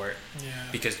support. Yeah.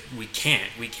 Because we can't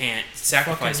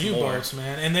sacrifice fucking more. U-boats,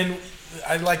 man. And then,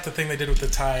 I like the thing they did with the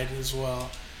Tide as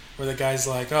well, where the guy's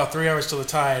like, oh, 3 hours till the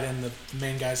Tide, and the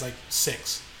main guy's like,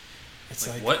 6. It's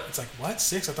like what? It's like, what?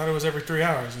 6? I thought it was every 3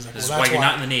 hours. He's like, this is why you're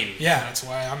not in the Navy. Yeah, that's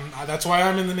why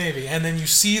I'm in the Navy. And then you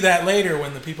see that later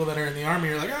when the people that are in the Army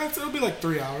are like, it'll be like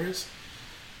 3 hours.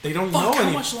 They don't know how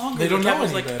much longer. They don't know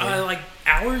any like, better. like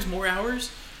hours, more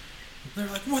hours. They're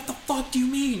like, what the fuck do you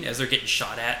mean? As they're getting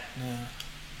shot at. Yeah.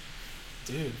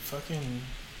 Dude, fucking.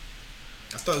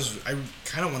 I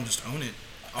kind of want to just own it.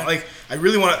 Like, I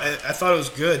really want to. I thought it was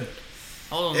good.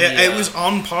 It was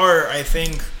on par, I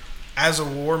think, as a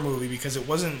war movie because it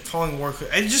wasn't following war.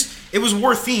 It was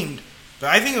war themed, but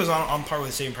I think it was on par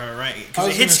with Saving Private Ryan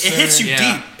because it hits you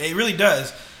deep. It really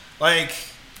does. Like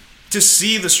to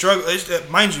see the struggle.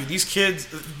 Mind you, these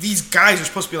guys are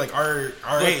supposed to be like our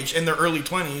age in their early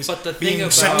 20s. But the thing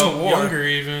being sent to war, younger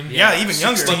even. Yeah, even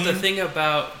younger. But the thing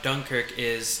about Dunkirk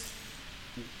is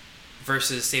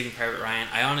versus Saving Private Ryan,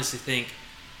 I honestly think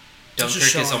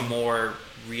Dunkirk is a more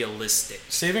realistic.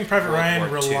 Saving Private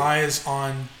Ryan relies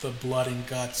on the blood and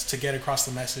guts to get across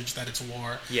the message that it's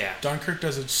war. Yeah. Dunkirk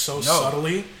does it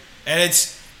subtly. And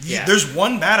there's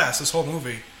one badass this whole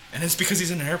movie, and it's because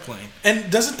he's in an airplane.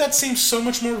 And doesn't that seem so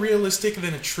much more realistic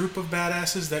than a troop of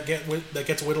badasses that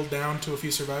gets whittled down to a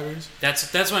few survivors?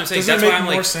 That's what I'm saying. Does that's it make why I'm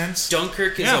more like sense?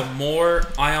 Dunkirk is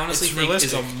I honestly think realistic.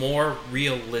 is a more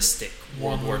realistic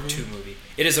World War II movie.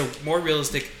 It is a more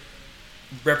realistic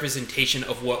representation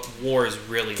of what war is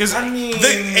really like. Because I mean,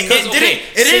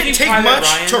 it didn't take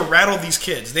much to rattle these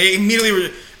kids. They immediately were,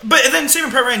 but then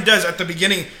Saving Private Ryan does at the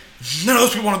beginning. None of those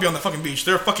people want to be on the fucking beach.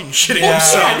 They're fucking shitting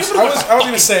themselves. I was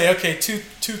gonna say, okay, two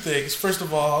things. First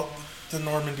of all, the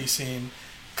Normandy scene.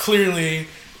 Clearly,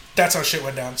 that's how shit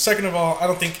went down. Second of all, I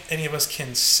don't think any of us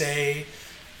can say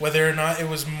whether or not it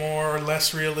was more or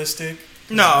less realistic.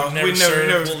 No, we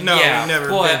never.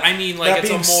 But I mean, like, that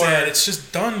being said, it's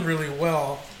just done really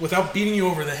well without beating you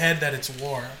over the head that it's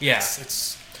war. Yeah,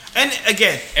 it's and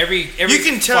again, every you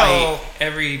can tell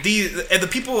the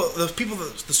people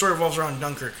that the story revolves around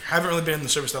Dunkirk haven't really been in the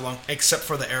service that long, except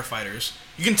for the air fighters.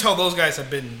 You can tell those guys have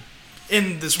been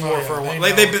in this war for a while.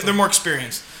 Like they're more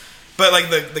experienced. But like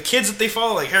the kids that they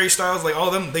follow, like Harry Styles, like all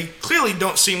of them, they clearly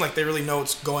don't seem like they really know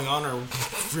what's going on or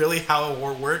really how a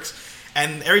war works.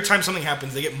 And every time something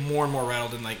happens, they get more and more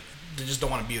rattled and like they just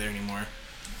don't want to be there anymore.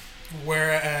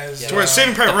 Whereas, Yeah. Whereas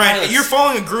Saving Private The Ryan, pilots- you're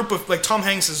following a group of like Tom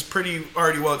Hanks is pretty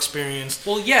already well experienced.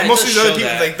 Well, yeah, And it most of does these other show people,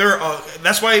 that. like they're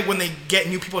that's why when they get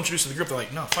new people introduced to the group, they're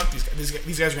like, no, fuck these guys.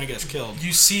 These guys are gonna get us killed.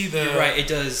 you see the You're right. It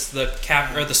does.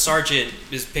 The sergeant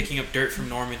is picking up dirt from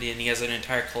Normandy, and he has an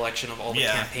entire collection of all the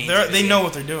Yeah, campaigns. they know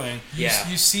what they're doing. You, Yeah.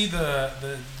 you see the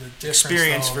difference,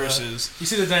 Experience though, versus. you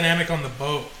see the dynamic on the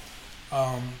boat.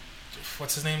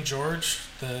 What's his name? George,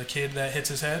 the kid that hits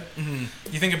his head. Mm-hmm.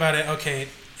 You think about it. Okay,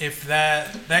 if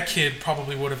that kid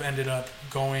probably would have ended up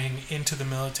going into the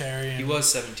military and He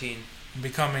was 17.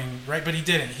 becoming right, but he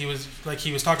didn't. He was like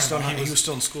he was talking about. He was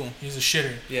still in school. He was a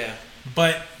shitter. Yeah.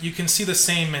 But you can see the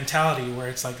same mentality where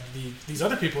it's like these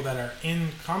other people that are in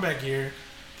combat gear,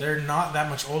 they're not that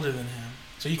much older than him.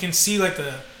 So you can see like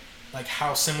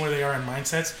how similar they are in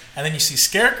mindsets. And then you see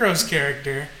Scarecrow's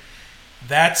character.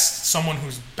 That's someone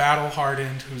who's battle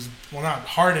hardened, who's not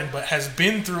hardened, but has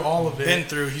been through all of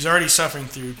it. He's already suffering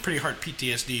through pretty hard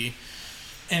PTSD.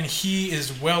 And he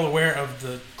is well aware of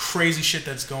the crazy shit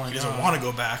that's going on. He doesn't want to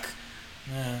go back.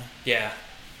 Yeah. Yeah.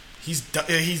 He's done.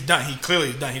 He clearly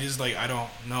is done. He just like,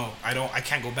 I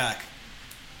can't go back.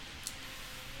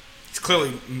 He's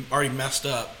clearly already messed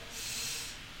up.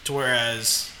 To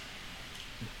whereas,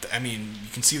 I mean, you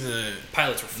can see the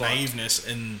Pilots were fucked. naiveness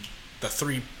in the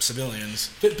three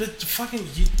civilians. But fucking,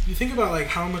 you think about like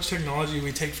how much technology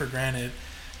we take for granted.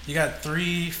 You got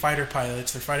 3 fighter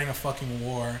pilots. They're fighting a fucking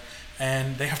war,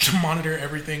 and they have to monitor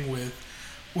everything with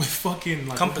fucking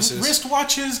like Compasses.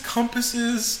 wristwatches,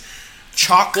 compasses.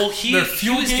 Chalk. Well, Their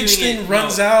fuel was gauge doing thing it-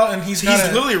 runs no. out, and he's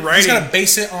literally writing got to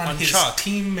base it on on his chalk.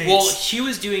 teammates. Well, he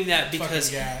was doing that because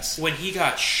Fucking gas. when he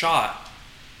got shot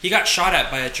at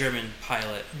by a German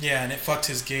pilot. yeah, and it fucked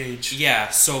his gauge. Yeah,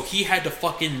 so he had to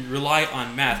fucking rely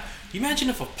on math. Can you imagine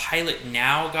if a pilot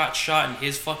now got shot and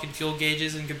his fucking fuel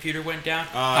gauges and computer went down?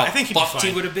 How I think he'd be fucked he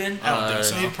fine. would have been? I don't think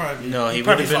so. He'd probably No, he would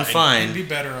probably have been fine. fine. He'd be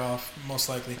better off, most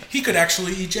likely. He could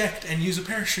actually eject and use a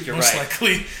parachute, You're most right.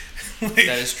 likely. Like,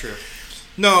 That is true.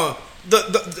 No,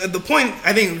 the point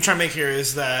I think I'm trying to make here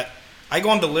is that I go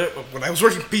on delivery. When I was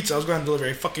working pizza, I was going on delivery.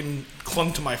 I fucking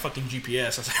clung to my fucking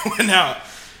GPS as I went out.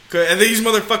 And these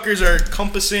motherfuckers are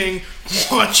compassing,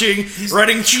 watching,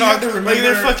 writing You chalk. have to Like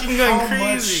they're remember fucking going how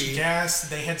crazy. much gas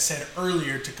they had said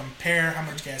earlier to compare how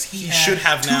much gas he had should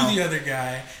have to now. the other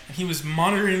guy, and he was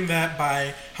monitoring that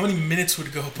by how many minutes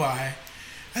would go by.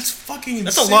 That's fucking insane.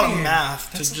 That's a lot of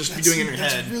math to just be doing in your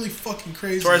that's head. really fucking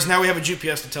crazy. Whereas now we have a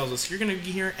GPS that tells us you're gonna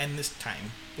be here and this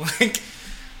time. Like,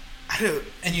 I don't.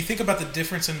 And you think about the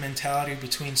difference in mentality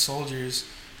between soldiers,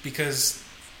 because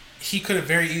he could have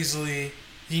very easily.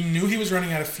 He knew he was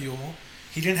running out of fuel.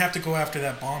 He didn't have to go after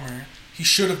that bomber. He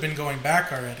should have been going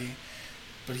back already.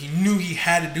 But he knew he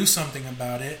had to do something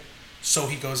about it, so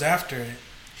he goes after it.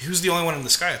 He was the only one in the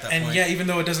sky at that And point. yeah, even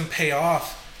though it doesn't pay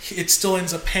off, it still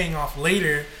ends up paying off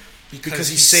later because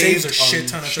he saves saved a shit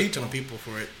ton of people.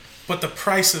 for it. But the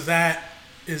price of that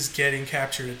is getting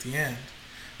captured at the end.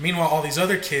 Meanwhile, all these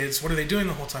other kids, what are they doing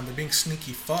the whole time? They're being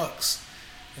sneaky fucks.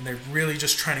 And they're really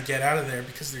just trying to get out of there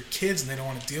because they're kids and they don't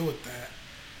want to deal with that.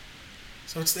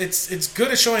 So it's good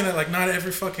at showing that, like, not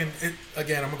every fucking...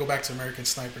 Again, I'm going to go back to American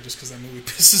Sniper just because that movie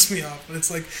pisses me off. But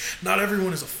it's like, not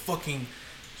everyone is a fucking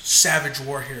savage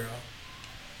war hero.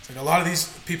 It's like a lot of these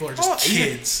people are just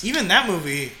kids. Even that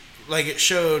movie, like, it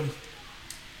showed...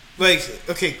 Like,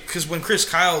 okay, because when Chris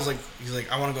Kyle's like, he's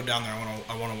like, I want to go down there.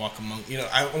 I want to walk among...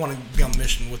 I want to be on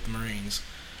mission with the Marines.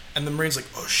 And the Marines like,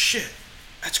 oh, shit.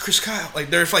 That's Chris Kyle. Like,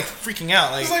 they're, like, freaking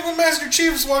out. Like, It's like when Master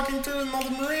Chief's walking through and all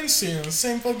the Marines see him. The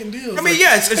same fucking deal. I mean,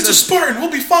 yeah, it's a Spartan.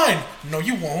 We'll be fine. No,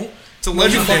 you won't. It's a No,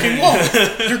 you legendary. fucking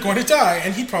won't. You're going to die,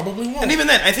 and he probably won't. And even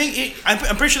then, I think I'm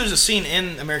pretty sure there's a scene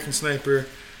in American Sniper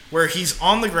where he's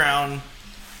on the ground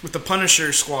with the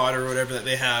Punisher squad or whatever that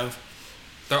they have,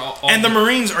 They're all and the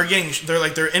Marines are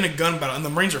they're in a gun battle, and the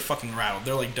Marines are fucking rattled.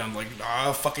 They're like done, like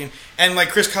fucking, and like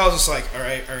Chris Kyle's just like, all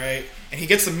right, and he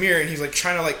gets the mirror and he's like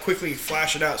trying to like quickly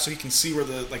flash it out so he can see where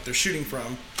they're shooting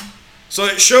from. So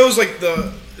it shows like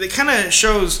it kind of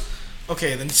shows,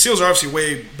 okay, the SEALs are obviously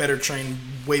way better trained,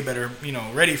 way better,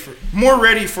 ready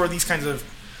for these kinds of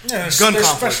gun they're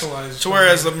conflicts. specialized. So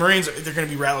whereas the Marines, they're going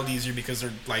to be rattled easier because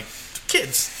they're like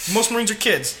kids. Most Marines are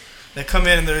kids that come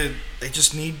in and they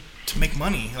just need to make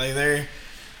money. Like they're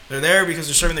there because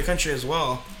they're serving their country as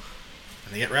well,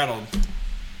 and they get rattled.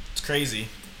 It's crazy.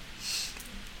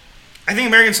 I think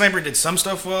American Sniper did some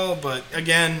stuff well, but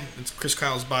again, it's Chris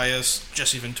Kyle's bias,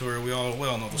 Jesse Ventura. We all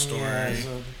know the story. Yeah,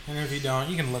 and if you don't,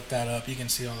 you can look that up. You can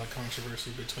see all the controversy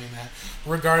between that.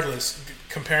 Regardless,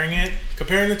 comparing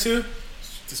the two,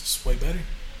 this is way better.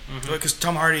 Because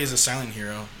Tom Hardy is a silent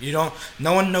hero.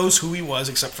 No one knows who he was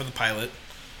except for the pilot.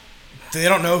 They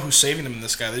don't know who's saving them in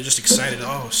this guy. They're just excited.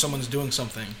 Oh, someone's doing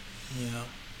something. Yeah.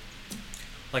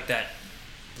 Like that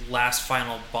last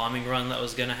final bombing run that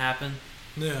was gonna happen,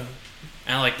 Yeah.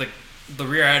 and like the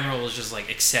rear admiral was just like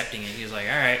accepting it. He was like,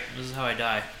 "All right, this is how I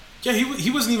die." Yeah, he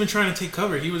wasn't even trying to take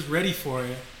cover. He was ready for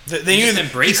it. They He knew just that he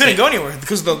embraced couldn't it. go anywhere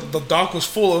because the dock was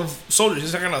full of soldiers.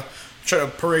 He's not gonna try to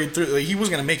parade through. Like, he was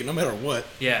gonna make it no matter what.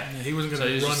 Yeah. Yeah, he wasn't So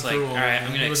going he to was run just like, through "All all right, of I'm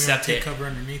them. gonna He wasn't gonna accept take it." cover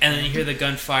underneath And then them. you hear the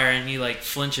gunfire, and he like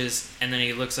flinches, and then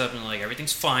he looks up and like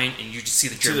everything's fine, and you just see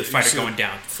the German You fighter see going the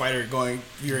down. Fighter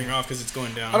veering off because it's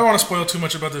going down. I don't want to spoil too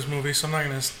much about this movie, so I'm not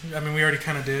going to... I mean, we already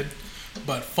kind of did.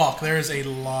 But fuck, there is a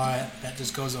lot that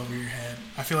just goes over your head.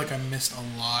 I feel like I missed a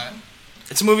lot.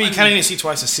 It's a movie you kind of need to see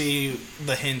twice to see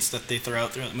the hints that they throw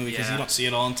out throughout the movie because Yeah. you don't see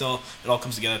it all until it all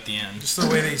comes together at the end. Just the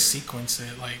way they sequence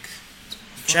it, like...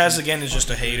 Chaz again is just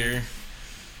a hater.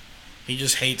 He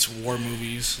just hates war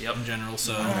movies Yep. in general.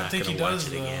 So I don't think he does,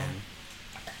 though.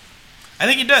 I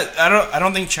think he does. I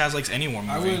don't think Chaz likes any war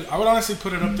movie. I would honestly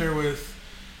put it up there with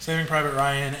Saving Private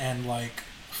Ryan and, like,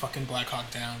 fucking Black Hawk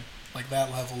Down. Like,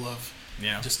 that level of...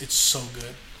 Yeah, Just, it's so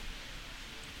good.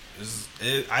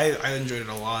 I enjoyed it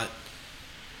a lot.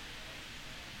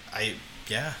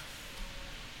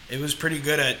 It was pretty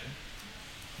good at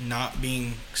not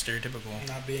being stereotypical.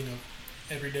 Not being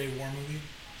a everyday war movie.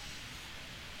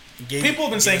 People have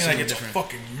been Gave saying us like something it's different. a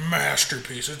fucking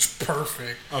masterpiece. It's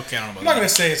perfect. Okay, I don't know I'm about not that. gonna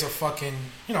say it's a fucking,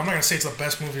 I'm not gonna say it's the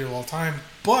best movie of all time,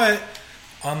 but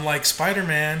unlike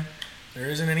Spider-Man, there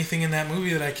isn't anything in that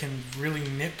movie that I can really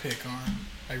nitpick on.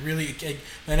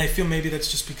 And I feel maybe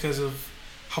that's just because of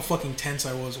how fucking tense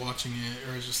I was watching it,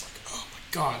 or it's just like, oh my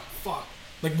god, fuck.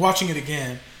 Like watching it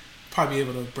again, probably be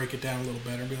able to break it down a little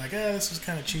better and be like, this was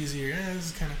kind of cheesy, or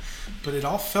this is kind of, but it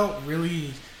all felt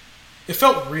really, it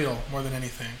felt real more than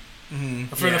anything. Mm-hmm.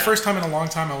 For the Yeah. first time in a long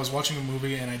time, I was watching a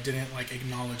movie and I didn't like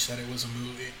acknowledge that it was a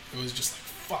movie. It was just like,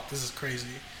 fuck, this is crazy.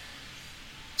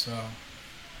 So,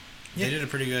 They did it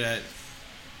pretty good at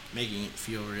making it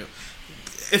feel real.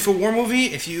 If a war movie,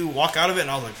 if you walk out of it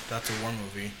and I was like, that's a war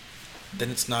movie, then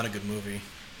it's not a good movie.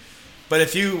 But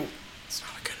it's not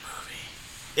a good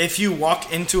movie. If you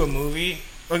walk into a movie,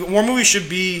 like a war movie should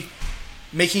be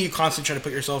making you constantly try to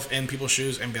put yourself in people's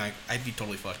shoes and be like, I'd be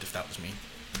totally fucked if that was me.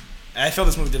 And I feel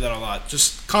this movie did that a lot.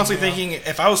 Just constantly thinking,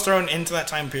 if I was thrown into that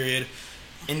time period,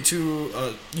 into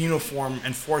a uniform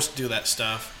and forced to do that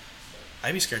stuff,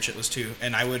 I'd be scared shitless too,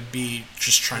 and I would be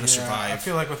just trying to survive. I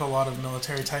feel like with a lot of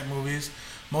military type movies,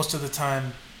 most of the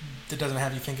time, it doesn't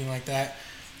have you thinking like that.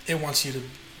 It wants you to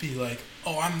be like,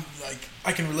 oh, I'm like,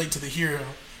 I can relate to the hero.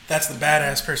 That's the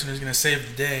badass person who's gonna save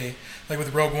the day. Like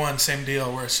with Rogue One, same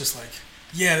deal, where it's just like,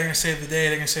 yeah, they're gonna save the day,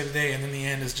 and then the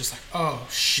end is just like, oh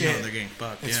shit, No, they're getting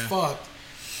fucked. it's Yeah. fucked.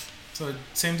 So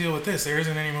same deal with this. There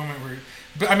isn't any moment where,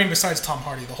 but I mean, besides Tom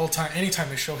Hardy, the whole time, anytime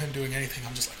they show him doing anything,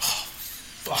 I'm just like, oh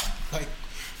fuck, like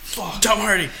fuck. Tom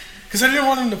Hardy. Because I didn't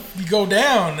want him to go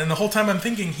down, and the whole time I'm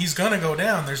thinking he's gonna go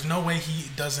down. There's no way he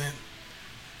doesn't.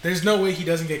 There's no way he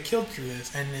doesn't get killed through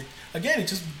this. And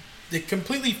it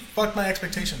completely fucked my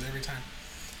expectations every time.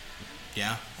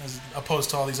 Yeah. As opposed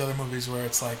to all these other movies where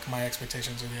it's like my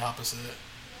expectations are the opposite.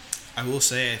 I will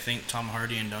say I think Tom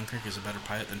Hardy in Dunkirk is a better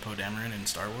pilot than Poe Dameron in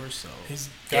Star Wars. So He's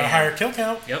got a higher kill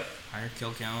count. Yep. higher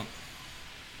kill count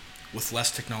with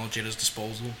less technology at his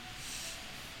disposal.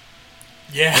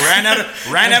 Yeah.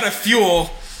 ran out of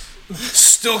fuel.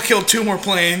 Still killed 2 more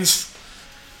planes.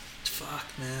 Fuck,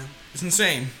 man. It's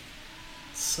insane.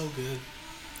 It's so good.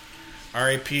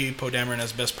 R.I.P. Poe Dameron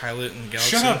as best pilot in the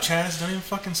galaxy. Shut up, Chaz. Don't even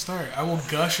fucking start. I will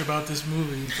gush about this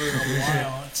movie for a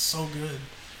while. It's so good.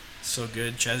 So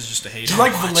good. Chaz is just a hater. Do you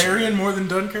like Valerian more than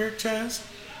Dunkirk, Chaz?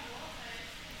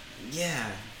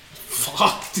 Yeah.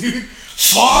 Fuck, dude.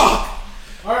 Fuck!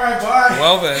 Alright, bye.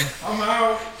 Well then, I'm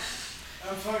out.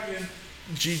 I'm fucking...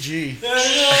 GG.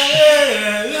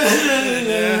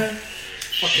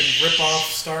 Fucking rip off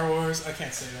Star Wars. I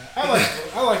can't say that.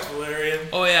 I liked Valerian.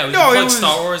 Oh yeah, we No, can it plug was-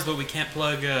 Star Wars, but we can't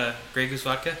plug Grey Goose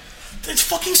vodka. It's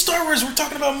fucking Star Wars. We're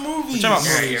talking about movies. We're talking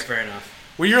about Alright, yeah, fair enough.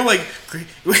 When you're like,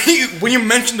 when you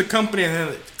mention the company and then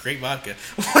like, great vodka,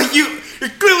 like you're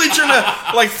clearly trying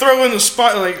to like throw in the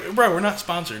spot. Like, bro, we're not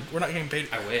sponsored. We're not getting paid.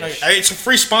 I wish. Like, it's a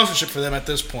free sponsorship for them at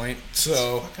this point.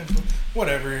 So Fucking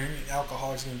whatever.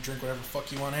 Alcoholics gonna drink whatever the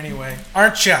fuck you want anyway.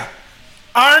 Aren't ya?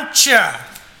 Aren't ya?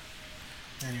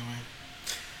 Anyway,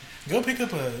 go pick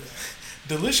up a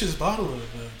delicious bottle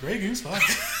of Grey Goose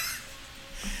vodka.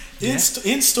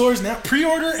 In stores now.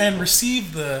 Pre-order and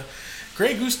receive the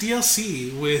Grey Goose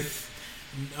DLC with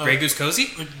Grey Goose Cozy?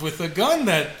 with a gun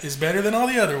that is better than all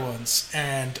the other ones,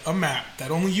 and a map that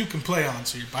only you can play on,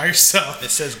 so you're by yourself. It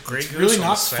says Grey Goose. Really on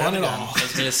not the side fun of at the gun. all. I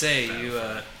was gonna say you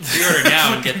pre-order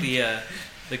now and get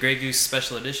the Grey Goose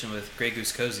special edition with Grey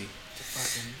Goose Cozy.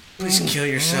 Please kill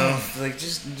yourself. Like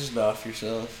just off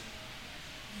yourself.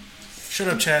 Shut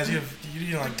up, Chaz.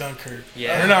 You don't like Dunkirk.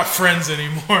 Yeah. We're not friends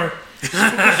anymore.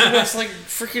 It's like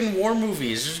freaking war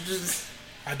movies. Just-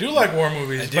 I do like war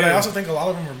movies, I but I do. also think a lot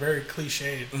of them are very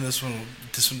cliched. And this one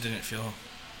didn't feel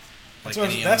like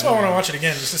That's why I want to watch it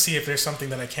again, just to see if there's something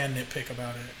that I can nitpick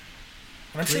about it.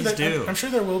 And Please do. I'm sure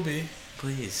there will be.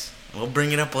 Please, we'll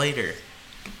bring it up later.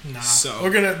 Nah, So-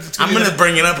 it's I'm be gonna the-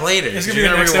 bring it up later. It's You're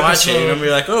gonna be the gonna next rewatch it. episode. You're gonna be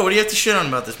like, "Oh, what do you have to shit on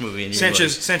about this movie?" And you're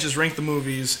Sanchez ranked the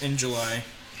movies in July.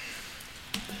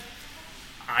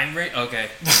 I'm right. Okay.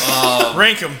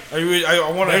 Rank them.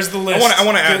 I want to. There's the list. I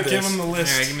want to add Give this him the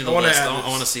list. Alright, give me the I wanna list. add I this.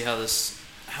 want to see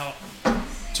how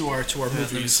to our Let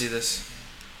me movies. see this.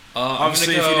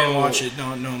 Obviously, I'm if gonna you didn't go- watch it,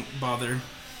 don't bother.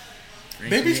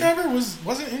 Baby Driver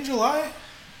wasn't in July.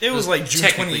 It was like June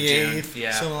Technically 28th, June,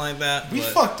 yeah. something like that. We but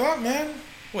fucked up, man.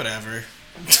 whatever.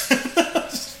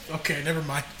 Okay, never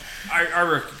mind. Our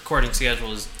recording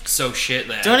schedule is so shit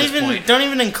that Don't at this point, don't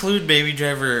even include Baby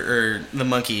Driver or the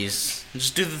Monkeys.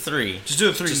 Just do the three. Just do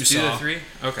the three just you do saw. the three.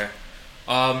 Okay.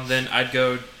 Then I'd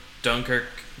go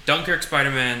Dunkirk,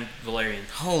 Spider-Man, Valerian.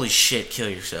 Holy shit! Kill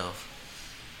yourself.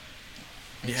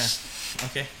 Yeah.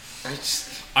 Okay.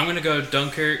 I'm gonna go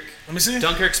Dunkirk, Let me see.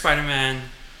 Dunkirk, Spider-Man,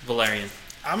 Valerian.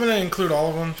 I'm gonna include all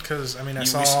of them because I mean I You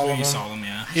saw all of them. saw them,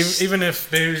 yeah. Even if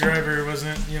Baby Driver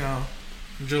wasn't,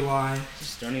 July.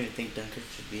 Just don't even think Dunkirk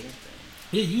should be in there.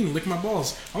 Yeah, you can lick my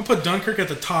balls. I'm gonna put Dunkirk at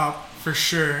the top for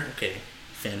sure. Okay,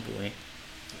 fanboy.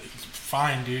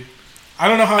 Fine, dude. I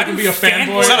don't know how I can be a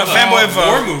fanboy. It's not a of fanboy of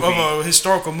war a, movie. of a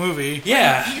historical movie. You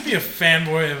Yeah. can be a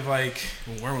fanboy of like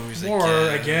War movies, war,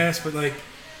 I guess, but like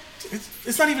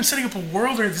it's not even setting up a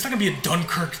world, or it's not gonna be a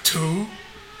Dunkirk 2.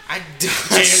 I don't.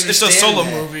 It's a solo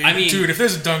movie. I mean, Dude, if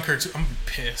there's a Dunkirk 2, I'm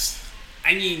pissed.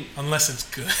 I mean, Unless it's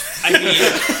good.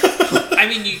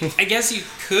 I guess you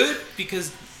could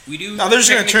because we do. No, they're just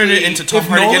gonna turn it technically- into Tom If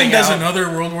Hardy Nolan getting does out. another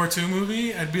World War II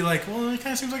movie, I'd be like, well, it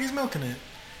kind of seems like he's milking it.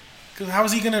 Because how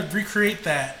is he gonna recreate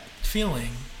that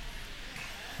feeling?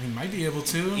 He might be able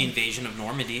to. The invasion of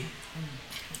Normandy.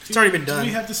 It's already been Do done.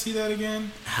 we have to see that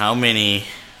again? How many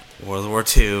World War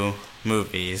II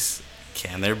movies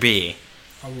can there be?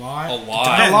 A lot. A lot.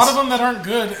 And a Depends. lot of them that aren't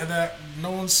good that no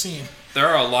one's seen. There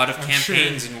are a lot of I'm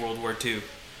campaigns sure. in World War II.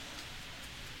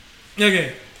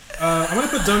 Okay, I'm gonna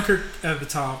put Dunkirk at the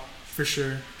top for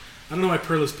sure. I don't know why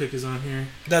Perla's pick is on here.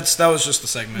 That was just the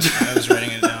segment. I was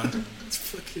writing it down. It's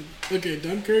fucking okay.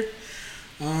 Dunkirk.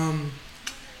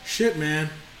 Shit, man.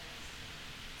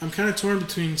 I'm kind of torn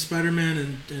between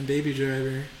Spider-Man and Baby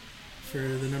Driver for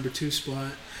the number 2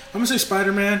 spot. I'm gonna say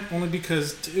Spider-Man only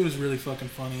because it was really fucking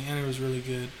funny and it was really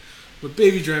good. But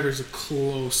Baby Driver is a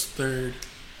close third.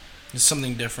 It's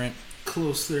something different.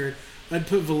 Close third. I'd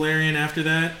put Valerian after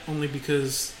that only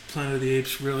because Planet of the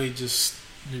Apes really just.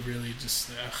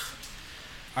 Ugh.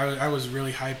 I was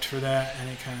really hyped for that and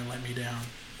it kind of let me down,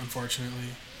 unfortunately.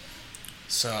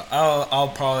 So I'll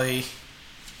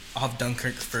have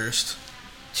Dunkirk first.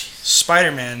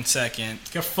 Spider-Man second.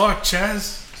 Get fucked,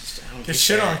 Chaz. I don't Get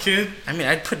shit on, kid. I mean,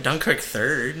 I'd put Dunkirk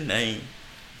third.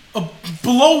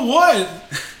 Below what?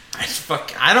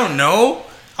 I don't know.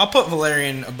 I'll put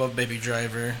Valerian above Baby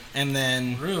Driver, and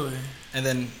then Really?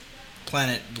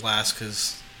 Planet last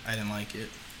because I didn't like it.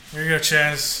 There you go,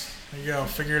 Chaz. There you go.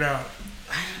 Figure it out.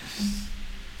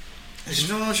 I just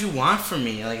don't know what you want from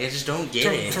me. Like, I just don't get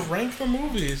it. To rank the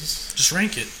movies. Just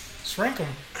rank it. Just rank them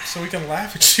so we can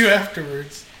laugh at you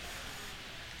afterwards.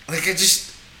 Like, I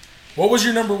just... What was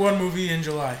your number 1 movie in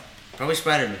July? Probably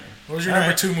Spider-Man. What was your All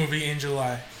number right. 2 movie in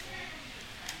July?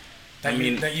 That I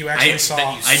mean, you actually I- saw.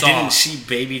 that you I saw. didn't see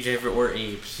Baby Driver or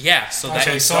Apes. Yeah, so that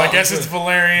Okay, you so saw. I guess it's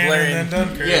Valerian Valerian. and then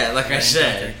Dunkirk. Yeah, like I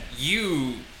said.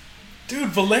 You. Dude,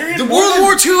 Valerian. The more World than-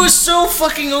 War II is so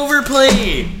fucking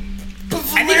overplayed. But I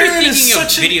think you're Valerian is thinking of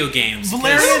such a- video games.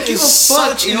 Valerian don't give is a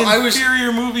fuck. such You know, an I was-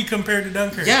 inferior movie compared to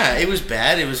Dunkirk. Yeah, it was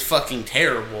bad. It was fucking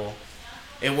terrible.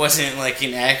 It wasn't like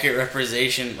an accurate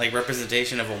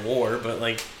representation of a war, but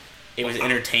like it was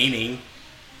entertaining.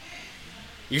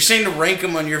 You're saying to rank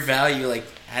them on your value, like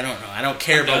I don't know. I don't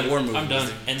care I'm about done. war movies. I'm done.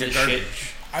 They're End this garbage.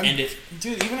 shit. I'm- End it.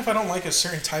 Dude, even if I don't like a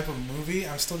certain type of movie,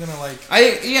 I'm still gonna like.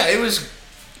 It was.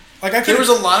 Like I There could. was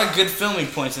a lot of good filming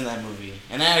points in that movie,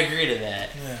 and I agree to that.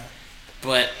 Yeah,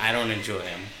 But I don't enjoy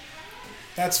them.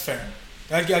 that's fair.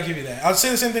 I'll give you that. I'd say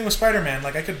the same thing with Spider-Man.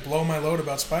 Like I could blow my load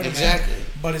about Spider-Man. Exactly.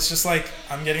 But it's just like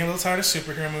I'm getting a little tired of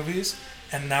superhero movies,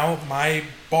 and now my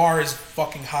bar is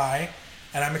fucking high,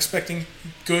 and I'm expecting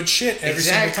good shit every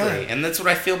single time. And that's what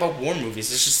I feel about war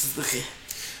movies. It's just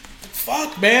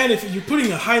Fuck, man! If you're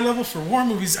putting a high level for war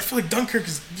movies, I feel like Dunkirk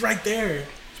is right there.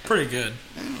 It's pretty good.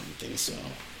 I don't think so.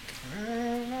 I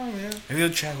don't know, man. Maybe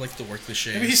the Chad likes to work the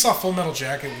shades. Maybe he saw Full Metal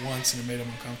Jacket once and it made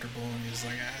him uncomfortable, and he was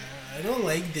like, I don't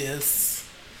like this.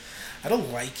 I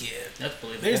don't like it. That's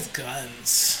believable. There's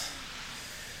guns.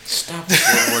 Stop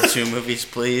with World War II movies,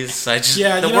 please.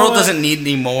 Yeah, the you know world what? doesn't need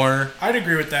any more. I'd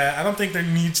agree with that. I don't think there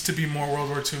needs to be more World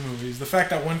War II movies. The fact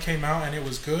that one came out and it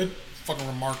was good, fucking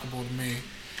remarkable to me.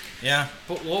 Yeah.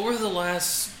 But what were the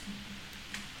last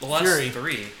Fury.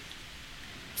 3?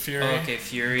 Fury. Oh, okay,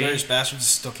 Fury. Glorious Bastards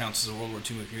still counts as a World War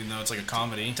II movie, even though it's like a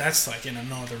comedy. That's like in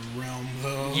another realm,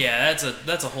 though. Yeah,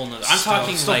 that's a whole nother. I'm Still-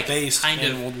 talking still like based kind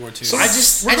in of. World War II. So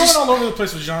We're going all over the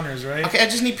place with genres, right? Okay, I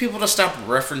just need people to stop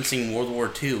referencing World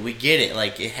War II. We get it.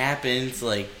 Like, it happened.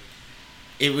 Like,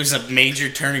 it was a major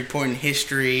turning point in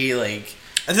history. Like,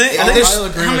 I think I'll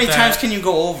agree how with many that. times can you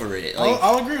go over it? Like,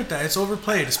 I'll agree with that. It's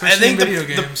overplayed, I especially in think video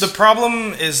the games. the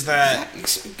problem is that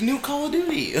new Call of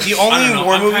Duty. the I only don't know,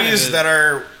 war I'm kinda movies good. that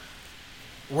are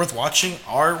worth watching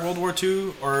are World War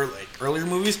II or like earlier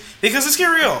movies. Because let's get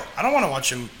real, I don't want to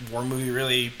watch a war movie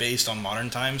really based on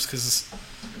modern times because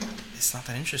it's not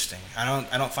that interesting. I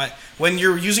don't find when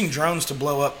you're using drones to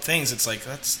blow up things, it's like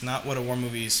that's not what a war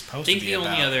movie is supposed I to think be the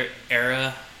about. only other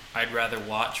era I'd rather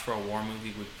watch for a war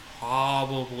movie would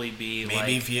probably be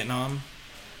Maybe like Vietnam.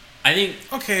 I think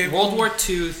Okay, World War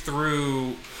II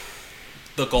through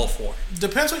the Gulf War.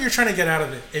 Depends what you're trying to get out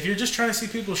of it. If you're just trying to see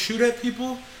people shoot at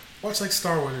people, watch like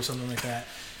Star Wars or something like that.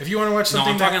 If you want to watch No,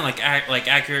 something I'm talking like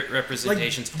accurate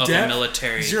representations of the Death,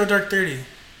 military. Zero Dark 30,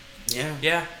 Yeah.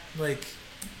 Yeah, like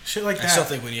shit like I that. still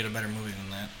think we need a better movie than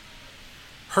that.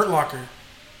 Hurt Locker.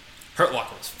 Hurt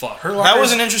Locker was fuck. Hurt That Locker's-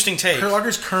 was an interesting take. Hurt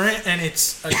Locker's current, and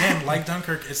it's again like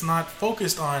Dunkirk. It's not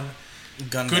focused on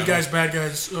Gun good battle. guys, bad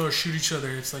guys. Oh, shoot each other.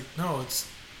 It's like no, it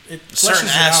Certain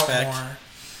fleshes it aspect. out more.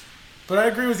 But I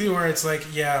agree with you where it's like,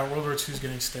 yeah, World War II is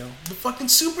getting stale. The fucking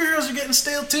superheroes are getting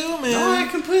stale too, man. No, I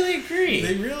completely agree.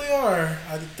 They really are.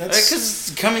 That's Because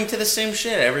it's coming to the same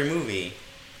shit every movie.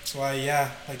 that's why,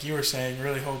 yeah, like you were saying,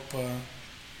 really hope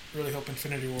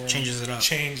Infinity War Changes it up.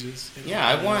 Changes. it Yeah,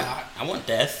 I a want lot.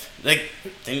 death. Like,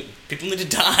 people need to like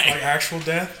die. actual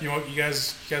death. You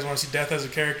guys want to see death as a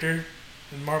character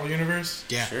in the Marvel Universe?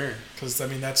 Yeah. Sure. Because I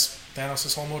mean that's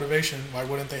Thanos' whole motivation. Why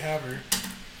wouldn't they have her?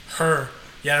 Her.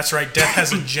 Yeah, that's right. Death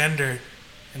has a gender,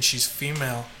 and she's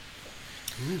female.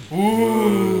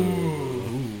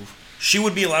 Ooh. She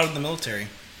would be allowed in the military.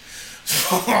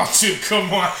 Oh, dude,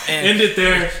 come on. And- End it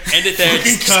there. End it there.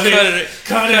 Fucking Just cut it.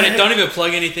 Cut Cut it. it. Don't even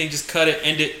plug anything. Just cut it.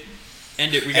 End it.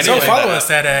 End it. We gotta So edit follow that us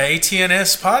out. at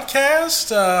ATNS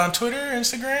Podcast on Twitter,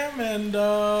 Instagram, and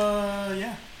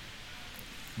yeah.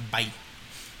 Bye.